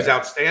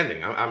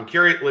outstanding. I'm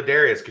curious,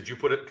 Ladarius, could you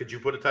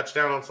put a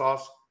touchdown on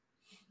Sauce?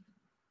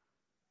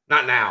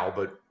 Not now,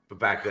 but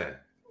back then.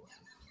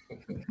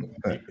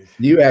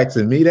 You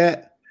asking me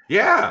that?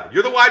 Yeah,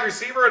 you're the wide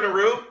receiver in the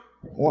room.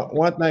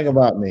 One thing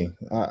about me,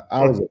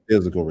 I was a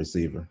physical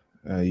receiver.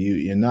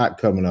 You're not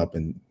coming up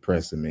and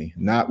pressing me.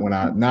 Not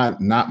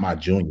my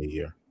junior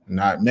year.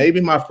 Not maybe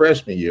my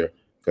freshman year,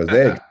 because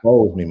they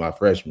exposed me my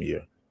freshman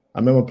year. I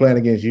remember playing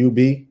against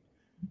UAB.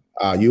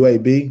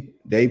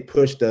 They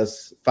pushed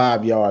us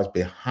 5 yards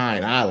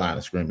behind our line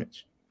of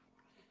scrimmage.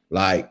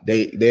 Like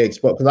they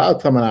exposed,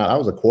 because I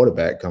was a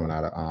quarterback coming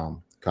out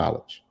of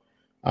college.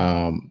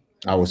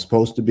 I was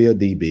supposed to be a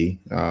DB,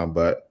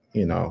 but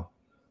you know,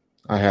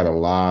 I had a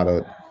lot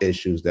of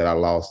issues that I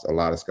lost a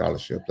lot of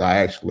scholarships. I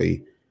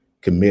actually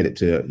committed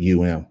to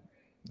UM.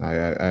 I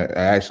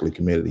actually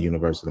committed to the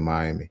University of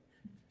Miami,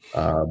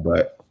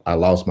 but I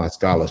lost my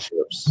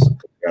scholarships.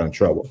 Got in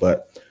trouble,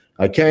 but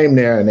I came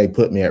there and they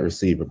put me at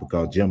receiver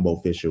because Jimbo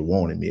Fisher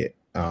wanted me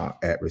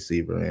at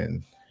receiver,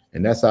 and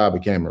that's how I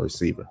became a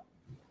receiver.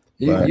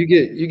 You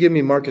give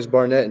me Marcus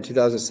Barnett in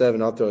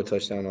 2007, I'll throw a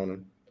touchdown on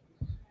him.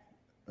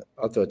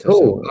 I'll throw a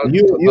touchdown.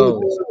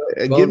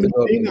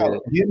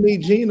 Give me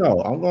Geno.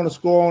 I'm going to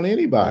score on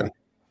anybody.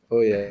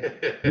 Oh yeah.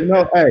 You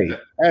know,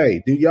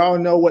 hey, do y'all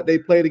know what they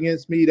played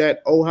against me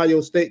that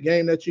Ohio State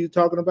game that you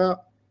talking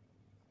about?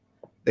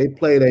 They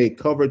played a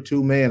cover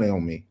 2 man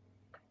on me.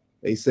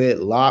 They said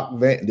lock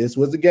Van. This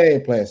was the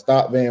game plan.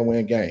 Stop Van,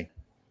 win game.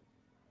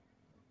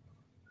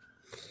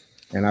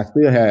 And I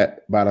still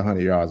had about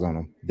 100 yards on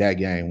them that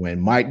game when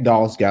Mike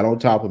Doss got on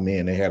top of me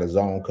and they had a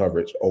zone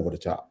coverage over the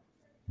top.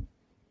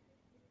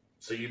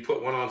 So you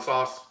put one on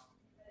Sauce?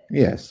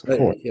 Yes, of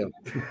course. Yeah.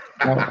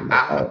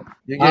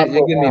 You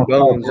give me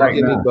Bones. You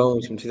give me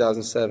Bones from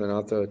 2007.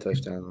 I'll throw a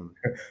touchdown on him.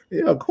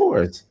 Yeah, of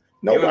course.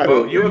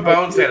 You and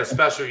Bones had a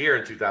special year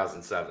in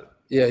 2007.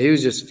 Yeah, he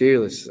was just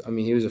fearless. I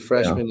mean, he was a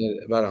freshman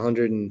at about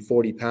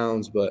 140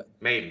 pounds, but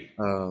maybe.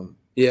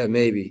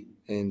 Maybe.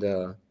 And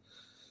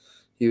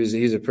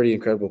he's a pretty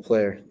incredible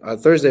player.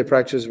 Thursday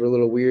practices were a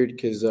little weird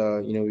because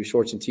we were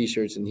shorts and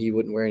t-shirts, and he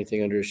wouldn't wear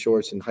anything under his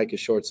shorts and hike his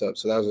shorts up.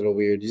 So that was a little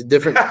weird. He's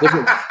different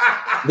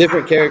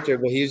character,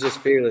 but he was just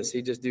fearless.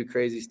 He'd just do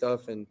crazy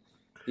stuff, and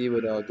he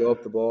would go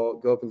up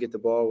and get the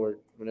ball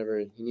whenever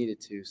he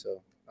needed to.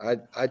 So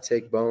I'd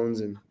take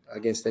Bones and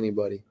against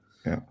anybody.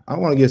 Yeah, I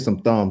want to give some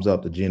thumbs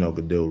up to Gino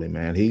Guidugli,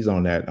 man. He's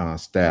on that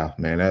staff,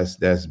 man.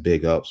 That's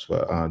big ups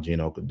for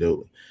Gino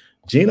Guidugli.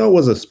 Gino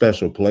was a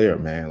special player,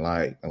 man.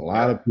 Like a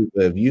lot of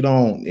people, if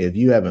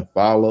you haven't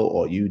followed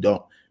or you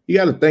got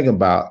to think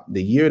about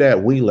the year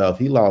that we left.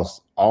 He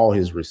lost all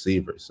his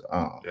receivers.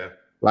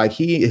 Like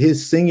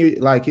his senior,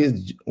 like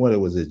his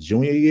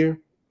junior year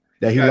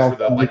that he lost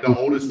the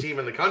oldest team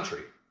in the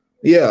country.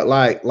 Yeah,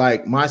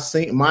 like my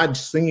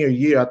senior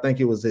year, I think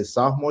it was his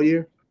sophomore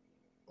year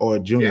or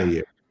junior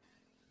year.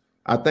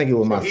 I think it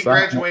was he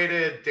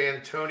graduated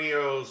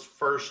D'Antonio's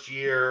first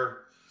year,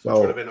 which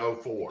would have been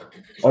 04.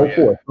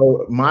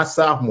 So my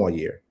sophomore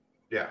year.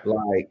 Yeah.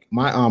 Like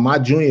my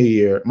junior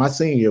year, my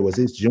senior year was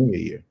his junior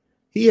year.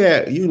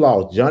 You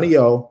lost Johnny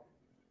O,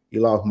 you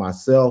lost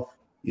myself,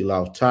 you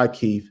lost Ty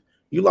Keith,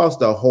 you lost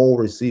the whole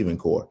receiving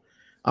corps.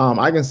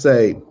 I can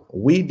say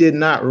we did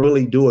not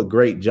really do a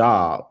great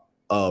job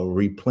of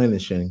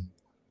replenishing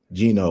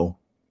Gino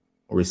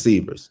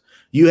receivers.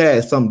 You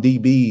had some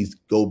DBs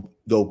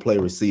go play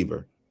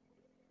receiver.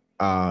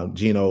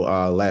 Gino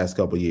last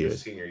couple of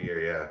years. Senior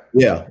year,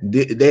 yeah.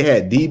 They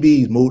had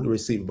DBs move to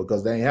receiver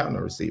because they ain't have no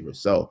receivers.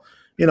 So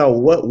you know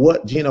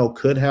what Gino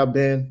could have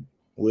been,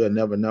 we'll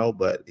never know.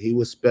 But he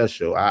was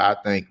special. I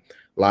think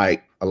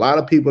like a lot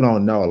of people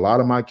don't know. A lot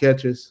of my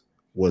catches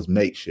was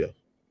makeshift.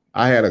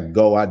 I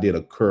did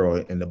a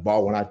curl, and the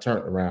ball when I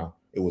turned around,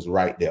 it was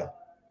right there.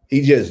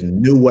 He just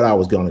knew what I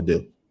was going to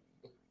do.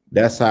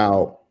 That's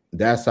how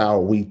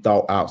we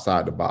thought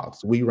outside the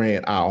box. We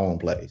ran our own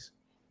plays.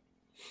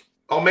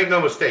 Oh, make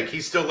no mistake. He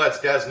still lets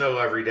Dez know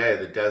every day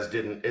that Dez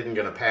isn't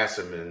going to pass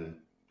him in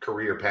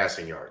career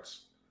passing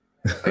yards.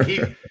 Like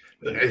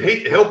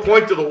he'll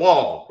point to the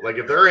wall. Like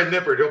if they're in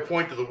Nippert, he'll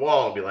point to the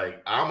wall and be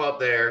like, "I'm up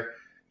there.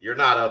 You're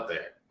not up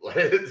there.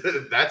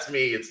 That's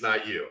me. It's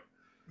not you."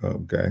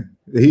 Okay.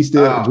 Gino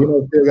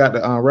still got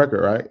the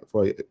record, right?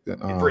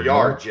 For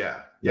yards,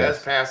 yeah. Yes.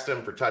 Dez passed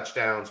him for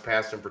touchdowns,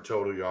 passed him for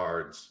total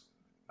yards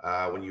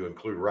when you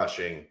include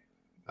rushing.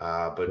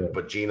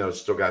 But Gino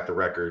still got the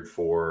record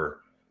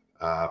for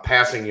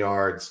passing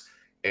yards,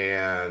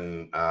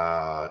 and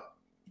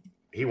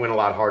he went a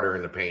lot harder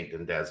in the paint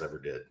than Dez ever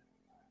did.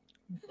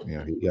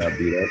 Yeah, he got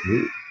beat up.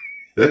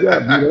 He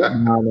got beat up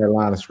on that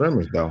line of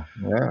scrimmage, though.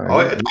 Yeah,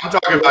 I'm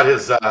talking about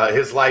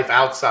his life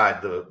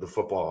outside the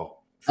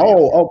football field.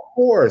 Oh, of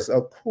course.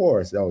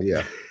 Oh,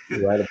 yeah.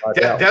 You're right about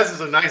that. Dez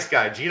is a nice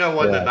guy. Gino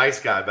wasn't a nice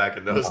guy back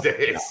in those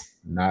days.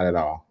 No, not at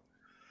all.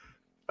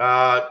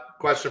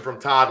 Question from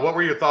Todd. What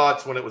were your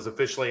thoughts when it was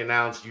officially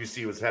announced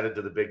UC was headed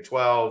to the Big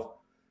 12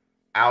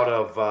 out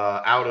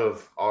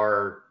of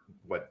our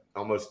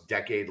almost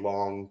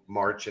decade-long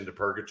march into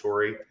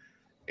purgatory,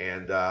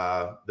 and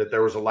that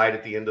there was a light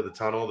at the end of the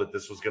tunnel, that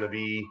this was going to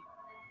be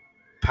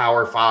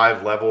Power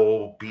 5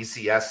 level,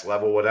 BCS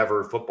level,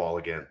 whatever football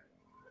again?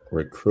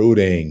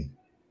 Recruiting.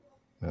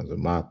 That's what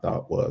my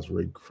thought was.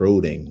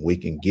 Recruiting. We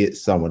can get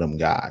some of them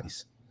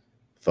guys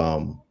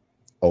from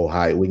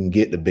Ohio. We can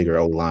get the bigger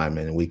O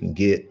linemen, and we can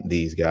get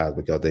these guys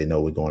because they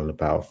know we're going to the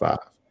Power 5.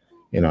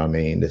 You know what I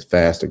mean? The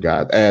faster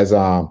guys. As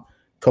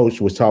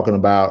Coach was talking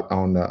about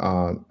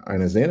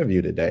in his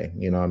interview today,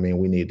 you know what I mean?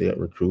 We need to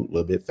recruit a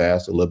little bit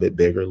faster, a little bit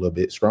bigger, a little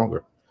bit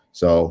stronger.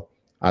 So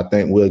I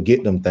think we'll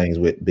get them things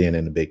with being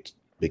in the Big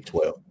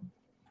 12.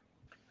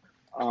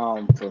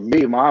 For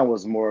me, mine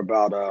was more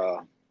about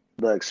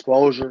the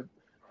exposure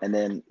and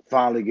then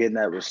finally getting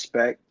that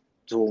respect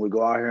to when we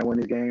go out here and win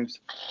these games.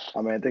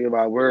 I mean, think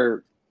about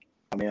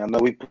I know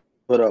we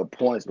put up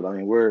points, but I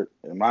mean, we're,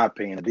 in my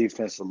opinion, a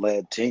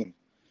defensive-led team.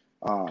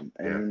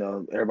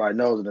 Everybody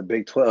knows in the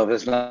Big 12,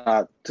 it's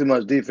not too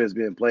much defense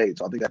being played.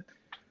 So I think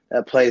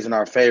that plays in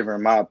our favor,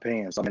 in my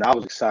opinion. So, I mean, I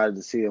was excited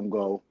to see him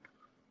go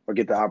or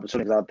get the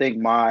opportunity. I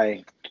think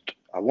I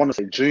want to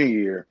say junior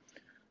year,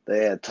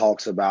 they had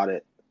talks about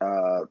it,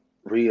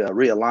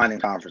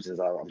 realigning conferences.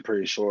 I'm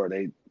pretty sure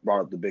they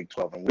brought up the Big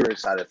 12, and we were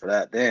excited for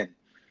that then.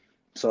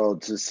 So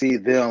to see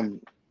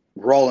them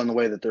rolling the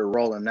way that they're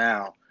rolling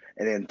now,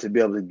 and then to be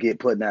able to get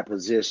put in that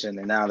position,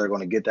 and now they're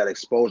going to get that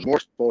exposure, more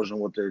exposure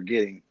than what they're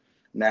getting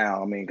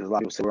now. I mean, because a lot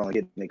of people say we're only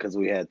getting it because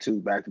we had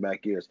 2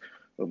 back-to-back years.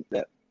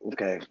 I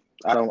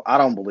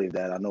don't believe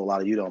that. I know a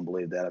lot of you don't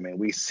believe that. I mean,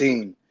 we've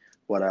seen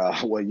what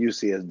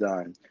UC has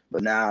done,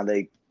 but now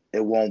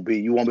you won't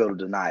be able to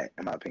deny it,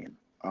 in my opinion.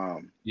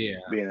 Being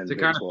in to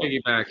kind of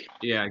piggyback,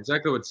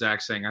 exactly what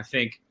Zach's saying. I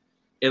think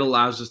it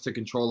allows us to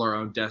control our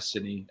own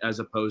destiny as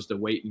opposed to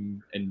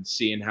waiting and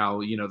seeing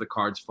how, the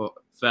cards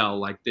fell.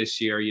 Like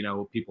this year,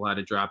 people had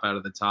to drop out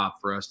of the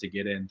top for us to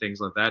get in, things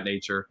like that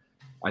nature.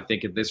 I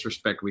think in this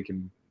respect, we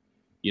can,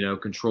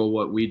 control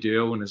what we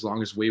do. And as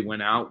long as we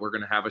win out, we're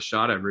going to have a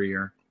shot every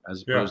year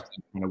as opposed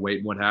to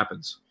waiting what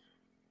happens.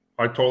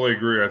 I totally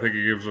agree. I think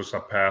it gives us a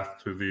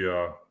path to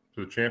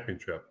the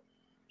championship.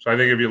 So I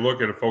think if you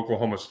look at if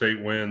Oklahoma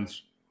State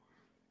wins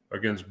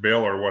against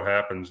Baylor, what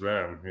happens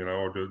then?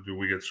 Do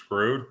we get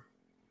screwed?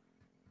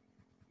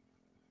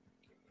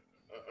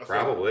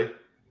 Probably.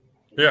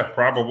 Yeah,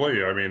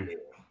 probably. I mean,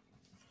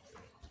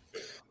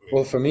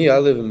 well, for me, I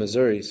live in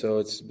Missouri, so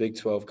it's Big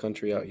 12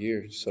 country out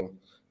here. So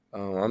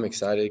I'm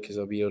excited because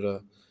I'll be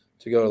able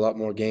to go to a lot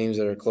more games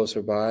that are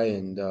closer by,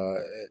 and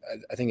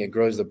I think it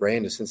grows the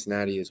brand of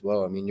Cincinnati as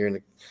well. I mean, you're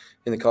in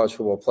the college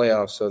football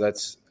playoffs, so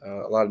that's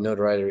a lot of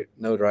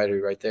notoriety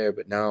right there.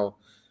 But now,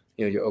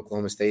 your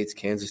Oklahoma States,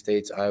 Kansas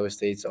States, Iowa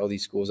States, all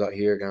these schools out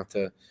here are going to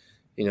have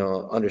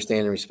to,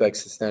 understand and respect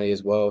Cincinnati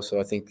as well. So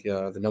I think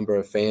the number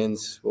of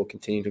fans will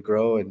continue to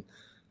grow, and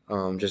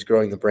just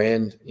growing the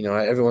brand.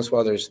 Every once in a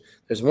while there's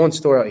one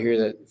store out here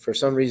that for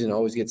some reason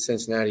always gets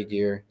Cincinnati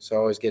gear. So I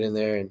always get in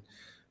there, and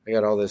I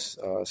got all this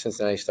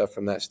Cincinnati stuff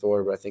from that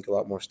store, but I think a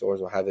lot more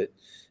stores will have it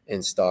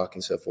in stock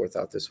and so forth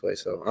out this way.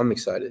 So I'm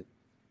excited.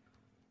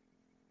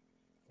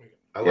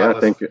 I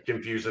love us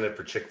confusing it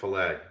for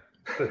Chick-fil-A.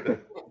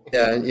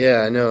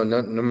 Yeah, I know.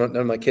 None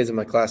of my kids in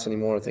my class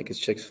anymore think it's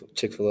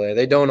Chick-fil-A.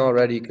 They don't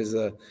already because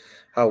of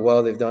how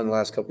well they've done the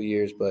last couple of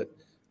years. But,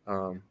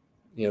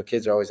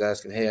 kids are always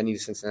asking, hey, I need a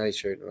Cincinnati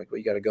shirt. I'm like, well,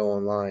 you got to go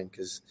online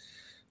because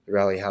the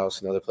Rally House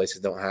and other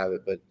places don't have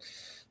it. But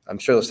I'm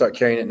sure they'll start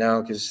carrying it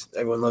now because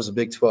everyone loves the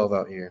Big 12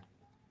 out here.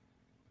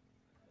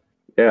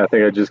 Yeah, I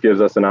think it just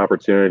gives us an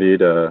opportunity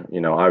to,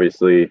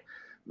 obviously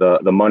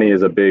the money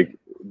is a big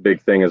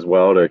thing as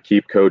well to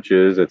keep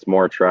coaches. It's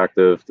more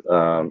attractive,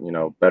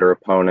 better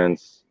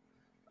opponents.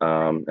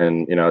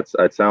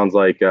 It sounds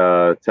like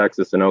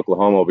Texas and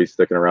Oklahoma will be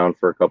sticking around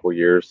for a couple of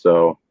years.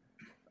 So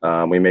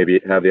we maybe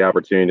have the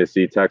opportunity to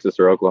see Texas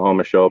or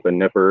Oklahoma show up in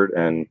Nippert.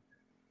 And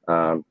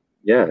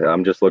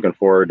I'm just looking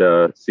forward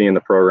to seeing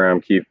the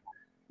program keep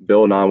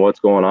building on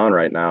what's going on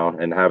right now,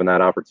 and having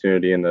that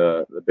opportunity in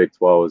the Big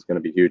 12 is going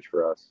to be huge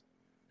for us.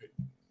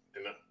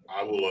 And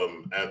I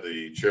will add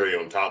the cherry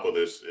on top of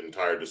this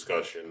entire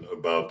discussion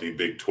about the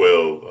Big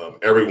 12.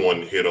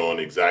 Everyone hit on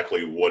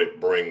exactly what it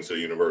brings to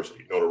the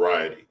university: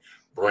 notoriety,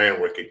 brand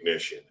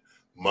recognition,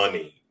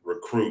 money,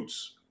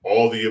 recruits,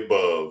 all the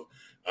above.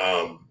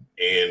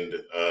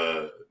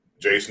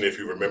 Jason, if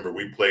you remember,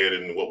 we played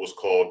in what was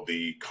called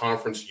the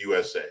Conference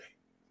USA.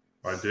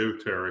 I do,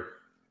 Terry.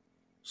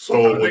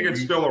 So I think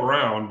it's still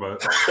around,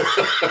 but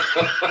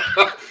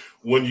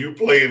when you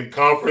play in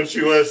Conference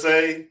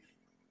USA,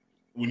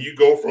 when you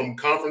go from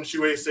Conference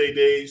USA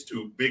days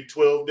to Big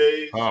 12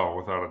 days,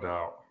 without a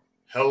doubt.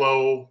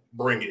 Hello,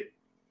 bring it.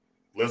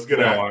 Let's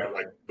get out.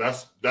 Like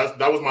that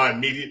was my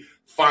immediate.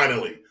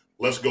 Finally,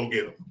 let's go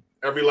get them.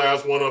 Every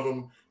last one of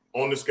them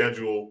on the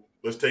schedule.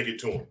 Let's take it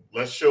to them.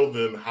 Let's show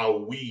them how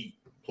we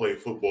play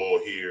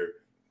football here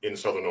in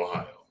Southern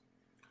Ohio.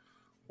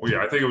 Well,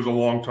 yeah, I think it was a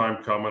long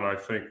time coming. I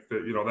think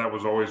that, that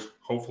was always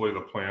hopefully the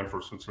plan for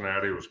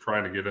Cincinnati, was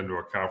trying to get into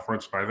a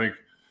conference. And I think,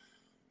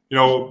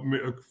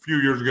 a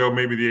few years ago,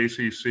 maybe the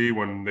ACC,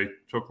 when they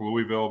took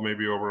Louisville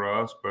maybe over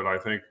us. But I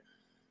think,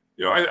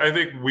 I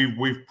think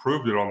we've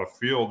proved it on the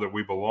field that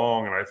we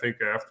belong. And I think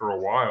after a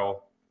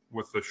while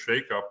with the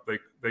shakeup,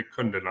 they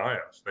couldn't deny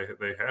us. They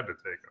had to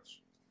take us.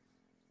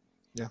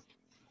 Yeah,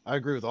 I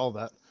agree with all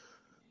that.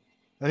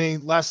 Any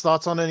last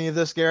thoughts on any of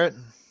this, Garrett?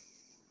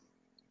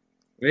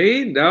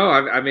 Me? No.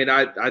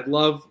 I'd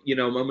love,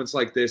 moments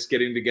like this,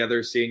 getting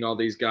together, seeing all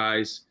these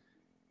guys,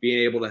 being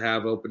able to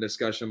have open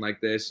discussion like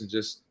this, and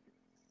just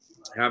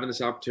having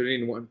this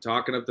opportunity and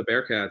talking up the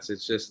Bearcats.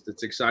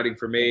 It's exciting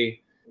for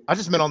me. I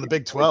just meant on the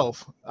Big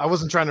 12. I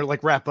wasn't trying to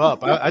like wrap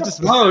up. I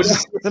just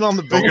meant on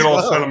the Big 12. Don't get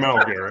all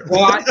sentimental, Garrett.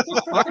 Well,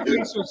 my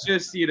piece was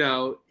just,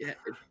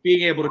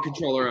 being able to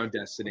control our own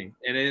destiny.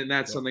 And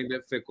that's something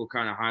that Fickle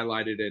kind of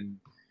highlighted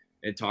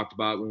and talked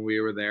about when we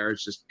were there.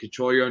 It's just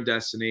control your own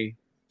destiny,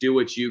 do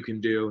what you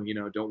can do.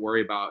 Don't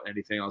worry about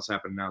anything else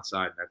happening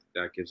outside.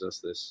 That gives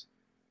us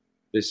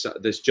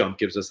this jump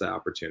gives us that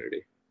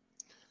opportunity.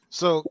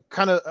 So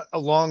kind of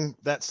along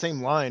that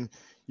same line,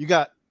 you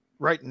got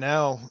right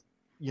now,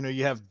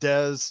 you have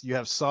Dez, you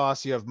have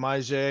Sauce, you have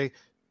Maje.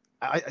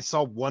 I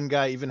saw one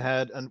guy even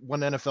had one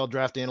NFL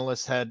draft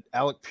analyst had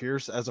Alec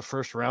Pierce as a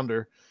first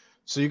rounder.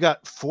 So you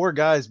got 4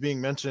 guys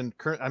being mentioned.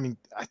 You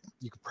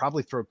could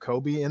probably throw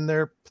Kobe in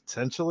there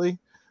potentially.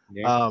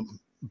 Yeah.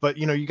 But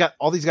you got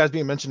all these guys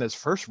being mentioned as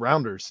first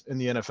rounders in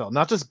the NFL,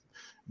 not just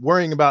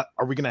worrying about,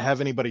 are we going to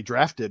have anybody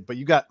drafted, but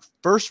you got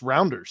first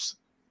rounders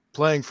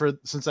playing for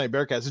Cincinnati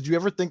Bearcats. Did you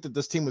ever think that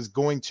this team was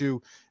going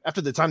to,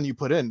 after the time that you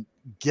put in,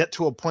 get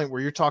to a point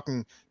where you're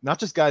talking not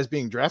just guys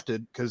being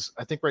drafted? Because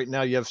I think right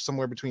now you have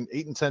somewhere between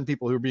 8 and 10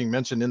 people who are being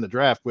mentioned in the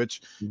draft,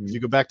 which if you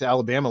go back to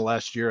Alabama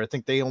last year, I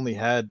think they only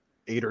had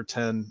 8 or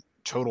 10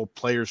 total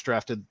players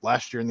drafted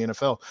last year in the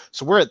NFL.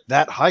 So we're at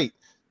that height.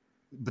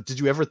 But did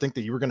you ever think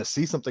that you were going to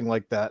see something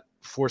like that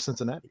for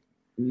Cincinnati?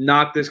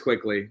 Not this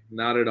quickly,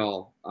 not at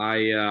all.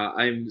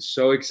 I'm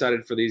so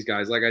excited for these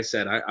guys. Like I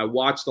said, I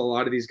watched a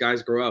lot of these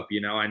guys grow up.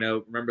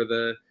 Remember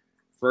the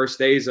first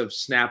days of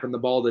snapping the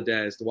ball to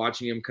Dez, to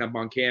watching him come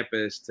on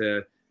campus,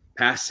 to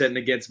pass setting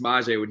against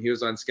Maje when he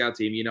was on scout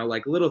team.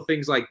 Like little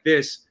things like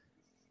this.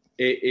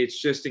 It's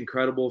just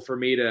incredible for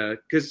me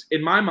because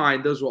in my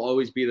mind, those will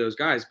always be those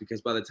guys,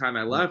 because by the time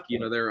I left,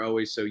 they're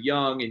always so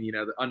young and,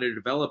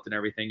 underdeveloped and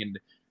everything. And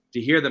to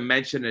hear them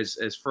mentioned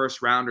as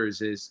first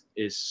rounders is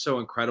so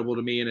incredible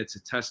to me. And it's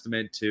a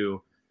testament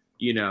to,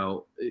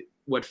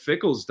 what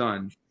Fickle's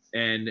done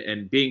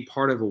and being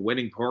part of a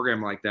winning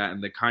program like that,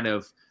 and the kind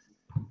of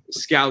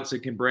scouts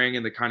it can bring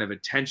and the kind of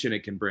attention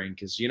it can bring.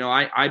 Cause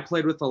I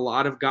played with a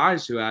lot of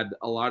guys who had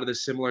a lot of the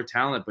similar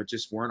talent, but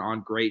just weren't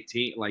on great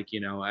team,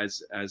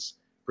 as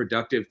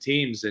productive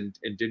teams and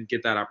didn't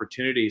get that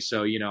opportunity.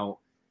 So,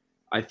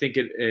 I think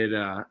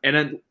and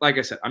then, like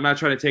I said, I'm not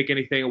trying to take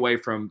anything away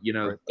from,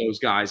 those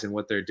guys and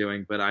what they're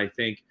doing, but I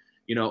think,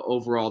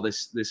 overall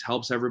this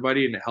helps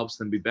everybody, and it helps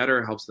them be better.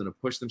 It helps them to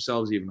push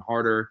themselves even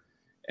harder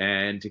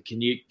and to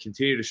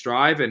continue to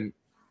strive. And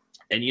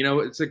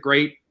it's a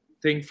great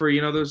thing for,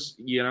 those,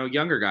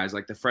 younger guys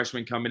like the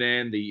freshmen coming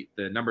in, the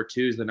number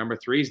 2s, the number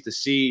 3s, to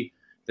see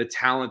the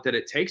talent that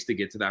it takes to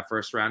get to that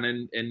first round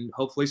and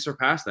hopefully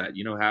surpass that,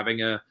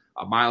 having a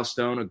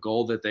milestone, a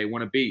goal that they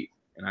want to beat.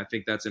 And I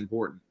think that's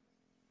important.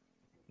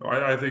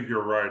 I think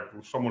you're right.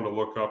 Someone to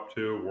look up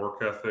to,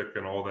 work ethic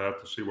and all that,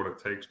 to see what it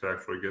takes to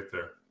actually get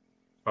there.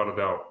 Without a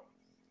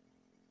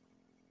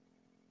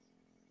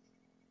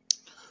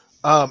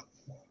doubt.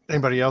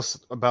 Anybody else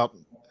about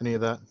any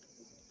of that?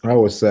 I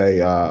would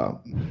say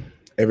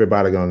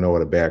everybody going to know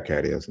what a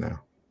Bearcat is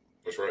now.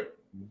 That's right.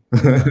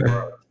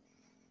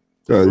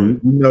 So,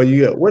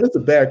 you got, what is the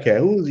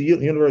Bearcat? Who's the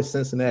University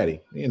of Cincinnati?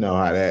 You know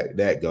how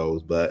that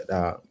goes. But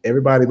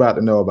everybody about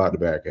to know about the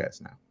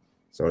Bearcats now.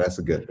 So that's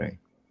a good thing.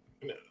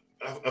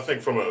 I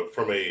think from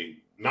a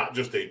not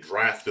just a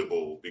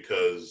draftable,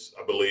 because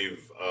I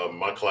believe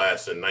my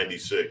class in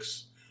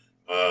 '96,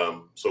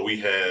 so we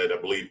had, I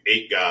believe,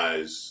 8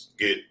 guys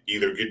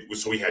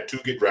so we had 2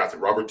 get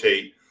drafted. Robert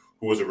Tate,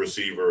 who was a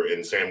receiver,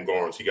 and Sam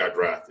Garnes, he got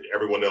drafted.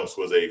 Everyone else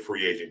was a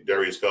free agent.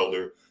 Darius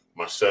Felder,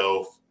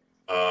 myself,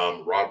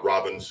 Rob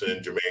Robinson,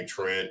 Jermaine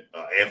Trent,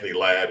 Anthony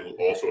Ladd, who's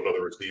also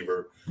another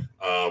receiver.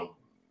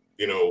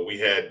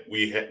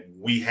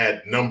 We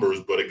had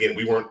numbers, but again,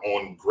 we weren't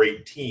on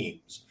great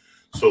teams.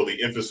 So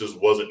the emphasis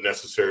wasn't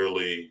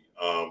necessarily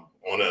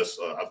on us.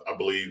 I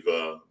believe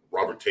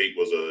Robert Tate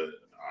was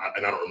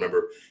and I don't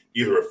remember,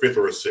 either a 5th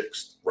or a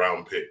 6th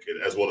round pick,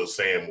 as well as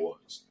Sam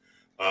was.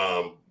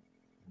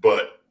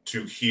 But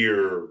to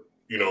hear,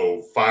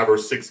 5 or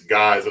 6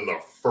 guys in the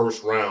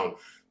first round,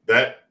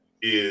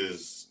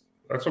 that's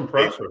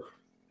impressive.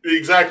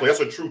 Exactly. That's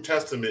a true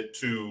testament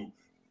to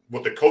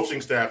what the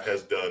coaching staff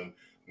has done,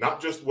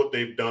 not just what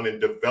they've done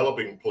in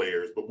developing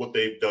players, but what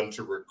they've done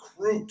to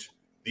recruit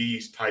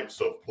these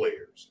types of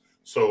players.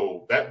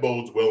 So that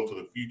bodes well into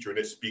the future, and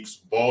it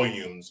speaks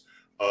volumes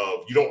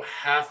of, you don't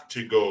have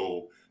to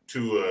go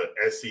to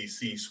a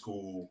SEC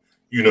school,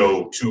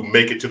 to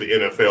make it to the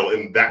NFL.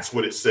 And that's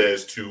what it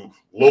says to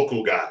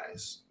local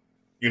guys.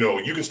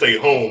 You can stay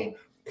home,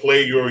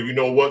 play your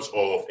what's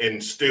off,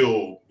 and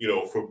still,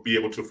 be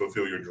able to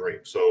fulfill your dream.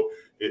 So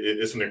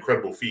it's an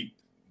incredible feat.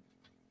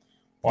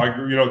 Well, I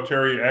agree.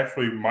 Terry,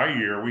 actually, my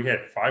year, we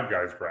had 5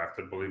 guys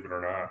drafted, believe it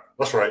or not.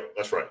 That's right.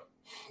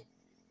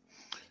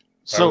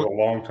 That was a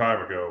long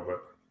time ago,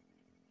 but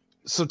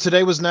so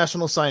today was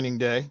National Signing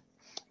Day,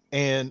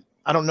 and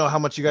I don't know how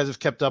much you guys have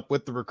kept up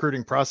with the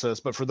recruiting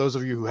process, but for those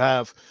of you who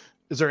have,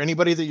 is there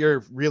anybody that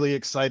you're really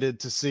excited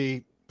to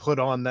see put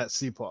on that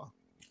CPAW?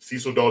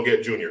 Cecil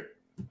Doggett Jr.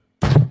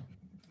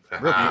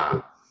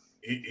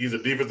 he's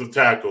a defensive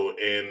tackle,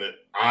 and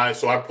I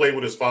played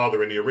with his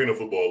father in the Arena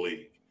Football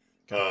League,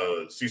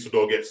 Cecil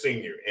Doggett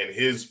Sr., and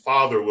his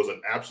father was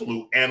an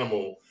absolute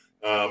animal,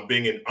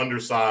 being an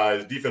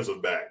undersized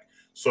defensive back.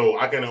 So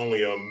I can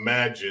only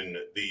imagine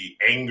the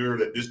anger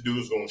that this dude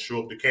is going to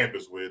show up to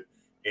campus with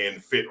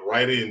and fit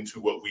right into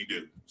what we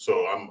do.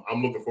 So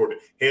I'm looking forward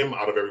to him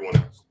out of everyone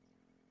else.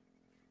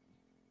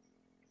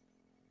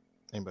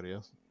 Anybody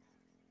else?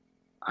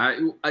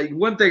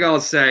 One thing I'll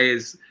say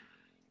is,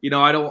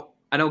 I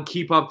don't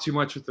keep up too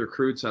much with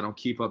recruits. I don't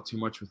keep up too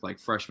much with like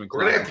freshman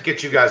class. We're gonna have to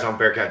get you guys on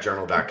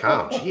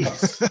BearcatJournal.com.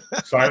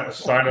 Jeez,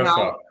 sign us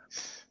up.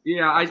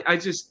 Yeah,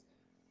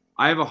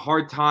 I have a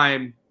hard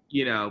time,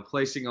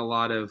 placing a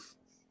lot of,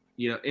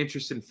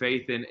 interest and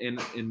faith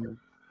in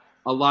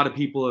a lot of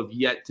people have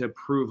yet to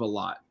prove a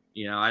lot.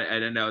 I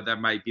don't know.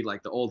 That might be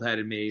like the old head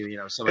in me.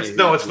 Somebody.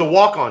 It's the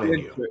walk on in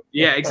you.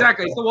 Yeah,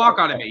 exactly. It's the walk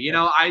on in me.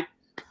 I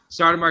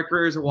started my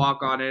career as a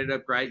walk on, ended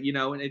up great.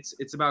 And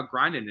it's about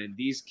grinding. And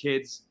these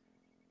kids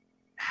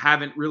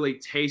haven't really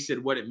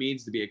tasted what it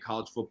means to be a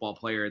college football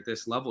player at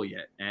this level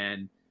yet.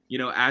 And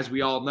as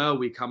we all know,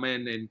 we come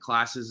in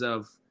classes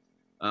of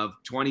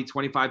 20,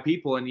 25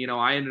 people. And,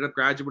 I ended up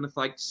graduating with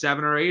like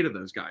 7 or 8 of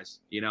those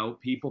guys.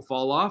 People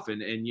fall off.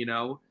 And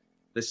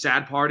the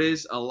sad part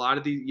is a lot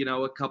of these,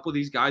 a couple of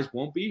these guys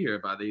won't be here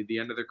by the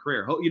end of their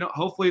career.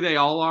 Hopefully they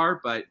all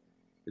are. But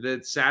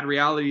the sad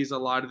reality is a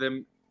lot of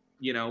them,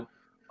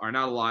 are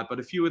not a lot, but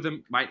a few of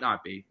them might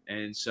not be.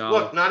 And so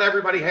look, not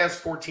everybody has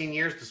 14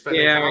 years to spend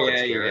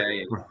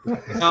in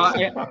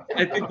college.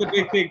 I think the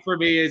big thing for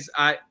me is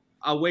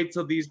I'll wait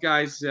till these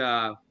guys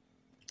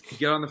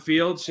get on the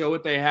field, show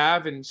what they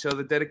have, and show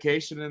the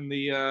dedication and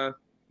the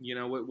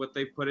what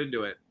they've put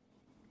into it.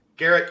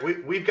 Garrett,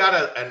 we've got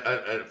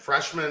a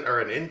freshman or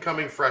an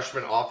incoming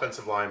freshman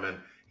offensive lineman.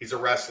 He's a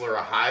wrestler,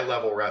 a high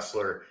level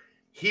wrestler.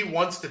 He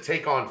wants to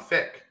take on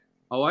Fick.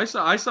 Oh, I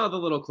saw the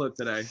little clip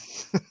today.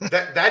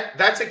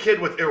 That's a kid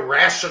with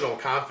irrational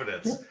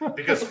confidence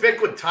because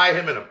Fick would tie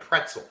him in a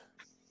pretzel.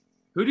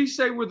 Who do you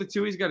say were the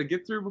two he's got to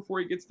get through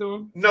before he gets to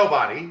him?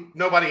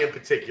 Nobody in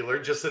particular.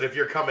 Just that if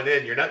you're coming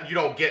in, you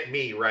don't get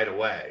me right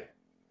away.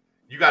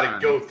 You got to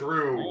go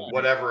through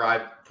whatever I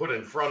put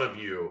in front of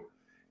you.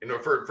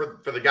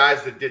 For the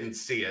guys that didn't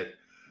see it.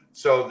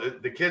 So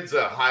the kid's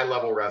a high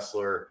level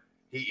wrestler.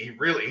 He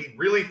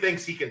really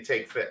thinks he can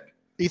take Fick.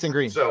 Ethan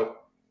Green.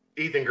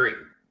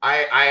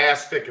 I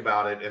asked Fick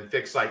about it, and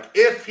Fick's like,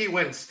 if he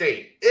wins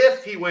state,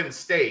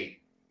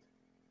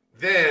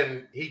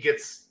 then he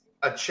gets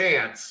a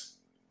chance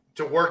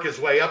to work his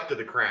way up to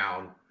the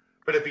crown.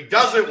 But if he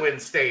doesn't win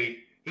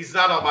state, he's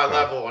not on my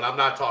level, and I'm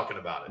not talking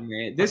about it.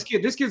 Man, this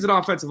kid's an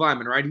offensive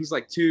lineman, right? He's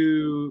like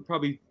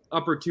probably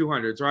upper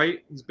 200s,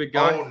 right? He's a big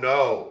guy. Oh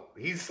no,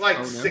 he's like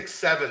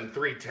 6'7",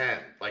 310.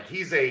 Like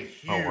he's a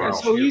huge.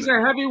 So he's a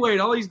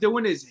heavyweight. All he's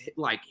doing is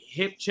like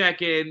hip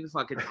checking,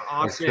 fucking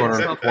awesome.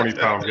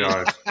 220-pound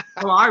guy.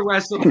 Well, I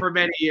wrestled for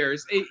many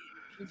years.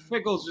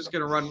 Fickle's just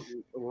gonna run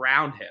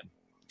around him.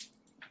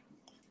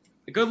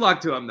 Good luck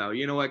to him, though.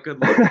 You know what?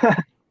 Good luck.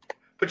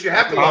 But you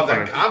have to love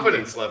that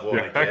confidence level.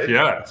 Yeah, heck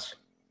yes.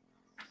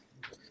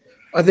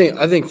 I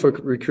think for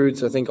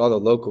recruits, I think all the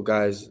local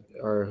guys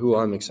are who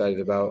I'm excited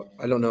about.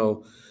 I don't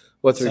know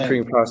what the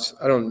recruiting process.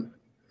 I don't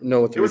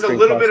know what the. It was a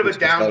little bit of a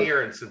down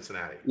year in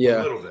Cincinnati.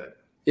 Yeah, a little bit.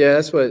 Yeah,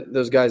 that's what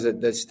those guys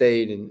that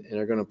stayed and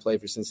are going to play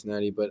for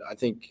Cincinnati. But I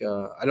think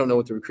I don't know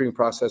what the recruiting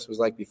process was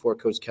like before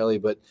Coach Kelly,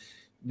 but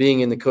being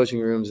in the coaching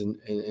rooms and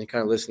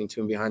kind of listening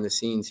to him behind the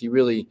scenes, he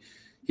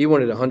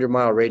wanted a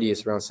 100-mile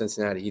radius around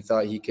Cincinnati. He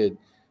thought he could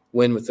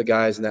win with the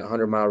guys in that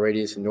 100-mile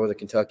radius in Northern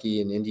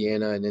Kentucky and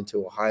Indiana and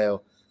into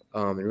Ohio.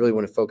 And really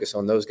want to focus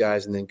on those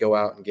guys and then go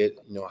out and get,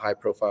 a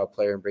high-profile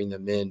player and bring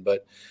them in.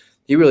 But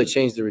he really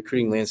changed the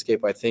recruiting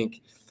landscape, I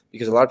think,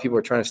 because a lot of people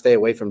were trying to stay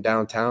away from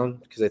downtown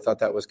because they thought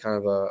that was kind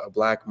of a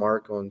black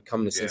mark on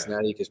coming to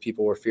Cincinnati because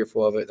people were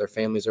fearful of it, their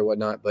families or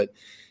whatnot. But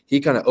he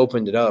kind of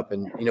opened it up.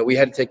 And, we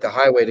had to take the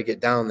highway to get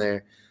down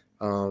there.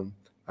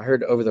 I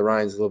heard Over the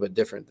Rhine's a little bit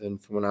different than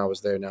from when I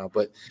was there now,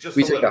 but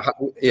we took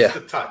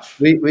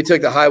we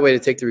took the highway to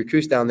take the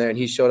recruits down there, and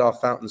he showed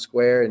off Fountain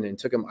Square and then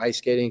took them ice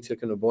skating, took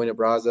them to Buena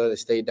Braza. They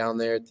stayed down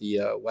there at the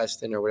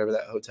Westin or whatever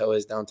that hotel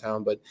is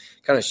downtown, but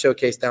kind of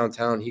showcased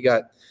downtown. He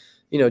got,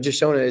 just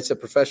showing it. It's a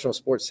professional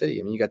sports city.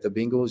 I mean, you got the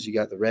Bengals, you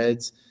got the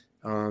Reds,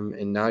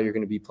 and now you're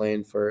going to be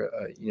playing for,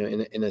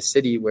 in a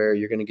city where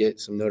you're going to get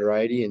some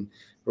notoriety and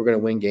we're going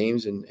to win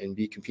games and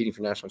be competing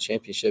for national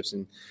championships.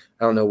 And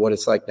I don't know what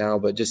it's like now,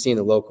 but just seeing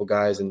the local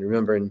guys and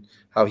remembering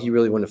how he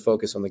really wanted to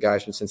focus on the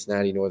guys from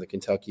Cincinnati, Northern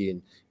Kentucky,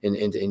 and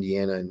into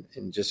Indiana.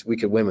 And just we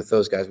could win with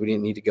those guys. We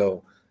didn't need to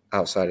go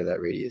outside of that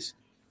radius.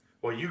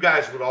 Well, you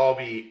guys would all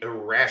be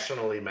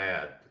irrationally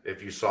mad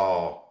if you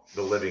saw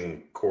the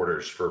living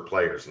quarters for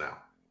players now.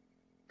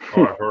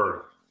 Oh, I've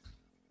heard.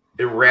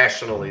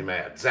 Irrationally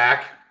mad.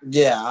 Zach?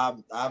 Yeah,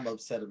 I'm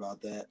upset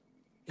about that.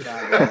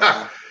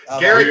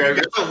 Gary, you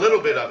got a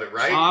little bit of it,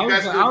 right? I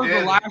was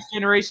the last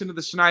generation of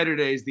the Schneider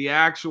days, the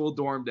actual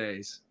dorm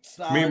days.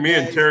 Me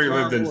and Terry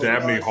lived in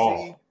Dabney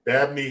Hall.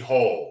 Dabney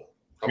Hall.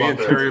 How Me about and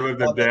that? Terry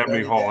lived in About that Dabney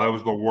dirty Hall. dad. That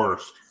was the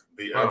worst.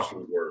 The Oh.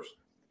 absolute worst.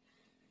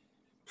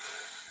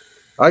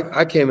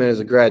 I came in as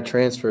a grad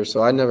transfer,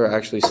 so I never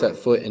actually set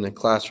foot in a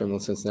classroom in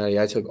Cincinnati.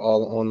 I took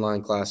all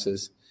online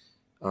classes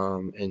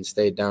and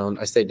stayed down.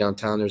 I stayed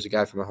downtown. There's a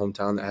guy from my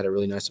hometown that had a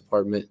really nice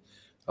apartment,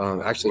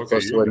 actually Look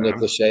close at to you, where Nick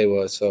Dan. Lachey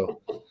was. So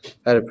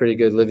I had a pretty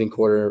good living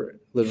quarters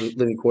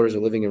or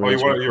living Oh,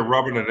 arrangement. you're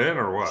rubbing it in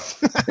or what?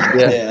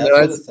 Yeah, Yeah,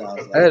 no, that's what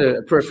it sounds I had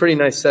like. a pretty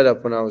nice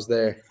setup when I was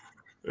there.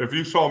 If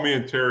you saw me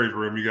in Terry's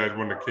room, you guys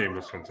wouldn't have came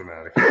to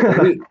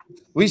Cincinnati.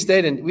 We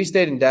stayed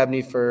in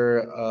Dabney for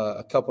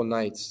a couple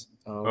nights.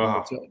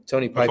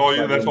 Tony That's Piper.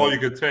 all. That's all you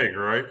could take,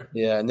 right?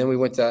 Yeah, and then we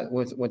went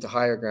to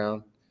higher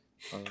ground,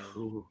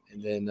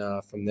 and then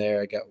from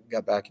there I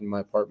got back in my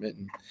apartment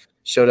and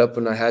showed up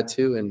when I had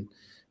to, and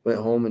went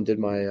home and did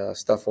my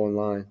stuff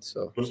online.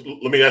 So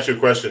Let me ask you a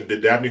question.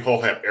 Did Dabney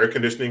Hall have air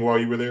conditioning while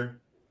you were there?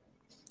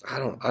 I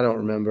don't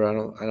remember. I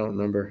don't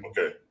remember.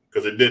 Okay,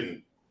 because it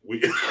didn't.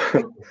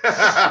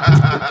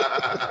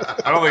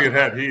 I don't think it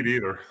had heat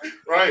either.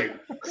 Right,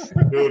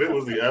 dude. It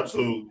was the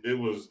absolute. It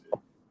was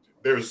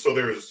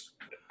there's.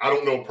 I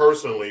don't know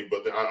personally,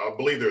 but I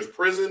believe there's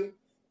prison,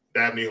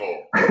 Dabney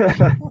Hall.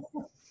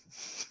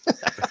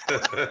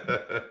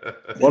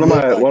 One of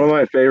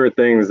my favorite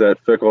things that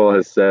Fickle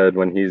has said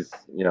when he's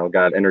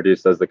got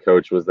introduced as the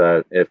coach was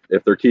that if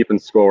they're keeping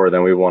score,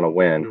 then we want to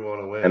win.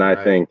 And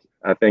I think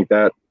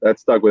that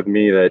stuck with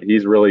me, that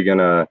he's really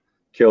gonna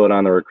kill it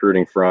on the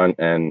recruiting front.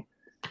 And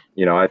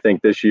I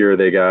think this year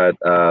they got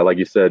like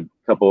you said,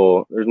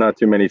 there's not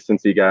too many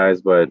Cincy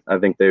guys, but I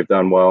think they've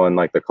done well in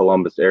like the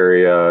Columbus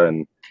area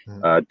and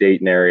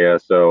Dayton area.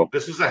 So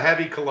this was a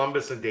heavy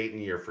Columbus and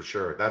Dayton year for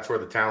sure. That's where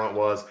the talent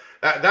was.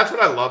 That's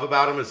what I love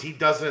about him, is he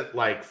doesn't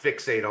like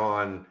fixate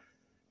on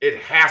it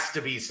has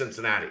to be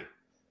Cincinnati,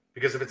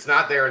 because if it's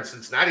not there in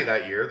Cincinnati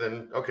that year,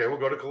 then okay, we'll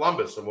go to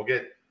Columbus and we'll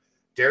get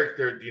Derek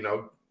there,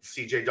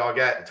 CJ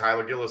Doggett and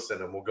Tyler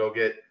Gillison, and we'll go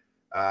get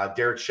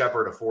Derek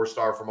Shepard, a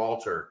 4-star from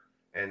Alter,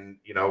 and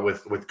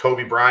with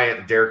Kobe Bryant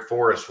and Derek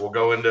Forrest, we'll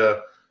go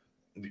into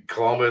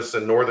Columbus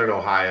and Northern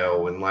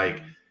Ohio and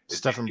like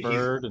Stephen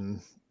Bird and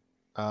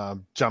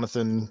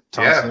Jonathan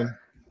Thompson.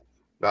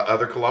 Yeah.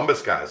 Other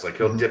Columbus guys, like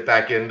he'll dip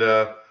back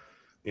into,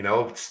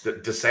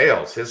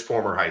 DeSales, his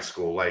former high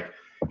school. Like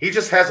he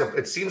just has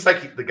it seems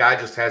like the guy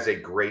just has a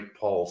great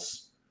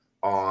pulse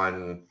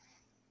on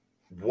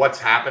what's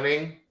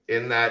happening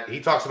in that. He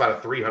talks about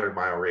a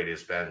 300-mile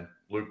radius, Ben,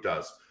 Luke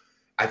does.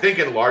 I think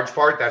in large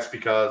part that's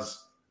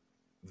because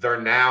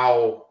they're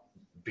now,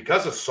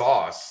 because of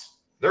Sauce,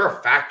 they're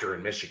a factor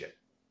in Michigan.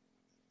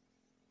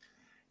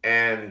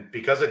 And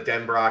because of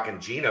Denbrock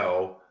and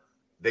Gino,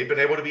 they've been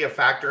able to be a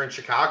factor in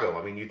Chicago.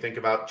 I mean, you think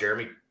about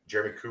Jeremy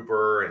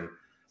Cooper and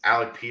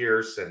Alec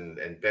Pierce and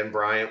Ben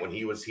Bryant when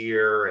he was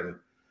here. And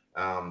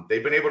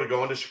they've been able to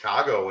go into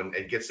Chicago and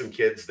get some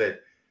kids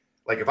that,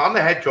 like, if I'm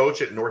the head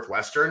coach at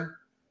Northwestern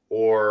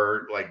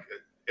or like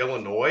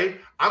Illinois,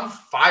 I'm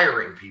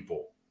firing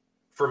people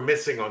for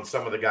missing on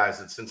some of the guys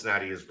that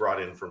Cincinnati has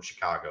brought in from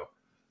Chicago.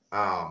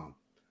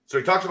 So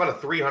he talks about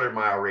a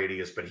 300-mile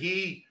radius, but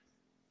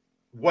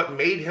what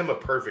made him a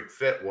perfect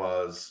fit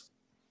was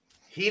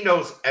he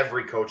knows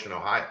every coach in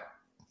Ohio.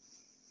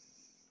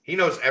 He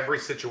knows every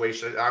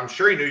situation. I'm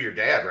sure he knew your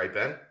dad, right,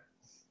 Ben?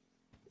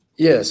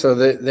 Yeah, so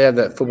they have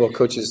that Football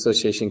Coaches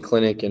Association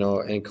clinic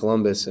in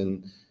Columbus,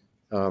 and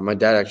my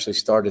dad actually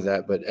started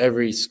that. But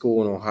every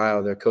school in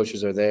Ohio, their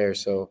coaches are there.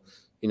 So,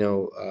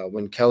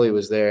 when Kelly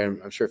was there, and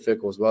I'm sure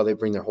Fickle as well, they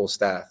bring their whole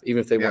staff, even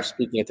if they weren't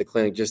speaking at the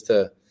clinic, just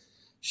to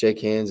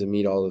shake hands and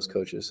meet all those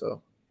coaches.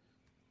 So.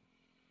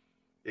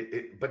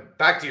 But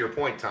back to your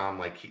point,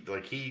 Tom,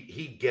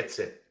 he gets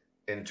it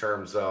in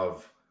terms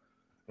of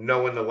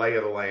knowing the lay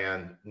of the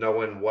land,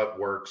 knowing what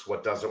works,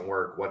 what doesn't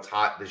work, what's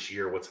hot this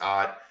year, what's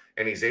hot,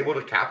 and he's able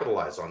to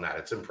capitalize on that.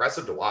 It's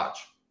impressive to watch.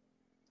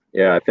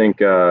 Yeah, I think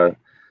the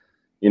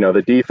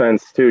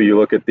defense too. You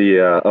look at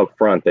the up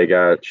front; they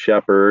got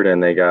Shepard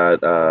and they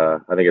got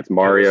I think it's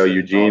Mario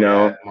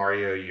Eugenio,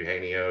 Mario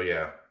Eugenio,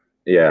 yeah.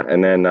 Yeah,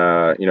 and then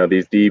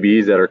these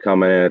DBs that are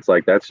coming in, it's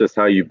like that's just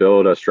how you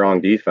build a strong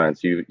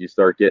defense. You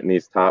start getting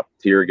these top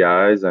tier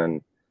guys,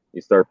 and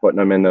you start putting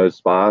them in those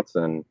spots.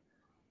 And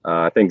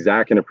I think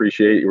Zach can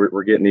appreciate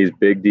we're getting these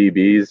big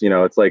DBs.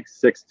 It's like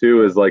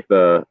 6'2" is like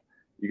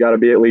you got to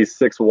be at least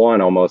 6'1"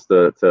 almost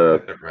to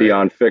right. be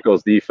on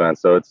Fickle's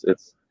defense. So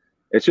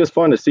it's just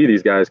fun to see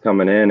these guys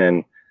coming in.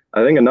 And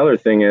I think another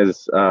thing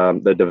is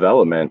the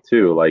development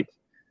too. Like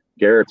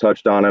Garrett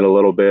touched on it a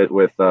little bit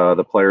with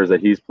the players that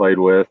he's played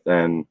with,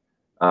 and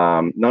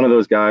none of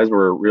those guys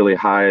were really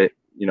high,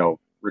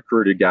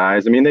 recruited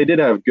guys. I mean, they did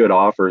have good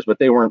offers, but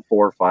they weren't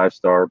 4 or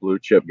 5-star blue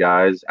chip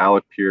guys.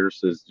 Alec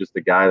Pierce is just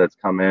a guy that's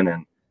come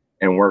in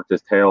and worked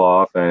his tail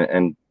off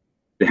and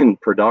been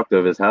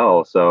productive as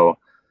hell. So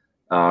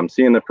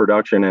seeing the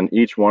production in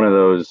each one of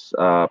those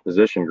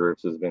position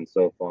groups has been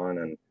so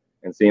fun,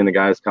 and seeing the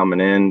guys coming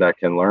in that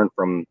can learn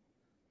from,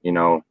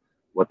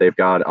 what they've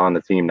got on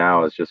the team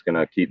now is just going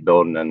to keep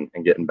building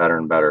and getting better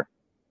and better.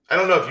 I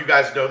don't know if you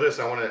guys know this.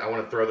 I want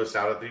to throw this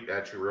out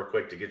at you real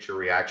quick to get your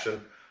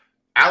reaction.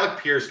 Alec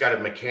Pierce got a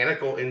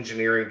mechanical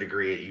engineering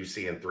degree at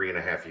UC in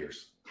 3.5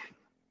 years.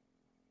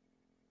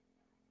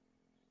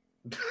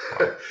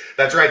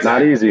 That's right.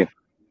 Not easy.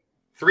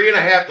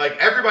 3.5. Like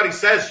everybody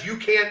says, you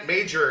can't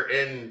major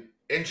in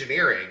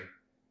engineering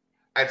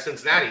at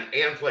Cincinnati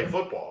and play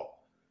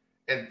football.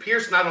 And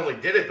Pierce not only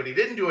did it, but he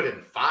didn't do it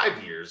in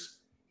 5 years.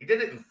 He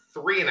did it in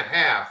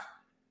 3.5.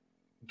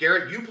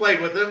 Garrett, you played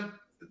with him.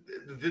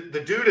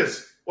 The dude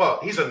is, well,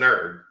 he's a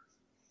nerd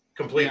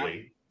completely.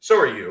 Yeah. So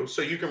are you,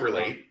 so you can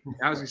relate.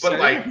 I was gonna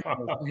say,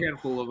 a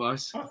handful of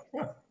us.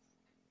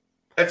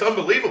 It's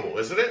unbelievable,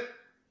 isn't it?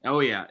 Oh,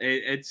 yeah.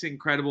 It's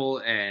incredible,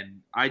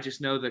 and I just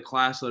know the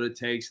class load it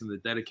takes and the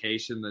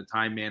dedication, the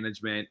time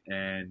management,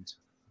 and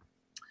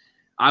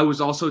I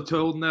was also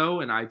told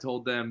no, and I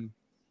told them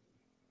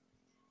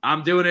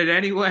I'm doing it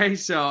anyway,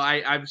 so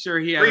I'm sure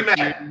he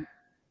had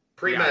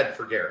Pre-med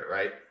for Garrett,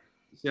 right?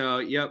 So,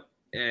 yep.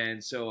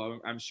 And so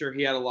I'm sure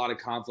he had a lot of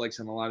conflicts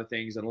and a lot of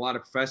things and a lot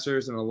of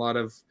professors and a lot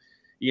of,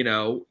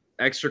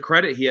 extra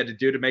credit he had to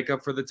do to make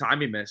up for the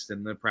time he missed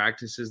and the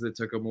practices that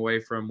took him away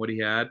from what he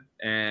had.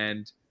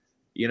 And,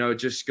 it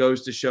just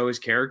goes to show his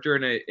character,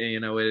 and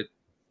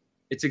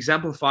it's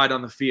exemplified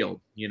on the field,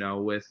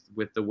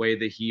 with the way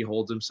that he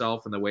holds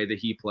himself and the way that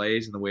he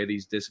plays and the way that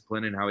he's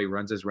disciplined and how he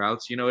runs his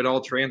routes. It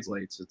all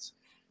translates. It's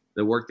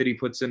the work that he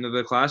puts into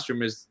the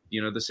classroom is,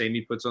 the same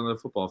he puts on the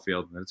football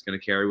field, and it's going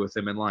to carry with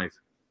him in life.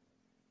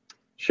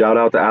 Shout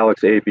out to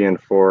Alex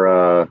Apien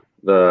for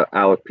the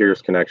Alec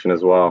Pierce connection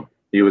as well.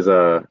 He was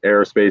a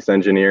aerospace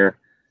engineer,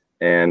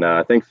 and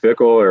I think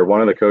Fickle or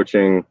one of the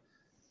coaching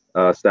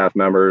staff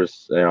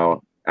members,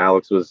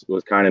 Alex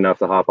was kind enough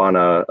to hop on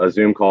a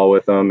Zoom call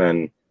with him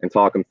and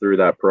talk him through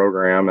that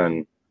program,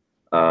 and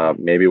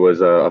maybe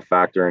was a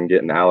factor in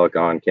getting Alec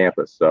on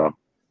campus. So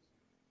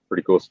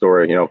pretty cool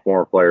story,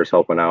 former players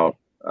helping out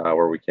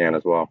where we can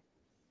as well.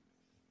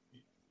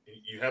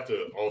 You have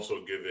to also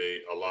give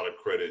a lot of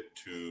credit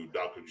to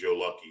Dr. Joe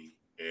Lucky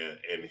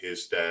and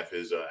his staff,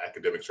 his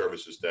academic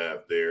services staff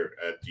there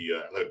at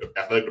the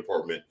athletic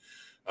department.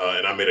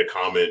 And I made a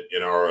comment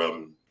in our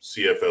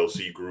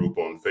CFLC group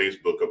on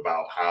Facebook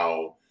about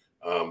how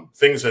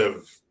things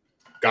have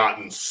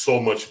gotten so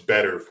much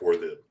better for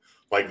them.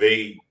 Like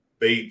they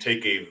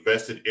take a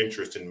vested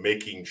interest in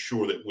making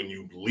sure that when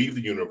you leave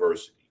the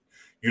university,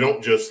 you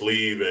don't just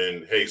leave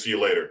and, hey, see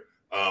you later.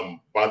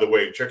 By the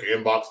way, check your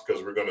inbox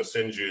because we're going to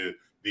send you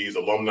these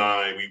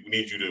alumni. We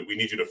need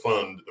you to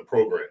fund the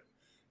program.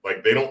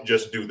 Like they don't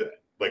just do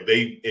that. Like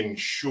they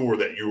ensure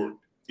that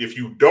if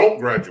you don't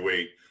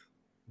graduate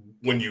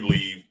when you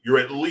leave, you're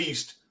at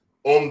least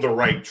on the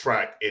right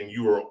track and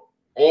you are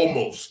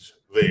almost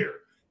there.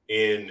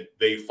 And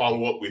they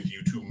follow up with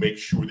you to make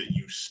sure that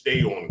you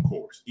stay on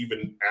course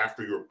even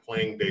after your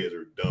playing days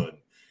are done.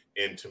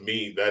 And to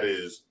me, that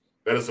is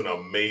an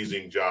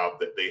amazing job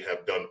that they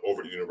have done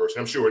over at the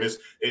university. I'm sure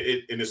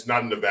it's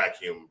not in a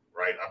vacuum,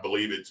 right? I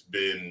believe it's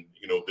been,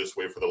 this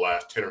way for the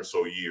last 10 or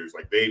so years.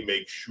 Like they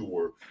make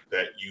sure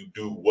that you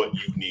do what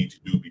you need to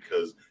do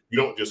because you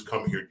don't just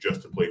come here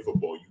just to play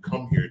football. You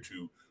come here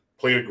to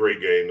play a great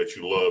game that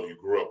you love, you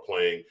grew up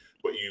playing,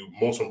 but you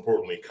most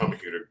importantly come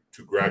here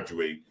to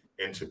graduate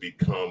and to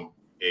become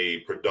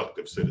a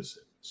productive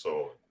citizen.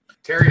 So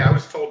Terry, I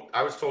was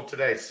told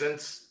today,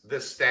 since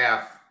this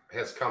staff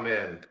has come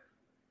in,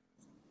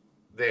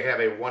 they have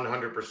a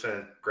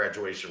 100%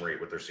 graduation rate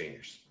with their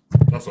seniors.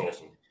 That's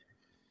awesome.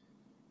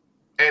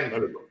 And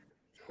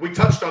we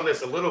touched on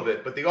this a little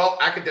bit, but the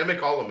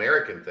academic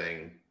All-American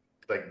thing,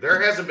 like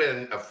there hasn't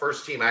been a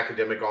first-team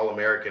academic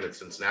All-American at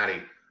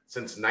Cincinnati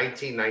since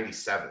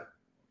 1997.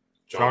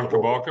 John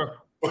Kabalka?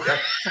 Yeah.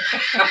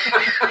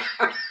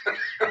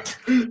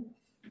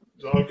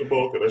 John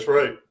Kabalka, that's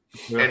right.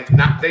 And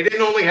they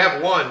didn't only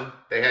have one,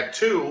 they had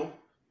two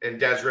in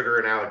Des Ritter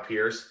and Alec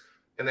Pierce,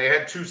 and they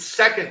had two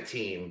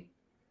second-team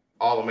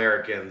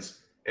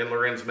All-Americans in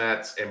Lorenz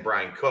Metz and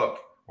Brian Cook.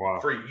 Wow.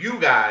 For you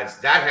guys,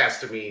 that has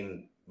to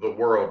mean the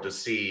world to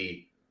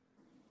see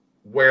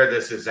where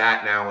this is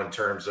at now in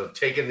terms of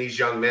taking these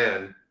young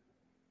men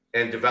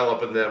and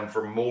developing them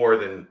for more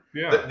than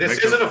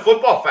this isn't a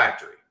football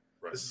factory.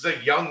 Right. This is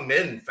a young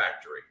men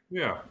factory.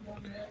 Yeah.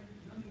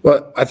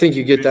 Well, I think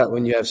you get that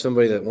when you have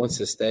somebody that wants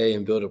to stay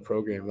and build a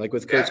program. Like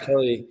with Coach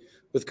Kelly.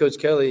 With Coach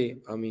Kelly,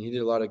 I mean, he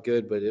did a lot of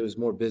good, but it was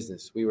more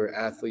business. We were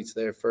athletes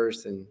there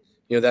first, and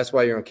that's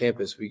why you're on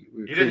campus. We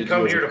you didn't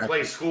come here to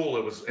play school.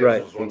 It was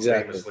once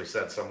famously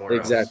said somewhere else.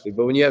 Exactly.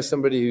 But when you have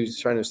somebody who's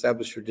trying to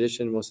establish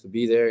tradition, wants to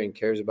be there, and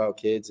cares about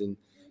kids, and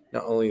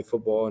not only in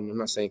football, and I'm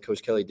not saying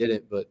Coach Kelly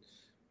didn't, but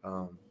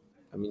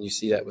I mean, you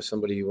see that with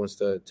somebody who wants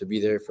to be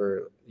there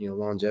for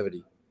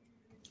longevity.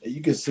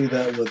 You can see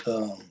that with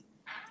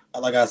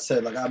like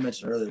I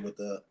mentioned earlier, with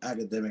the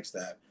academic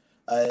staff.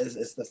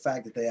 It's the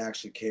fact that they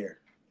actually care.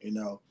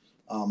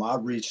 I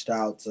reached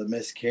out to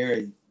Miss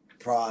Carey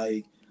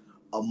probably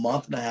a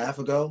month and a half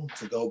ago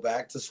to go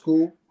back to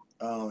school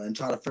and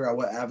try to figure out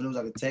what avenues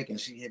I could take, and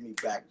she hit me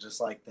back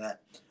just like that.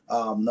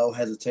 No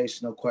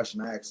hesitation, no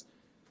question asked.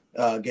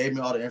 Gave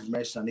me all the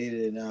information I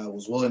needed and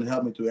was willing to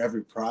help me through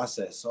every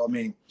process. So, I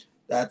mean,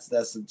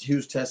 that's a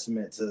huge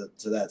testament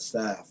to that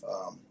staff,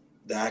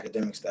 the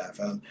academic staff.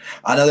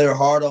 I know they were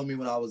hard on me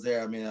when I was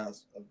there. I mean, I'm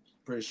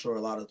pretty sure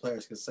a lot of the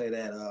players could say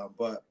that,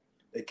 but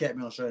they kept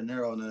me on straight and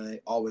narrow, and they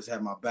always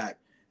had my back,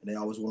 and they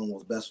always wanted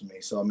what was best for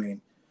me. So, I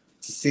mean,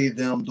 to see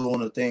them doing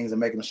the things and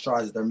making the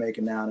strides that they're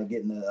making now and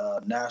getting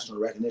the national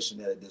recognition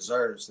that it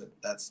deserves,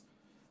 that's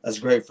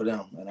great for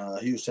them, and a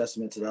huge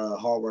testament to the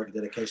hard work and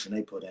dedication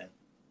they put in.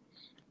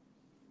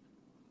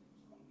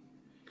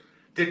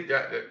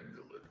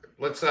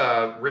 Let's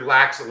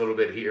relax a little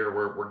bit here.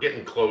 We're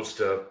getting close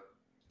to.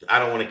 I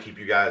don't want to keep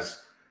you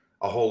guys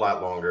a whole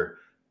lot longer.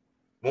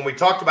 When we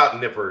talked about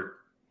Nippert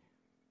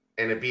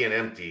and it being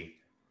empty,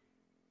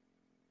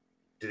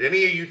 did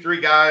any of you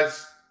three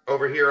guys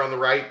over here on the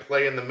right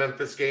play in the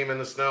Memphis game in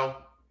the snow?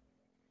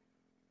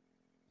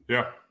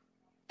 Yeah.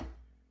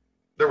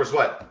 There was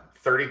what,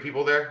 30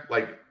 people there?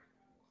 Like,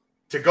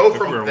 to go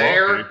from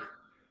there,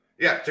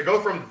 to go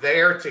from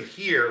there to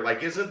here,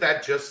 like, isn't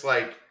that just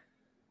like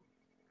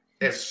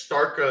as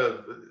stark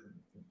a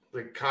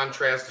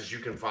contrast as you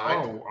can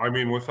find? Oh, I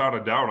mean, without a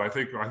doubt. I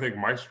think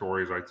my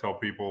stories, I tell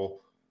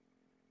people,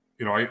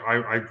 you know,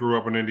 I grew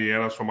up in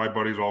Indiana, so my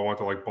buddies all went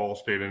to like Ball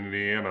State in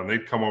Indiana, and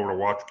they'd come over to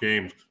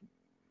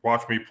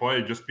watch me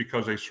play just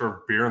because they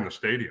served beer in the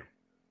stadium.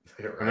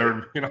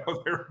 Right.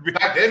 And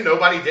back then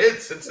nobody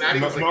did. Cincinnati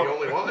was the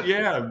only one.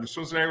 Yeah,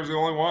 Cincinnati was the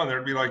only one.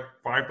 There'd be like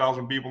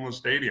 5,000 people in the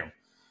stadium,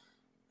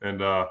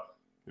 and I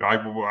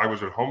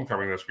was at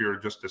homecoming this year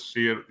just to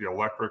see it, the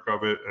electric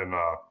of it, and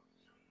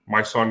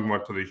my son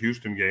went to the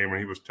Houston game and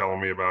he was telling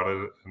me about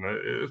it, and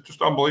it's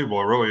just unbelievable.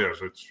 It really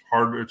is. It's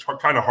hard. It's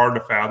kind of hard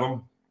to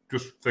fathom.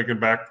 Just thinking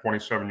back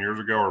 27 years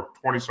ago or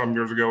 20-some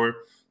years ago,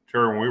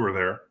 Terry, when we were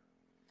there.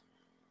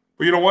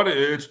 But you know what?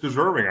 It's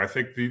deserving. I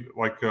think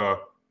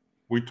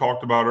we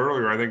talked about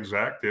earlier, I think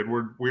Zach did.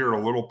 We are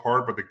a little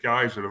part, but the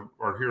guys that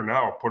are here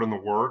now put in the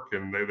work,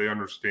 and they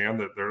understand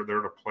that they're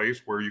at a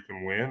place where you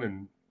can win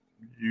and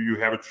you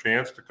have a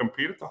chance to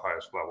compete at the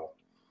highest level.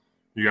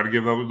 You got to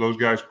give those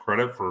guys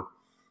credit for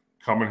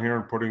coming here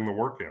and putting the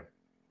work in.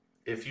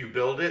 If you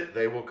build it,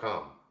 they will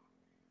come.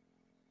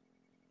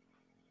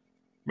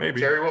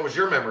 Maybe. Terry, what was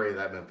your memory of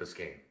that Memphis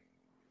game?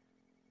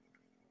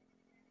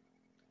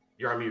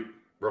 You're on mute.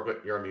 Real quick,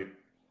 you're on mute.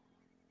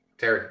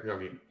 Terry, you're on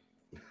mute.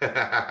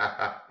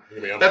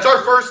 That's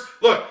our first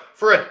look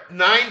for a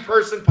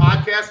 9-person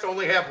podcast to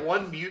only have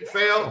one mute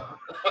fail.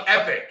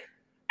 Epic.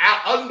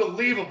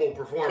 Unbelievable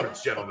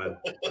performance, gentlemen.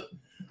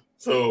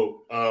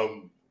 So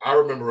I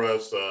remember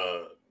us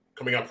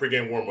coming out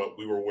pregame warm-up.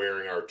 We were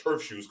wearing our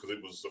turf shoes because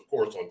it was, of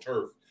course, on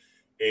turf.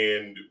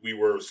 And we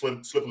were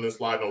slipping and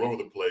sliding all over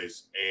the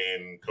place.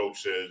 And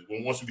Coach says,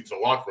 once we get to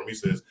the locker room, he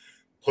says,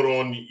 put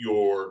on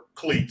your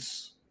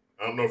cleats.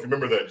 I don't know if you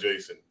remember that,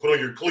 Jason. Put on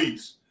your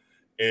cleats.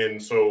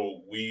 And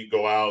so we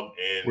go out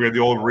and we had the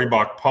old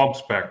Reebok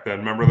pumps back then.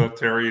 Remember that,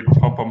 Terry? You'd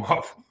pump them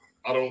up.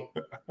 I don't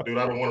want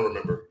to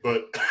remember,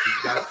 but you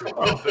got to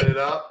pump it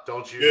up,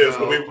 don't you? Yes,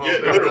 know? Pump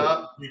it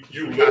up.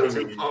 You got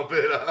to pump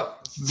it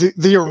up.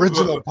 The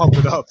original pump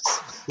it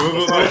ups.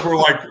 Those were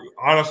like,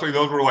 honestly,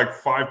 those were like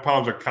 5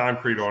 pounds of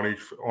concrete on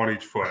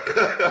each foot.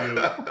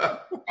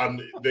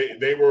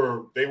 They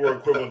were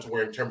equivalent to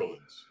wearing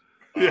Timberlands.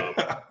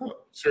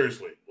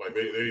 Seriously, like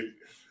they.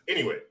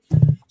 Anyway,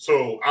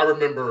 so I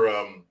remember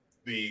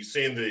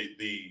seeing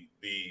the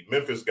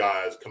Memphis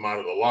guys come out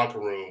of the locker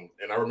room,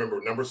 and I remember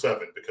number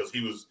 7 because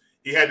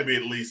he had to be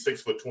at least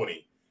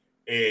 6'20",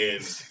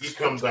 and he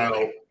comes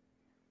out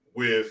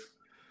with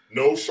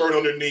no shirt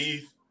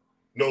underneath,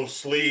 no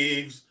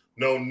sleeves,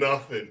 no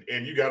nothing,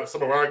 and you got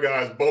some of our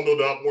guys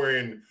bundled up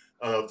wearing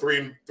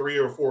 3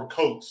 or 4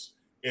 coats,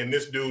 and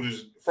this dude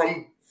is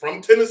from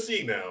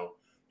Tennessee now.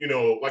 You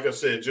know, like I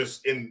said,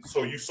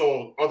 so you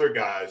saw other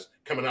guys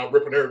coming out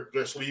ripping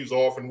their sleeves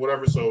off and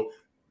whatever, so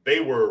they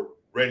were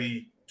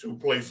ready to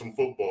play some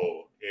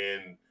football.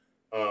 And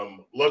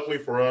luckily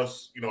for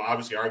us, you know,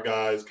 obviously our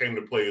guys came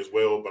to play as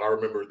well. But I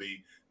remember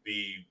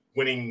the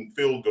winning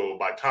field goal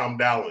by Tom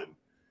Dallin.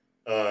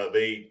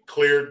 They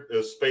cleared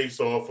a space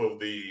off of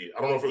I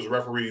don't know if it was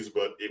referees,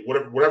 but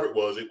whatever it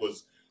was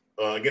against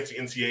the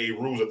NCAA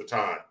rules at the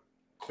time,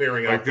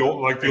 clearing out the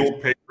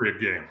old Patriot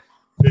game.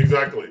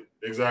 Exactly.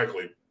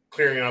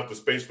 Clearing out the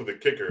space for the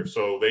kicker.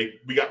 So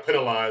we got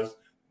penalized.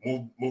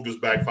 Moved us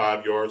back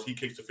 5 yards. He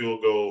kicks the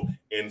field goal,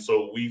 and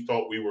so we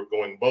thought we were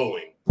going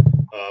bowling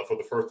for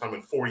the first time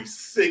in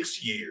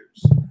 46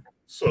 years.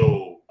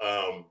 So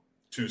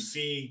to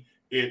see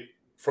it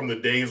from the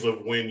days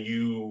of when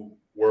you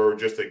were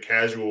just a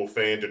casual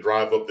fan to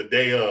drive up the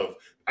day of,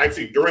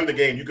 actually during the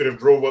game, you could have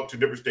drove up to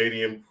Nippert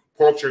Stadium,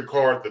 parked your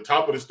car at the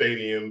top of the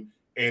stadium,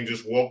 and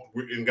just walked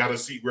and got a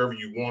seat wherever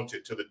you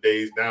wanted, to the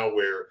days now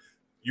where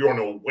you're on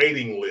a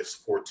waiting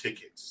list for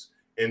tickets.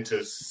 And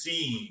to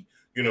see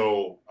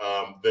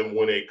them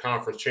win a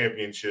conference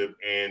championship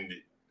and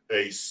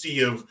a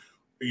sea of,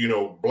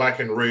 black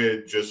and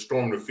red just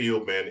storm the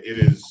field, man. It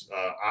is,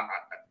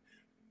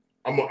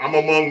 I'm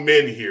among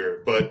men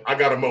here, but I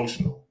got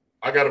emotional.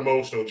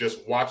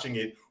 Just watching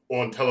it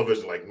on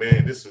television. Like,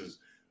 man, this is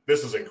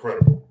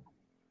incredible.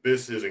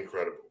 This is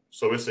incredible.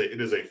 So it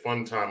is a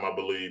fun time, I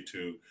believe,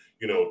 to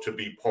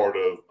be part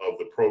of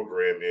the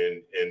program.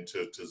 And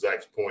to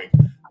Zach's point,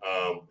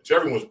 to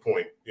everyone's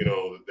point,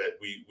 that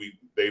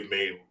they've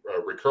made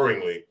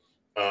recurringly,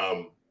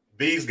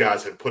 these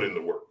guys have put in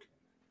the work.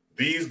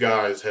 These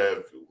guys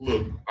have,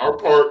 look, our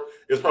part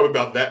is probably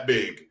about that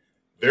big.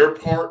 Their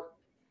part,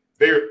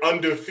 they're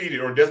undefeated,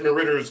 or Desmond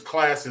Ritter's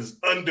class is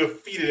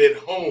undefeated at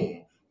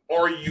home.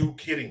 Are you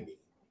kidding me?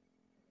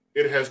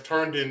 It has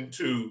turned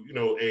into,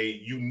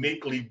 a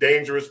uniquely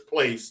dangerous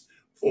place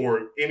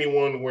for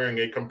anyone wearing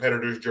a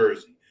competitor's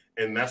jersey.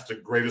 And that's the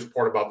greatest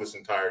part about this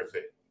entire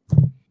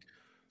thing.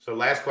 So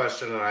last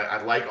question, and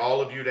I'd like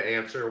all of you to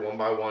answer one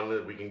by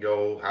one. We can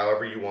go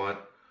however you want.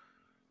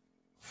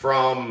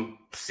 From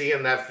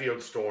seeing that field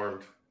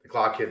stormed, the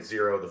clock hit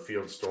 0, the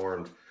field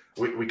stormed.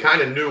 We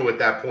kind of knew at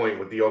that point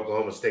with the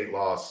Oklahoma State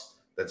loss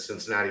that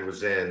Cincinnati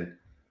was in,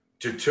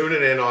 to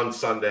tuning in on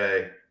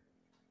Sunday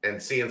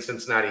and seeing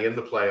Cincinnati in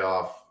the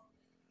playoff.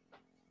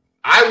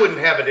 I wouldn't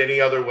have it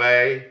any other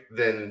way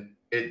than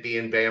it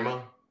being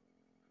Bama.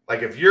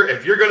 Like if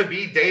you're going to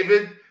be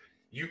David,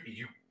 you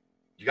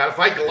got to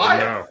fight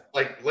Goliath. Yeah.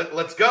 Like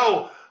let's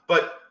go.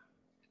 But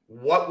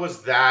what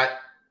was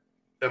that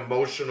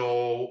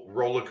emotional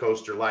roller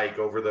coaster like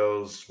over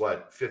those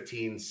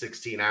 15,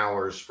 16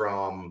 hours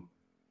from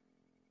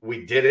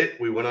we did it,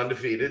 we went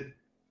undefeated,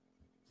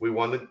 we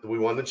won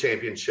the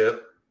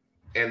championship,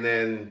 and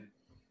then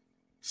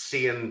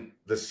seeing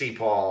the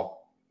CPAW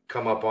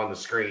come up on the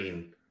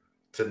screen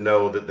to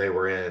know that they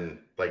were in?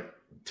 Like,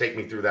 take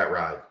me through that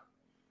ride.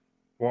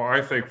 Well,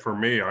 I think for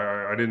me,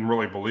 I didn't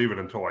really believe it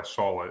until I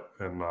saw it.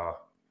 And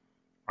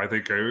I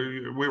think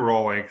we were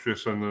all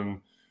anxious. And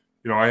then,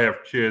 I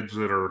have kids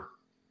that are,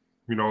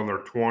 in their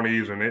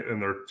 20s and in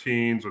their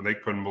teens, and they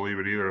couldn't believe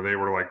it either. They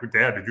were like,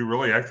 Dad, did you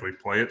really actually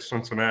play at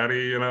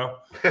Cincinnati, But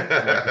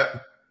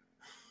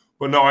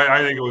no, I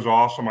think it was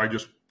awesome. I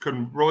just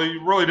couldn't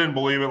really didn't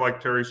believe it.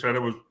 Like Terry said,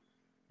 it was,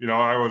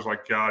 I was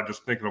like, God,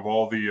 just thinking of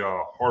all the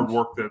hard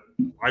work that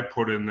I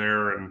put in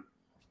there and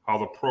how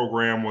the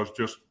program was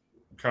just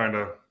kind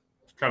of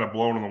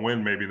blown in the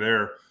wind maybe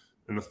there.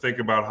 And to think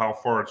about how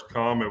far it's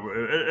come,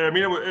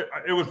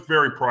 it was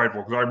very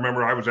prideful, because I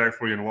remember I was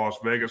actually in Las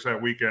Vegas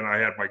that weekend. I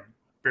had my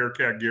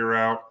Bearcat gear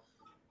out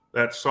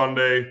that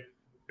Sunday.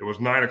 It was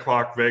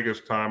 9:00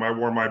 Vegas time. I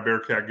wore my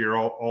Bearcat gear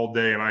all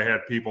day, and I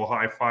had people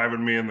high-fiving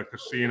me in the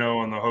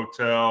casino and the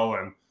hotel.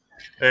 And,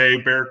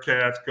 hey,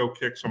 Bearcats, go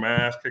kick some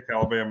ass, kick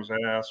Alabama's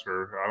ass.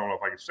 Or I don't know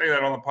if I can say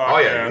that on the podcast. Oh,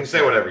 yeah, you can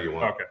say whatever you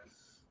want. Okay.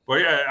 But,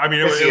 yeah,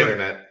 it's the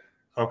internet.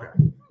 Okay.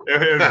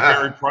 It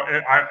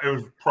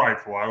was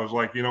prideful. I was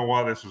like, you know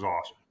what? This is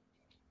awesome.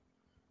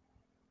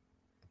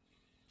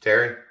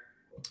 Terry?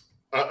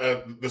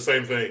 The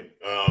same thing.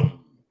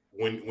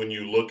 When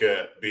you look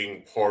at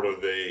being part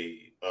of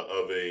a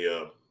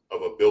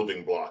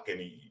building block, and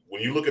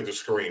when you look at the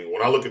screen,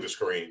 when I look at the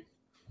screen,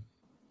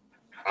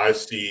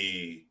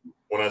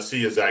 when I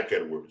see a Zach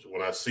Edwards,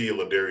 when I see a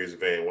Ladarius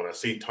Van, when I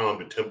see Tom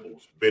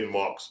DeTemples, Ben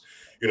Marks,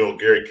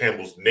 Gary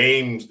Campbell's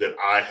names that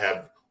I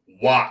have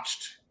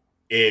watched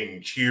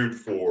and cheered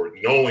for,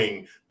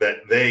 knowing that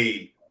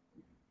they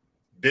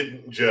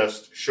didn't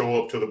just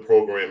show up to the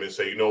program and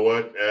say, you know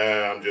what,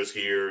 I'm just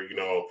here,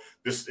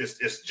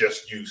 it's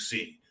just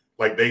UC.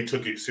 Like, they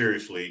took it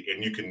seriously,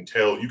 and you can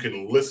tell, you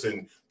can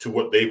listen to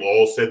what they've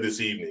all said this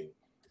evening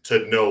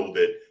to know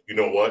that, you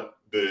know what,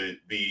 the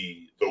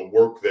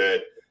work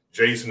that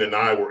Jason and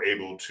I were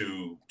able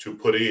to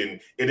put in,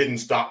 it didn't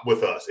stop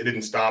with us. It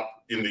didn't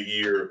stop in the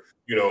year,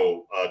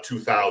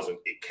 2000.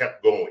 It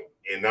kept going.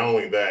 And not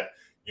only that,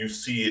 you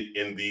see it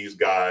in these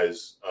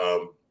guys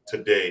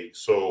today.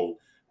 So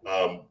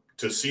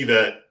to see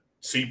that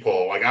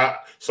CPAW,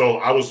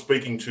 I was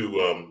speaking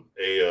to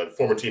a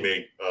former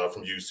teammate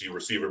from UC,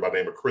 receiver by the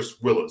name of Chris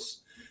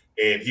Willis,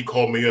 and he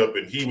called me up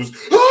and he was,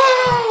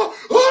 I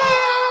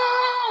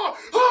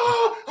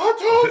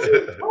told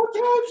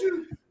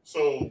you.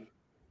 So,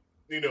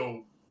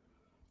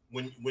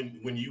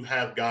 when you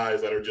have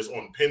guys that are just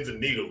on pins and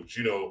needles,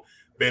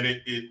 man,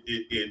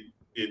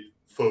 it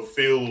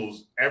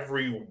fulfills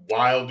every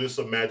wildest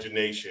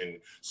imagination.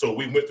 So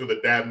we went through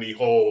the Dabney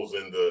Halls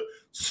and the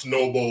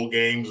Snow Bowl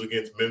games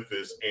against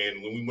Memphis,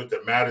 and when we went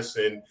to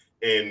Madison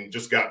and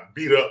just got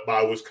beat up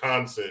by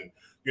Wisconsin,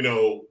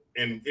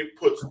 and it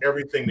puts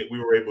everything that we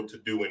were able to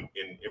do in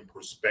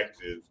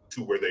perspective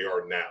to where they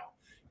are now.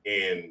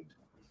 And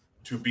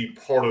to be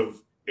part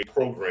of a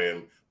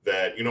program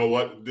that,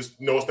 it's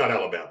not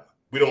Alabama.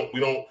 We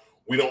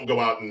don't go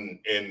out and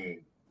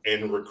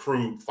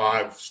recruit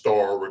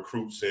 5-star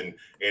recruits and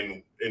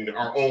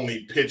our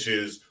only pitch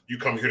is you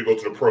come here to go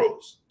to the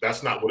pros.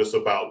 That's not what it's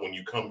about when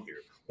you come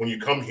here. When you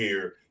come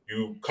here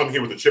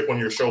with a chip on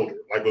your shoulder,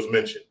 like was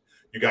mentioned.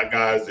 You got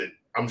guys that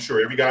I'm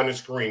sure every guy on the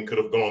screen could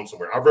have gone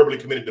somewhere. I verbally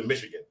committed to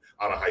Michigan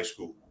out of high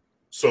school.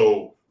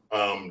 So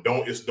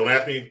don't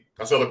ask me.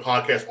 That's another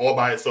podcast all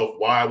by itself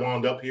why I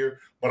wound up here,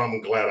 but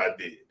I'm glad I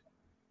did,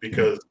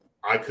 because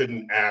I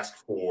couldn't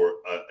ask for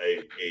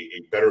a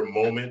better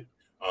moment,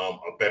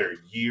 a better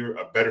year,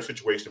 a better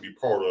situation to be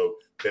part of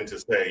than to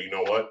say, you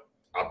know what,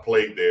 I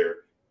played there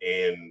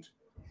and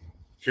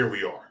here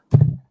we are.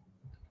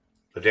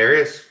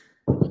 Darius?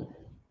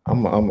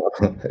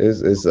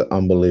 It's an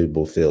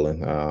unbelievable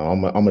feeling.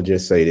 I'm gonna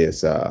just say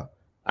this. I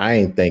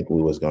didn't think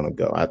we was gonna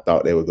go. I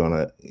thought they were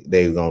gonna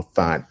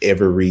find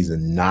every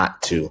reason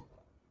not to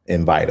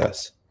invite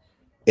us.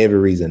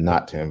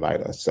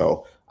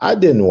 So I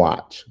didn't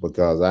watch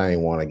because I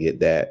didn't want to get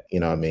that,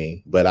 you know what I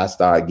mean? But I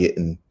started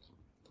getting,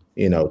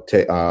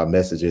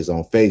 messages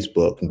on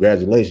Facebook.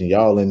 Congratulations,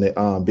 y'all in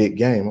the big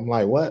game. I'm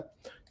like, what?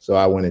 So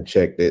I went and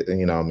checked it,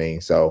 you know what I mean?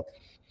 So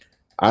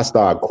I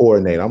started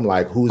coordinating. I'm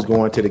like, who's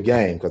going to the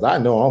game? Because I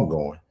know I'm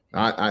going.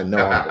 I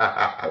know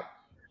I'm going.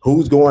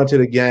 Who's going to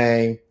the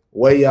game?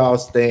 Where y'all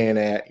staying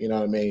at? You know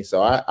what I mean?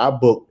 So I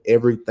booked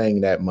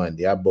everything that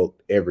Monday.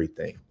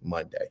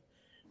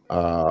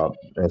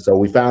 And so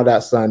we found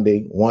out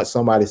Sunday. Once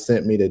somebody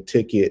sent me the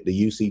ticket,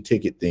 the UC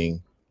ticket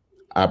thing,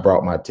 I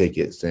brought my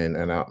tickets and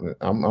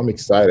I'm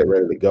excited,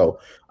 ready to go.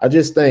 I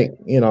just think,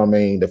 you know what I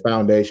mean, the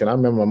foundation. I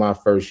remember my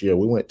first year,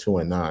 we went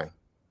 2-9.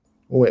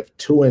 We went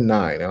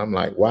 2-9, and I'm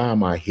like, why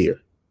am I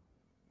here?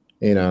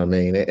 You know what I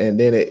mean? And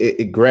then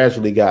it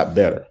gradually got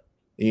better.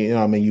 You know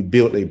what I mean? You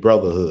built a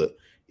brotherhood.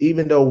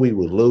 Even though we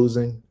were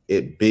losing,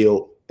 it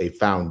built a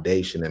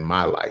foundation in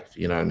my life.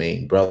 You know what I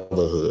mean?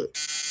 Brotherhood.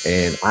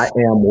 And I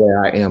am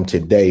where I am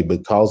today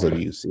because of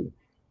UC,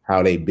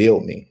 how they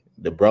built me,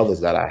 the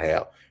brothers that I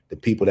have, the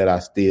people that I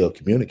still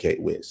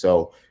communicate with.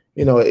 So,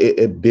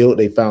 it built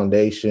a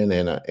foundation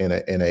and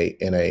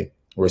a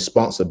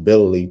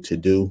responsibility to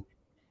do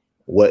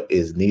what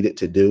is needed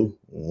to do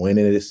when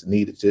it is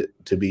needed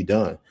to be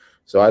done.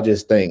 So I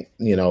just think,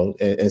 and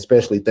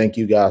especially thank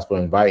you guys for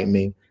inviting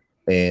me.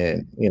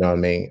 And you know what I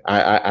mean?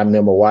 I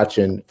remember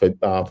watching for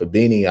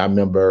Beanie. I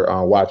remember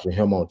watching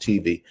him on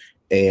TV,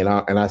 and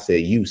I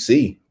said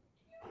UC.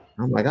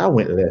 I'm like, I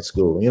went to that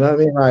school. You know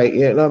what I mean? Like,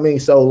 you know what I mean?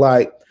 So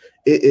like,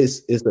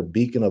 it's a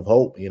beacon of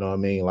hope. You know what I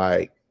mean?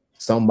 Like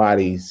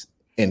somebody's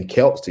in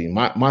Kelsey.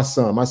 My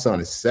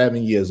son is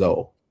 7 years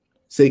old.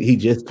 See, he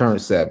just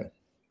turned 7.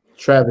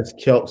 Travis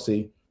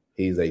Kelce,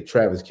 he's a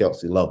Travis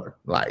Kelce lover.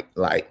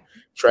 Like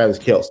Travis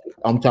Kelce.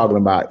 I'm talking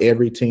about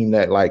every team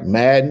that like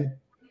Madden.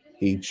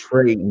 He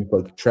trading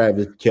for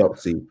Travis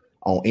Kelce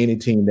on any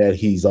team that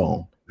he's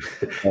on.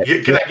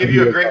 Can I give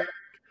you a great?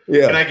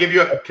 Yeah. Can I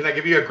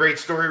give you a great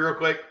story real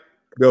quick?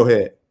 Go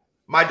ahead.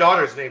 My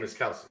daughter's name is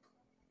Kelsey.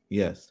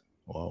 Yes.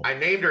 Wow. I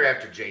named her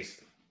after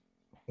Jason.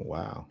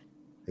 Wow.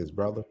 His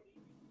brother.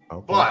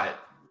 Okay. But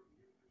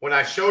when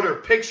I showed her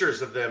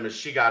pictures of them as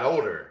she got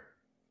older,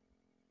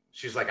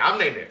 she's like, I'm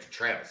named after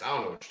Travis. I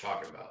don't know what you're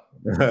talking about.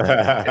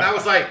 And I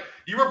was like,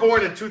 you were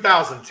born in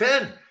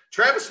 2010.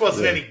 Travis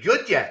wasn't any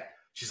good yet.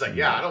 She's like,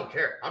 yeah, I don't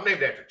care. I'm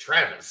named after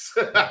Travis.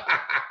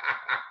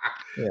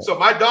 So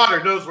my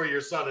daughter knows where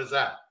your son is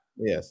at.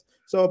 Yes.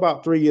 So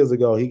about 3 years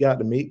ago, he got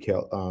to meet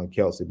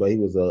Kelsey, but he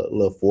was a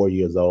little 4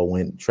 years old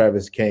when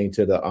Travis came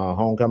to the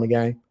homecoming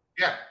game.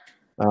 Yeah.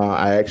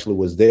 I actually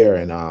was there,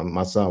 and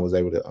my son was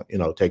able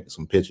to, take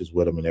some pictures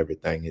with him and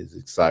everything. He's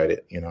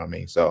excited, you know what I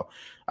mean? So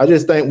I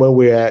just think where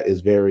we're at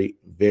is very,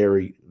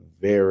 very,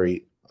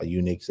 very a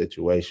unique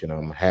situation.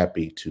 I'm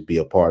happy to be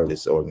a part of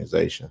this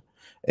organization.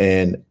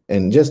 And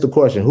just a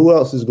question, who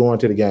else is going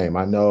to the game?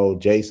 I know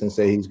Jason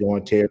said he's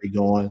going, Terry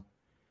going.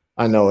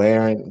 I know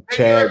Aaron, hey,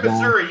 Chad. You're in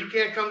Missouri. You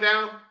can't come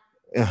down?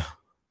 Yeah.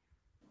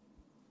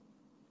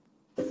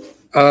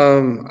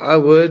 I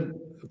would.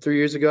 3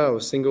 years ago, I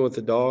was single with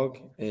a dog,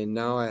 and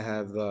now I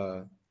have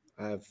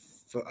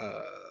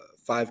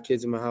 5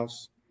 kids in my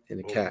house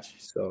and a cat.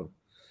 So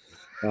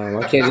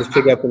I can't just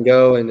pick up and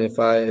go. And if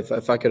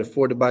I could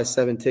afford to buy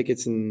 7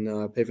 tickets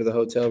and pay for the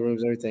hotel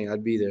rooms and everything,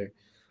 I'd be there.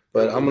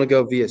 But I'm gonna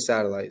go via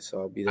satellite, so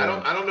I'll be there.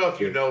 I don't know if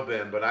you know,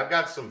 Ben, but I've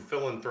got some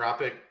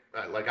philanthropic.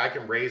 Like I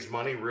can raise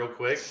money real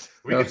quick.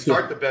 We can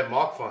start the Ben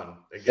Malk Fund.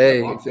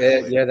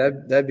 Yeah,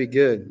 that'd be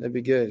good. That'd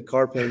be good.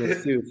 Car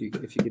payments too, if you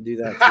could do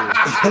that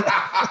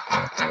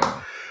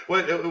too.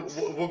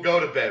 We'll go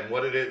to Ben.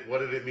 What did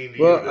it mean to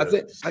you? Well,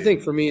 I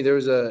think for me there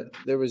was a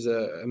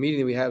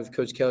meeting that we had with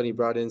Coach Kelly. He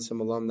brought in some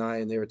alumni,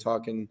 and they were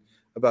talking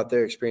about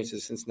their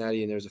experiences at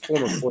Cincinnati. And there was a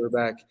former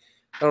quarterback.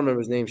 I don't remember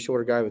his name.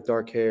 Shorter guy with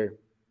dark hair.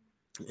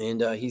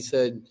 And he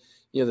said,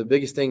 the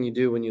biggest thing you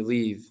do when you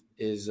leave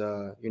is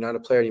you're not a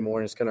player anymore,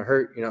 and it's going to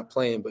hurt. You're not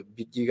playing, but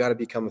you got to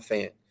become a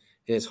fan.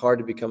 And it's hard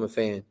to become a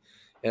fan.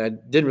 And I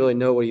didn't really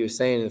know what he was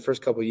saying in the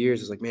first couple of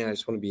years. I was like, man, I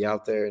just want to be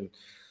out there. And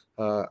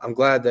I'm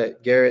glad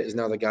that Garrett is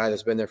now the guy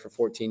that's been there for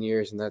 14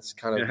 years, and that's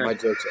kind of my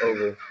joke's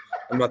over.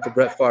 I'm not the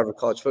Brett Favre of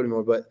college football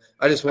anymore, but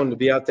I just wanted to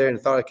be out there and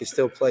thought I could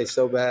still play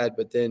so bad.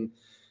 But then,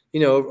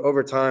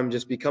 over time,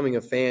 just becoming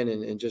a fan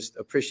and just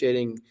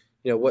appreciating,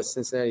 what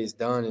Cincinnati has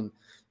done, and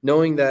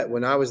knowing that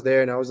when I was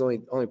there and I was only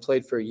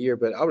played for a year,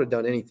 but I would have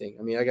done anything.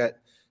 I mean, I got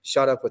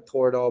shot up with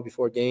Toradol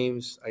before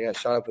games. I got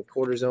shot up with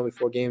cortisone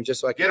before games just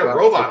so I could get a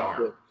robot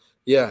arm.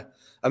 Yeah.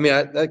 I mean,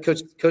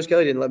 Coach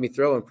Kelly didn't let me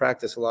throw in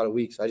practice a lot of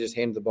weeks. I just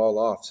handed the ball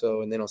off.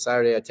 So, and then on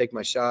Saturday I'd take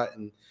my shot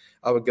and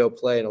I would go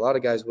play. And a lot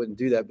of guys wouldn't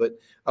do that, but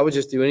I would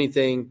just do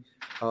anything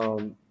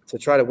to to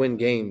try to win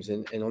games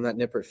and on that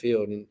Nippert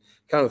field. And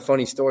kind of a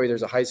funny story,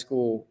 there's a high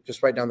school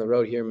just right down the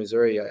road here in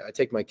Missouri. I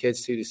take my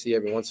kids to see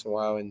every once in a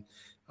while. And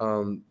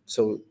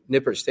so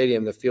Nippert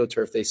Stadium, the field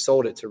turf, they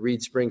sold it to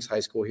Reed Springs High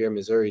School here in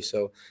Missouri.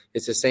 So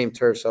it's the same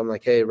turf. So I'm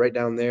like, hey, right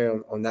down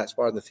there on that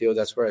spot of the field,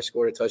 that's where I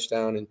scored a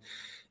touchdown.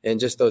 And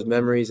just those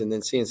memories, and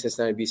then seeing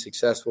Cincinnati be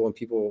successful and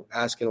people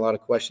asking a lot of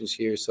questions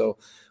here. So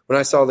when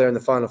I saw there in the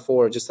Final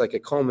Four, just like a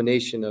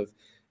culmination of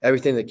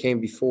everything that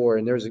came before.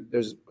 And there's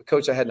a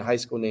coach I had in high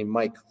school named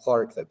Mike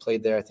Clark that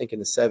played there, I think in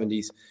the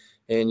 70s.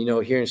 And,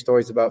 hearing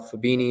stories about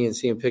Fabini and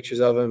seeing pictures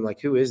of him,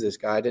 like, who is this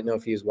guy? I didn't know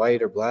if he was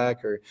white or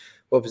black or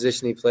what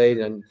position he played.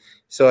 And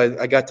so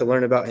I got to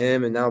learn about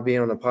him, and now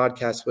being on a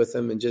podcast with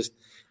him, and just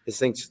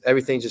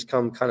everything just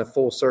come kind of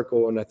full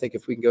circle. And I think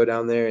if we can go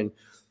down there and,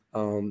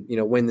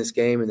 win this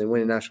game and then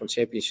win a national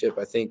championship,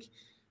 I think,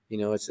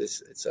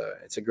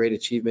 it's a great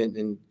achievement,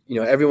 and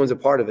everyone's a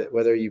part of it,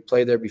 whether you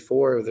played there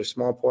before, or they're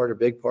small part or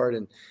big part,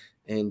 and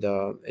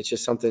it's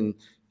just something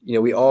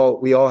we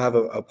all have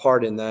a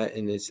part in that,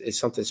 and it's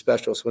something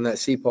special. So when that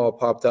CPAW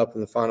popped up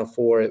in the Final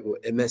Four,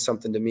 it meant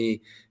something to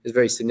me. It's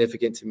very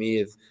significant to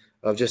me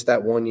of just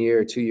that 1 year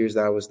or 2 years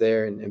that I was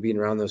there, and being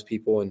around those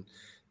people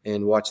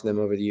and watching them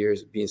over the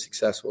years being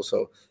successful.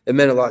 So it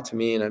meant a lot to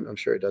me, and I'm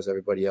sure it does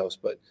everybody else.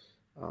 But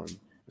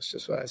that's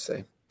just what I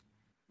say.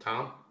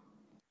 Tom?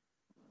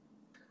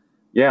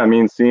 Yeah, I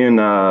mean, seeing,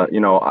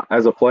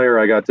 as a player,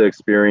 I got to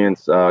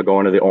experience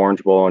going to the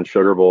Orange Bowl and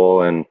Sugar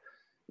Bowl, and,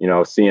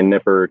 seeing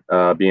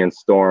Nippert being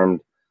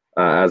stormed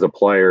as a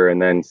player,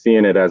 and then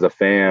seeing it as a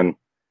fan,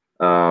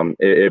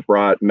 it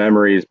brought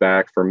memories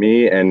back for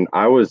me. And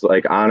I was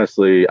like,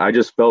 honestly, I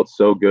just felt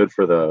so good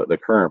for the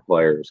current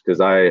players, because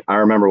I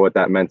remember what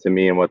that meant to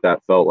me and what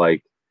that felt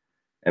like.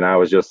 And I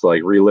was just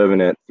like reliving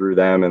it through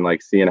them and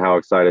like seeing how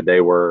excited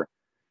they were.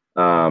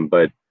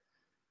 But,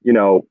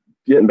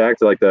 getting back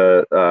to like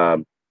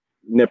the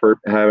Nippert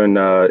having,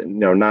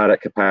 not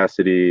at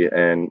capacity,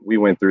 and we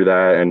went through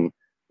that. And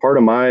part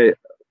of my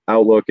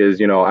outlook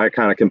is, I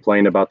kind of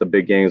complained about the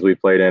big games we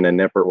played in and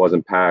Nippert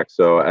wasn't packed.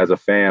 So as a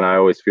fan, I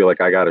always feel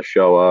like I got to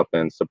show up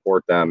and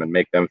support them and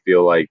make them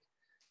feel like,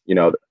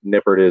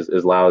 Nippert is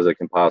as loud as it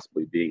can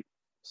possibly be.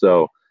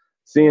 So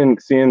seeing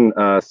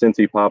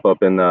Cincy pop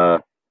up in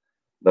the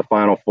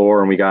Final Four,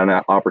 and we got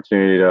an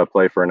opportunity to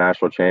play for a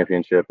national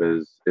championship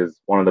is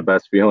one of the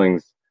best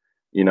feelings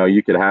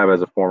you could have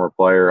as a former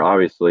player.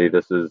 Obviously,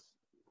 this is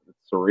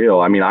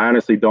surreal. I mean, I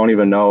honestly don't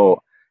even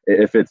know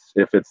if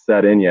it's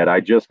set in yet. I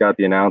just got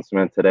the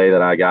announcement today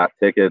that I got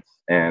tickets,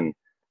 and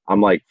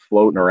I'm like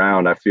floating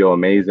around. I feel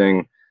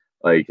amazing.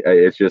 Like,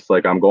 it's just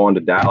like I'm going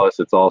to Dallas.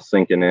 It's all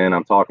sinking in.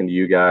 I'm talking to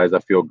you guys. I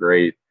feel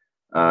great.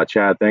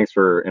 Chad, thanks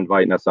for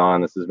inviting us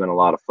on. This has been a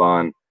lot of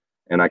fun,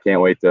 and I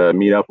can't wait to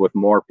meet up with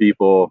more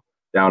people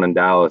down in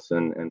Dallas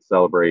and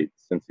celebrate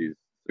Cincy's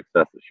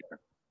success this year.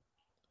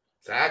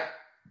 Zach?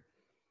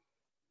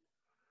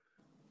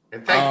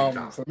 And thank you,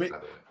 Tom. For me, by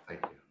the way.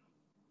 Thank you.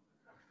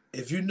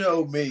 If you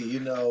know me,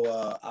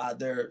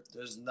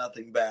 there's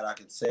nothing bad I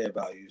can say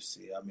about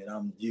UC. I mean,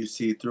 I'm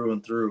UC through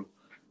and through.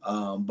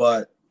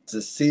 But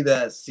to see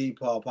that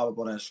CPAW pop up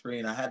on that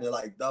screen, I had to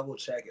like double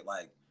check it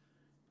like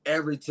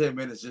every 10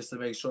 minutes just to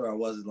make sure I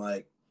wasn't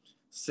like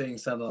seeing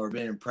something or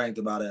being pranked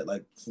about it,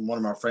 like from one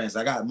of my friends.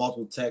 I got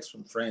multiple texts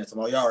from friends. I'm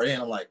like, y'all are in.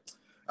 I'm like,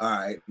 all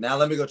right, now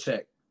let me go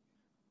check.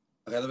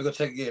 Okay, let me go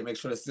check again, make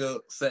sure it's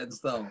still set in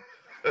stone.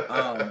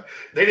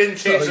 They didn't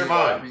change their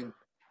mind. I mean,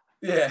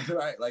 yeah,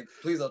 right. Like,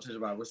 please don't change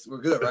your mind. We're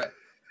good, right?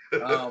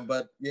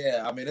 But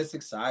yeah, I mean, it's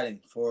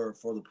exciting for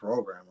the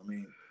program. I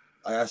mean,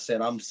 like I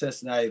said, I'm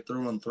Cincinnati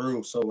through and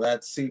through. So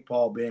that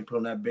CPAW being put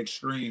on that big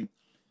screen,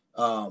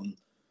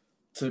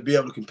 to be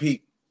able to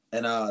compete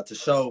and to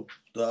show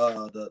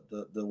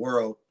the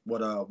world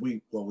what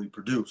we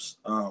produce,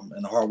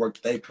 and the hard work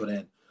that they put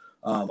in.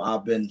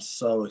 I've been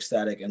so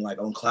ecstatic and like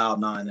on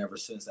cloud nine ever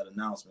since that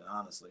announcement,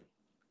 honestly.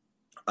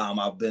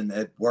 I've been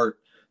at work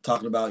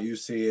talking about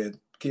UC, and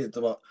kids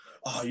about,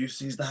 oh,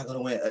 UC's not going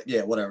to win.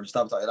 Yeah, whatever.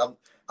 Stop talking.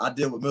 I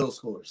deal with middle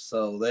schoolers,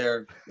 so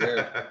they're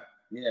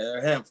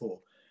a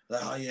handful.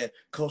 Like, oh yeah,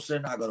 coach, they're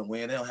not going to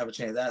win. They don't have a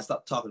chance.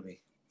 Stop talking to me.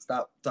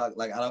 Stop talking.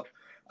 Like,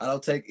 I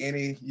don't take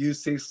any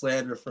UC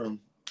slander from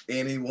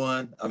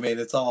anyone. I mean,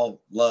 it's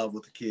all love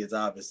with the kids,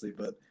 obviously,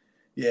 but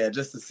yeah,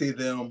 just to see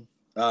them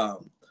to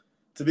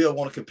be able to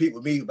want to compete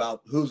with me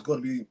about who's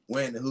going to be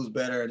winning and who's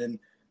better, and then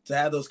to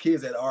have those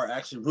kids that are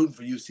actually rooting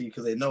for UC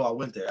because they know I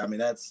went there. I mean,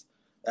 that's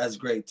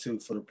great too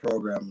for the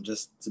program,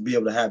 just to be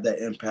able to have that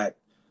impact,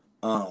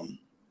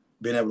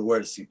 being able to wear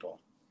the CPAW.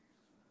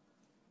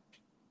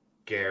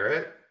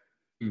 Garrett,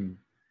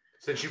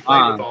 since you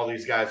played with all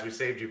these guys, we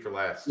saved you for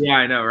last. Yeah,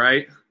 I know,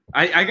 right?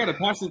 I got to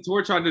pass the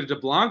torch on to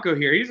DeBlanco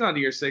here. He's on to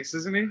year 6,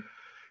 isn't he?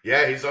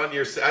 Yeah, he's on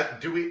year 6.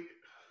 Do we?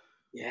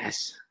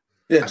 Yes.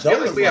 Yeah, I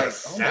feel like we have a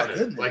oh my 7.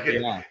 goodness.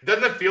 Like,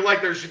 doesn't it feel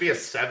like there should be a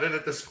 7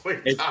 at this point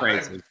in It's time?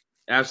 crazy.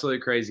 Absolutely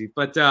crazy.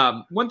 But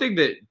one thing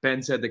that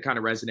Ben said that kind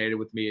of resonated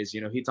with me is,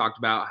 he talked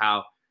about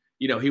how,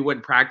 he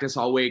wouldn't practice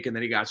all week, and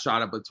then he got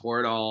shot up with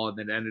Toradol, and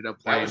then ended up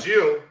playing. That was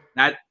you.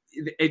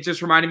 It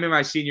just reminded me of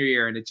my senior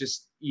year, and it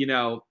just,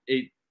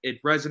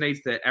 it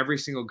resonates that every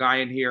single guy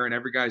in here and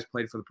every guy who's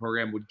played for the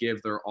program would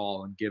give their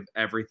all and give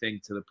everything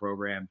to the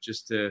program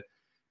just to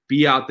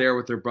be out there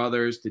with their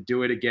brothers, to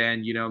do it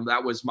again.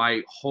 That was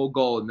my whole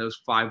goal in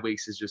those 5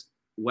 weeks, is just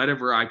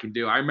whatever I can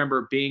do. I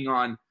remember being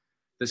on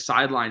the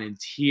sideline in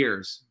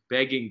tears,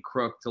 begging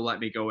Crook to let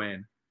me go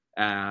in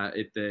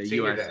at the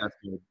USF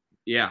field.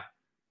 Yeah.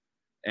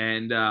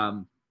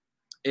 And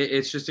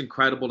it's just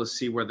incredible to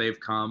see where they've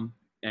come.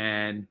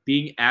 And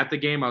being at the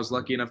game, I was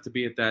lucky enough to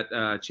be at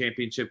that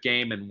championship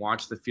game and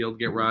watch the field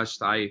get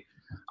rushed. I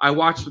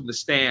watched from the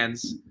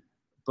stands,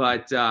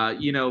 but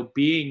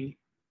being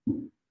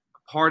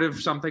part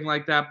of something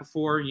like that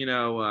before,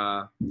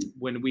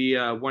 when we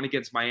won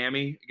against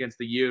Miami, against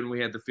the U, and we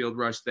had the field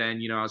rush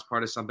then, I was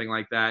part of something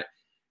like that.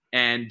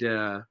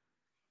 And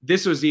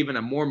this was even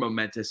a more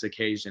momentous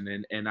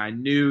occasion. And I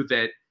knew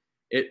that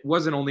it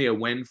wasn't only a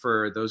win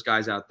for those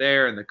guys out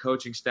there and the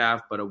coaching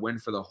staff, but a win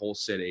for the whole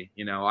city.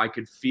 I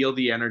could feel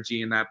the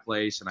energy in that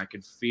place, and I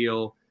could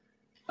feel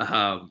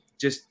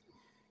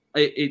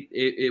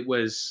it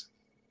was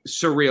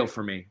surreal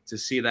for me to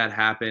see that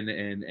happen,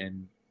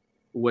 and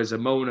was a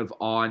moment of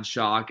awe and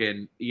shock.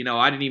 And,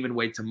 I didn't even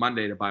wait till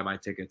Monday to buy my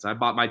tickets. I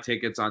bought my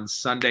tickets on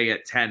Sunday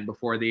at 10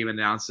 before they even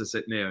announced this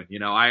at noon.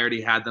 I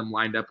already had them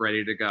lined up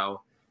ready to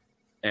go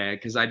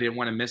because I didn't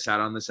want to miss out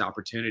on this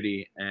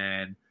opportunity.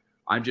 And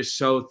I'm just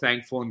so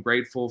thankful and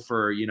grateful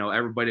for,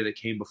 everybody that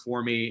came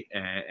before me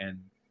and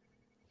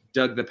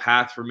dug the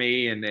path for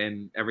me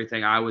and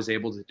everything I was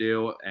able to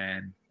do.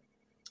 And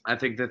I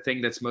think the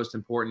thing that's most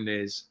important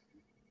is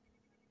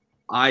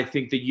I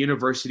think the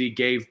university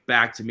gave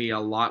back to me a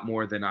lot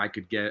more than I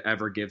could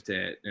ever give to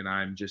it. And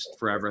I'm just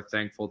forever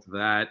thankful to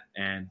that,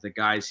 and the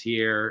guys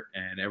here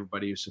and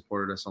everybody who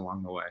supported us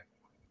along the way.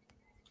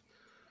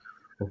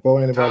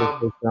 Before anybody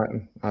says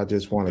something, I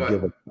just want to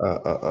give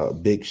a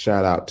big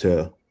shout out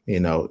to,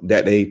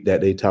 that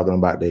they talking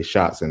about their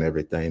shots and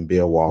everything,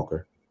 Bill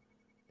Walker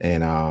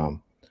and,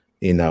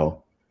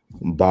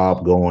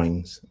 Bob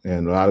Goings.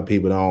 And a lot of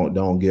people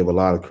don't give a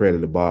lot of credit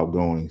to Bob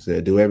Goings.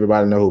 Do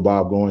everybody know who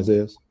Bob Goings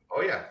is?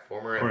 Oh, yeah.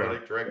 Former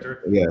athletic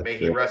director. Yes. May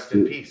he rest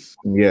in peace.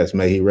 Yes,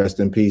 may he rest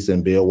in peace.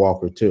 And Bill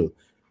Walker, too.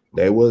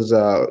 There was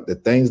the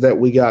things that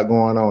we got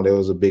going on. There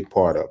was a big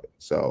part of it.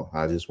 So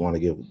I just want to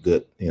give a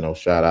good,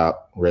 shout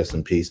out, rest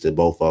in peace to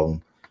both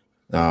of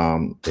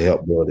them to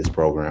help build this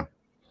program.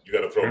 You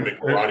got to throw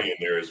Mick Marotti in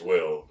there as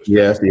well.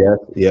 Yes. You're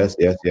right. Who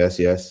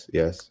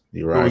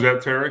was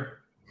that, Terry?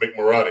 Mick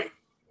Marotti.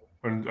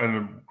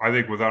 And I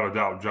think without a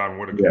doubt, John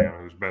Whitaker,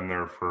 who's been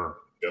there for.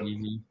 Yep.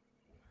 Mm-hmm.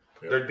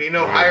 There'd be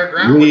no higher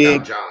ground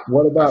without John.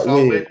 What about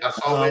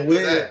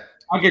Wig?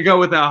 I could go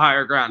without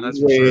higher ground.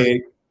 That's for sure.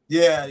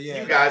 Yeah.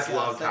 You guys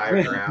loved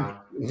higher ground.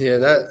 Yeah,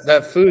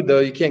 that food though,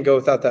 you can't go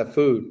without that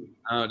food.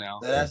 Oh no,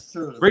 that's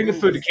true. Bring the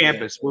food to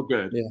campus. We're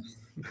good.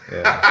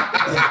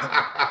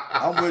 Yeah.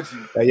 I'm with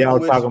you. Hey, y'all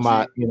talking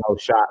about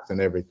shots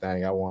and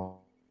everything.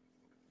 Well,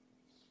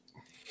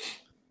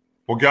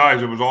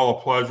 guys, it was all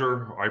a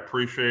pleasure. I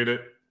appreciate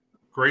it.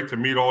 Great to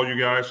meet all you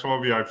guys. Some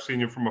of you I've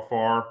seen you from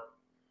afar.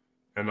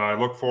 And I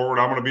look forward.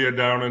 I'm going to be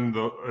down in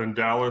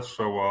Dallas,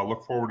 so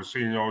look forward to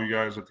seeing all you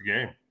guys at the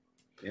game.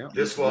 Yeah.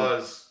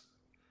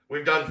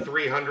 We've done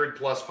 300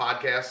 plus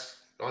podcasts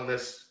on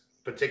this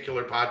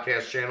particular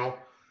podcast channel.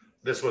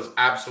 This was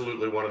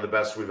absolutely one of the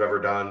best we've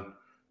ever done.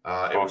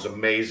 It was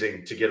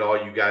amazing to get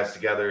all you guys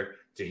together,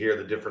 to hear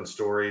the different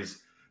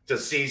stories, to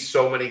see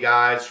so many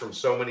guys from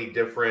so many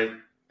different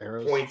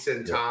points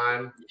in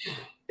time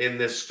in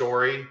this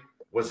story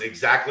was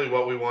exactly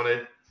what we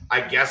wanted. I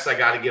guess I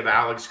got to give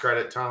Alex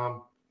credit,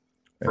 Tom,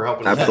 for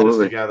helping us put this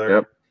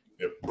together.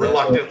 Yep.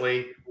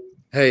 Reluctantly.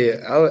 Hey,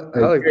 Alex,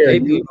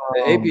 the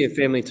Apien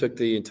family took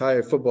the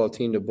entire football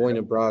team to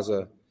Buena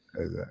Braza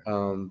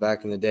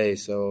back in the day.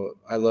 So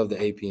I love the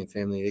Apien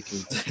family.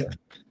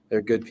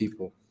 They're good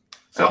people.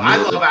 So I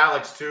love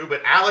Alex too,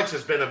 but Alex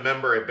has been a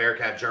member at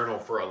Bearcat Journal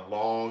for a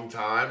long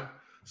time.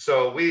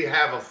 So we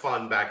have a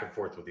fun back and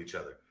forth with each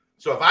other.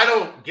 So if I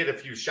don't get a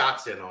few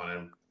shots in on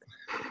him,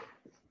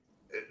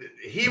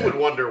 he would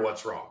wonder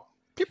what's wrong.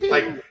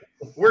 Like,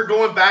 we're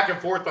going back and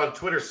forth on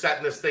Twitter,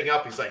 setting this thing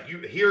up. He's like,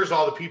 here's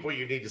all the people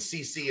you need to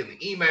CC in the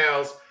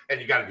emails,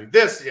 and you got to do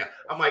this. Yeah.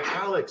 I'm like,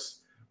 Alex,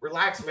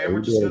 relax, man.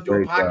 We're just going to do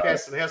a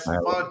podcast and have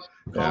some fun.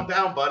 Calm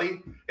down,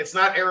 buddy. It's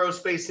not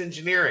aerospace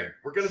engineering.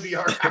 We're going to be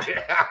all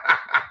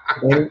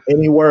right.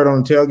 Any word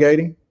on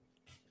tailgating?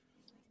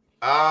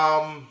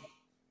 I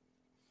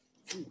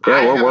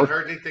haven't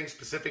heard anything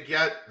specific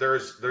yet.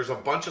 There's a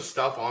bunch of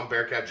stuff on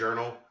Bearcat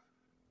Journal.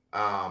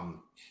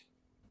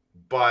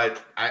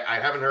 But I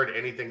haven't heard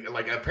anything.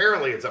 Like,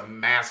 apparently it's a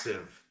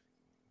massive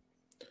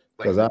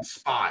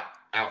spot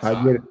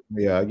outside.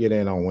 I get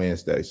in on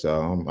Wednesday,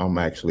 so I'm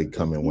actually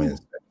coming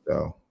Wednesday.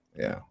 So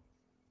yeah.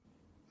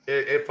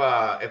 If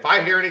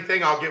I hear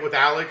anything, I'll get with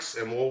Alex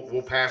and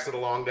we'll pass it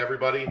along to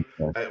everybody.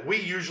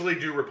 We usually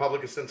do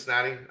Republic of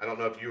Cincinnati. I don't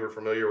know if you are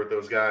familiar with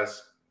those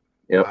guys.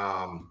 Yep.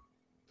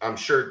 I'm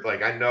sure.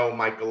 Like, I know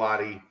Mike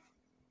Galati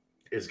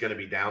is going to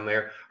be down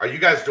there. Are you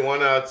guys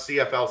doing a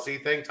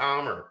CFLC thing,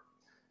 Tom? Or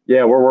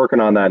Yeah, we're working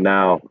on that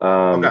now.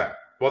 Okay.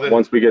 Well, then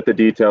once we get the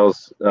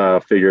details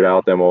figured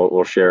out, then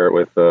we'll share it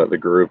with the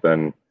group,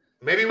 and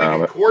maybe we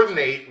can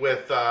coordinate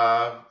with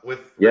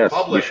yes,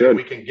 Republic, we should. and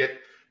we can get,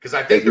 because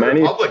I think the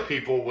Republic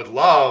people would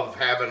love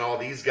having all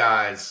these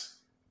guys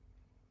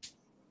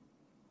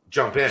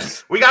jump in.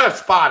 We got a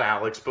spot,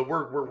 Alex, but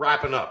we're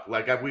wrapping up.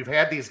 Like we've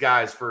had these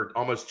guys for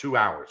almost 2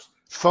 hours.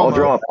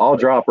 I'll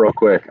drop real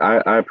quick.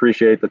 I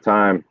appreciate the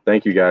time.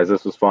 Thank you guys.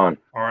 This was fun.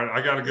 All right,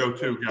 I got to go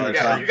too, guys.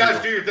 Yeah, you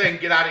guys do your thing.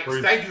 Get out of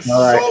here. Thank you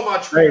All so right.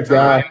 much for your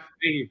time.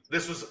 Great,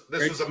 This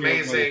was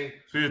amazing.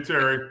 See you,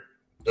 Terry.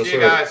 See you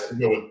guys.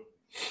 You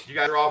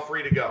guys are all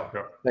free to go.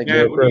 Thank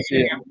Yeah, you.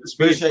 appreciate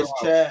Appreciate you,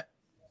 Chad.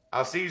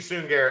 I'll see you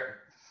soon, Garrett.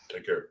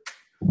 Take care.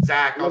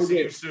 Zach, I'll see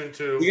you soon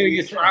too. We gotta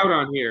get Trout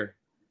on here.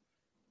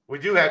 We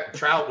do have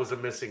Trout was a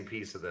missing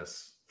piece of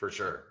this for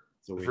sure.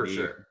 For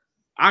sure.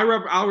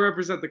 I'll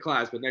represent the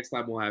class, but next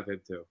time we'll have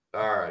him too.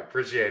 All right,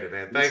 appreciate it,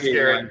 man. Thanks, Appreciate it,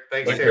 Garrett. man.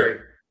 Thanks, Thank Terry.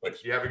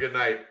 Thanks. You have a good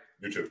night.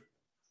 You too.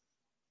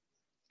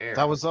 Aaron,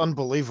 That was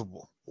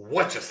unbelievable.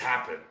 what just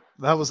happened?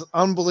 That was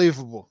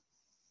unbelievable.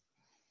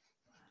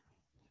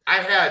 I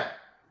had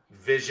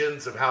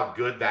visions of how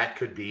good that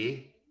could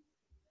be.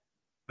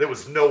 There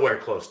was nowhere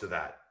close to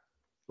that.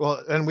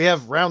 Well, and we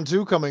have round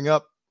 2 coming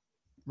up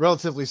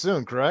relatively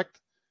soon, correct?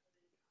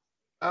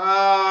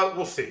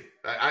 We'll see.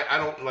 I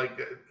don't like.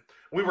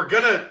 We were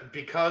gonna,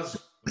 because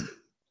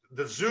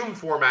the Zoom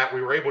format,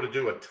 we were able to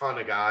do a ton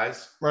of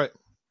guys. Right.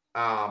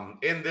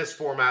 In this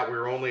format, we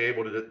were only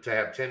able to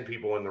have 10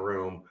 people in the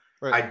room.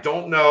 Right. I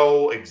don't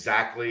know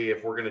exactly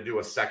if we're gonna do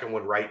a second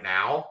one right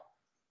now,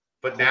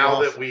 but now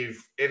that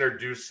we've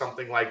introduced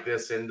something like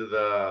this into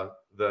the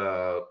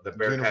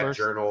Bearcat Universe.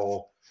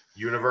 Journal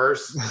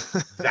universe,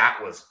 that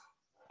was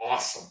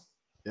awesome.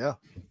 Yeah.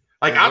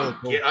 Like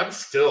Really cool. I'm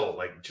still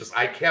like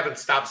I haven't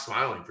stopped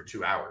smiling for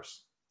 2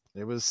 hours.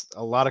 It was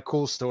a lot of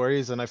cool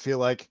stories, and I feel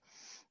like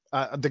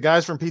the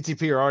guys from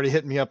PTP are already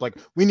hitting me up like,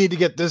 we need to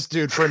get this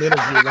dude for an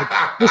interview, like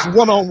just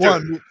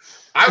one-on-one. Dude,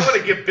 I want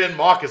to give Ben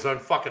Mock his own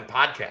fucking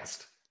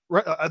podcast.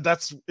 Right,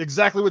 that's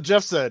exactly what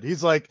Jeff said.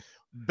 He's like,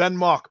 Ben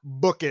Mock,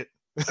 book it.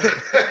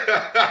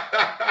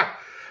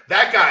 That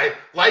guy,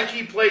 like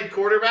he played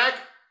quarterback,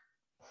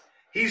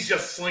 he's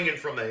just slinging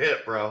from the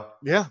hip, bro.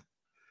 Yeah.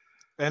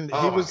 And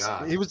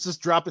God. he was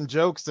just dropping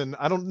jokes, and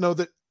I don't know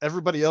that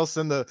everybody else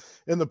in the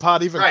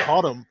pod even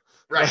caught him.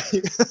 Right.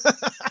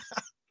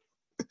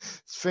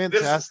 It's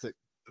fantastic.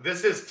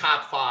 This is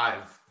top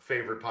 5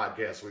 favorite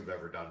podcasts we've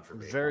ever done for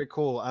me. Very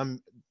cool.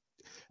 I'm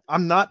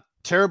not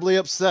terribly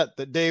upset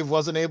that Dave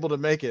wasn't able to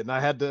make it, and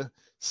I had to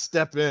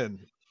step in.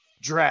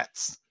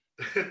 Drats.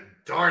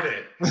 Darn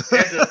it.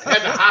 Had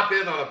to hop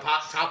in on a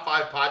top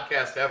 5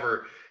 podcast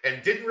ever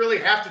and didn't really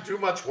have to do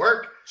much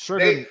work. Sure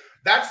didn't.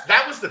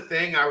 That was the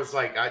thing I was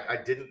like,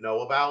 I didn't know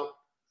about,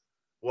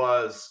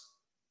 was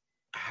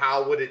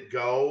how would it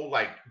go,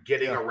 like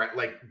getting around,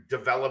 like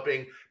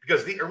developing,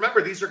 because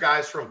remember, these are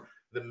guys from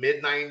the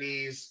mid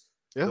 90s,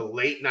 the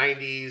late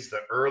 90s,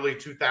 the early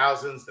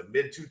 2000s, the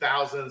mid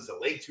 2000s, the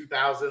late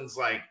 2000s.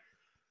 Like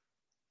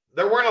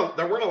there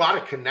weren't a lot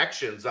of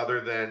connections other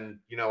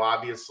than,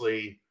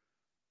 obviously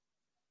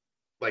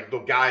like the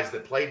guys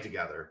that played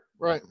together.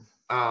 Right.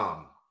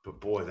 But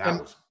boy,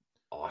 that was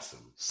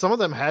awesome. Some of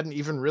them hadn't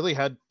even really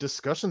had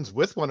discussions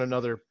with one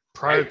another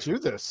prior to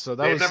this. So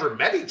that they was never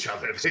met each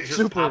other. They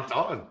just popped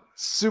on.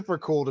 Super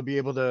cool to be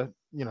able to,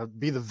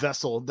 be the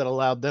vessel that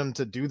allowed them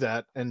to do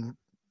that and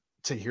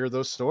to hear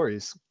those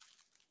stories.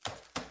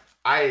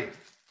 I'm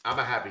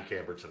a happy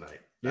camper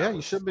tonight.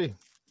 You should be.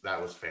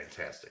 That was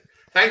fantastic.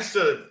 Thanks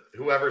to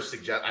whoever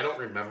suggested. I don't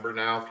remember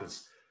now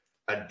because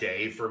a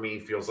day for me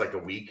feels like a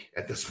week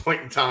at this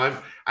point in time.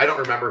 I don't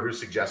remember who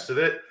suggested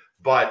it,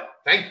 but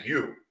thank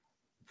you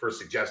for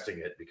suggesting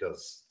it,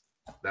 because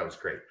that was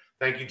great.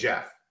 Thank you,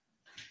 Jeff,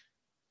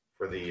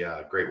 for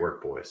the great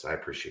work, boys. I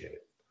appreciate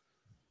it.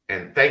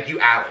 And thank you,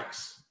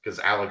 Alex, because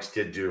Alex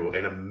did do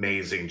an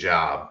amazing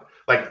job.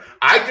 Like,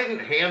 I didn't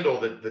handle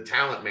the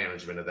talent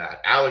management of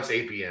that. Alex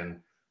Apien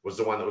was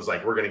the one that was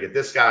like, we're going to get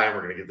this guy, and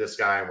we're going to get this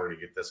guy, and we're going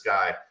to get this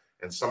guy.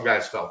 And some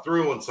guys fell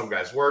through, and some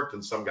guys worked,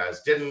 and some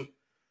guys didn't.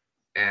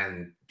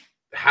 And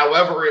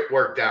however it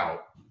worked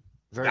out,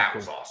 that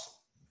was awesome.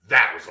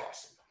 That was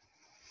awesome.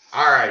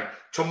 All right.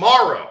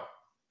 Tomorrow,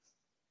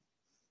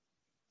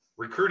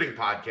 recruiting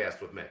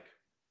podcast with Mick.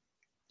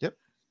 Yep.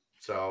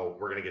 So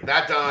we're going to get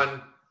that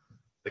done.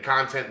 The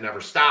content never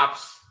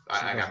stops.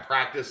 I got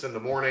practice in the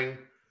morning.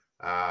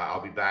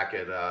 I'll be back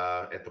at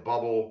the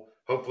bubble.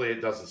 Hopefully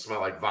it doesn't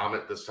smell like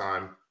vomit this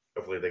time.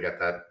 Hopefully they got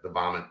the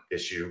vomit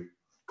issue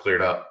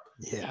cleared up.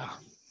 Yeah.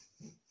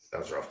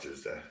 That was a rough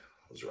Tuesday.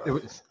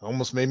 It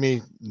almost made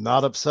me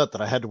not upset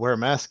that I had to wear a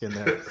mask in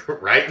there.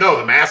 Right? No,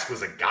 the mask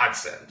was a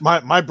godsend.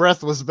 My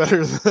breath was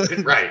better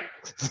than right.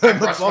 I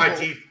brushed my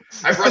teeth.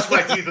 I brushed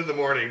my teeth in the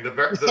morning.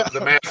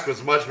 The mask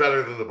was much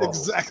better than the bubble.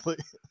 Exactly.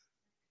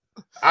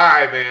 All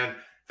right, man.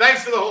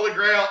 Thanks to the Holy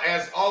Grail,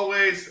 as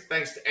always.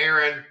 Thanks to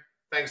Aaron.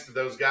 Thanks to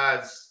those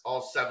guys,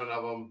 all 7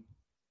 of them.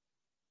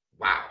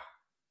 Wow.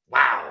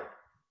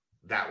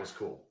 That was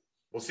cool.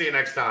 We'll see you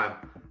next time.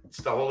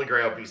 It's the Holy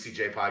Grail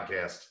BCJ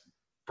podcast,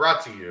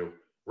 brought to you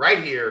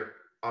right here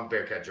on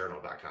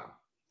BearcatJournal.com.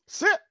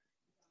 Sit.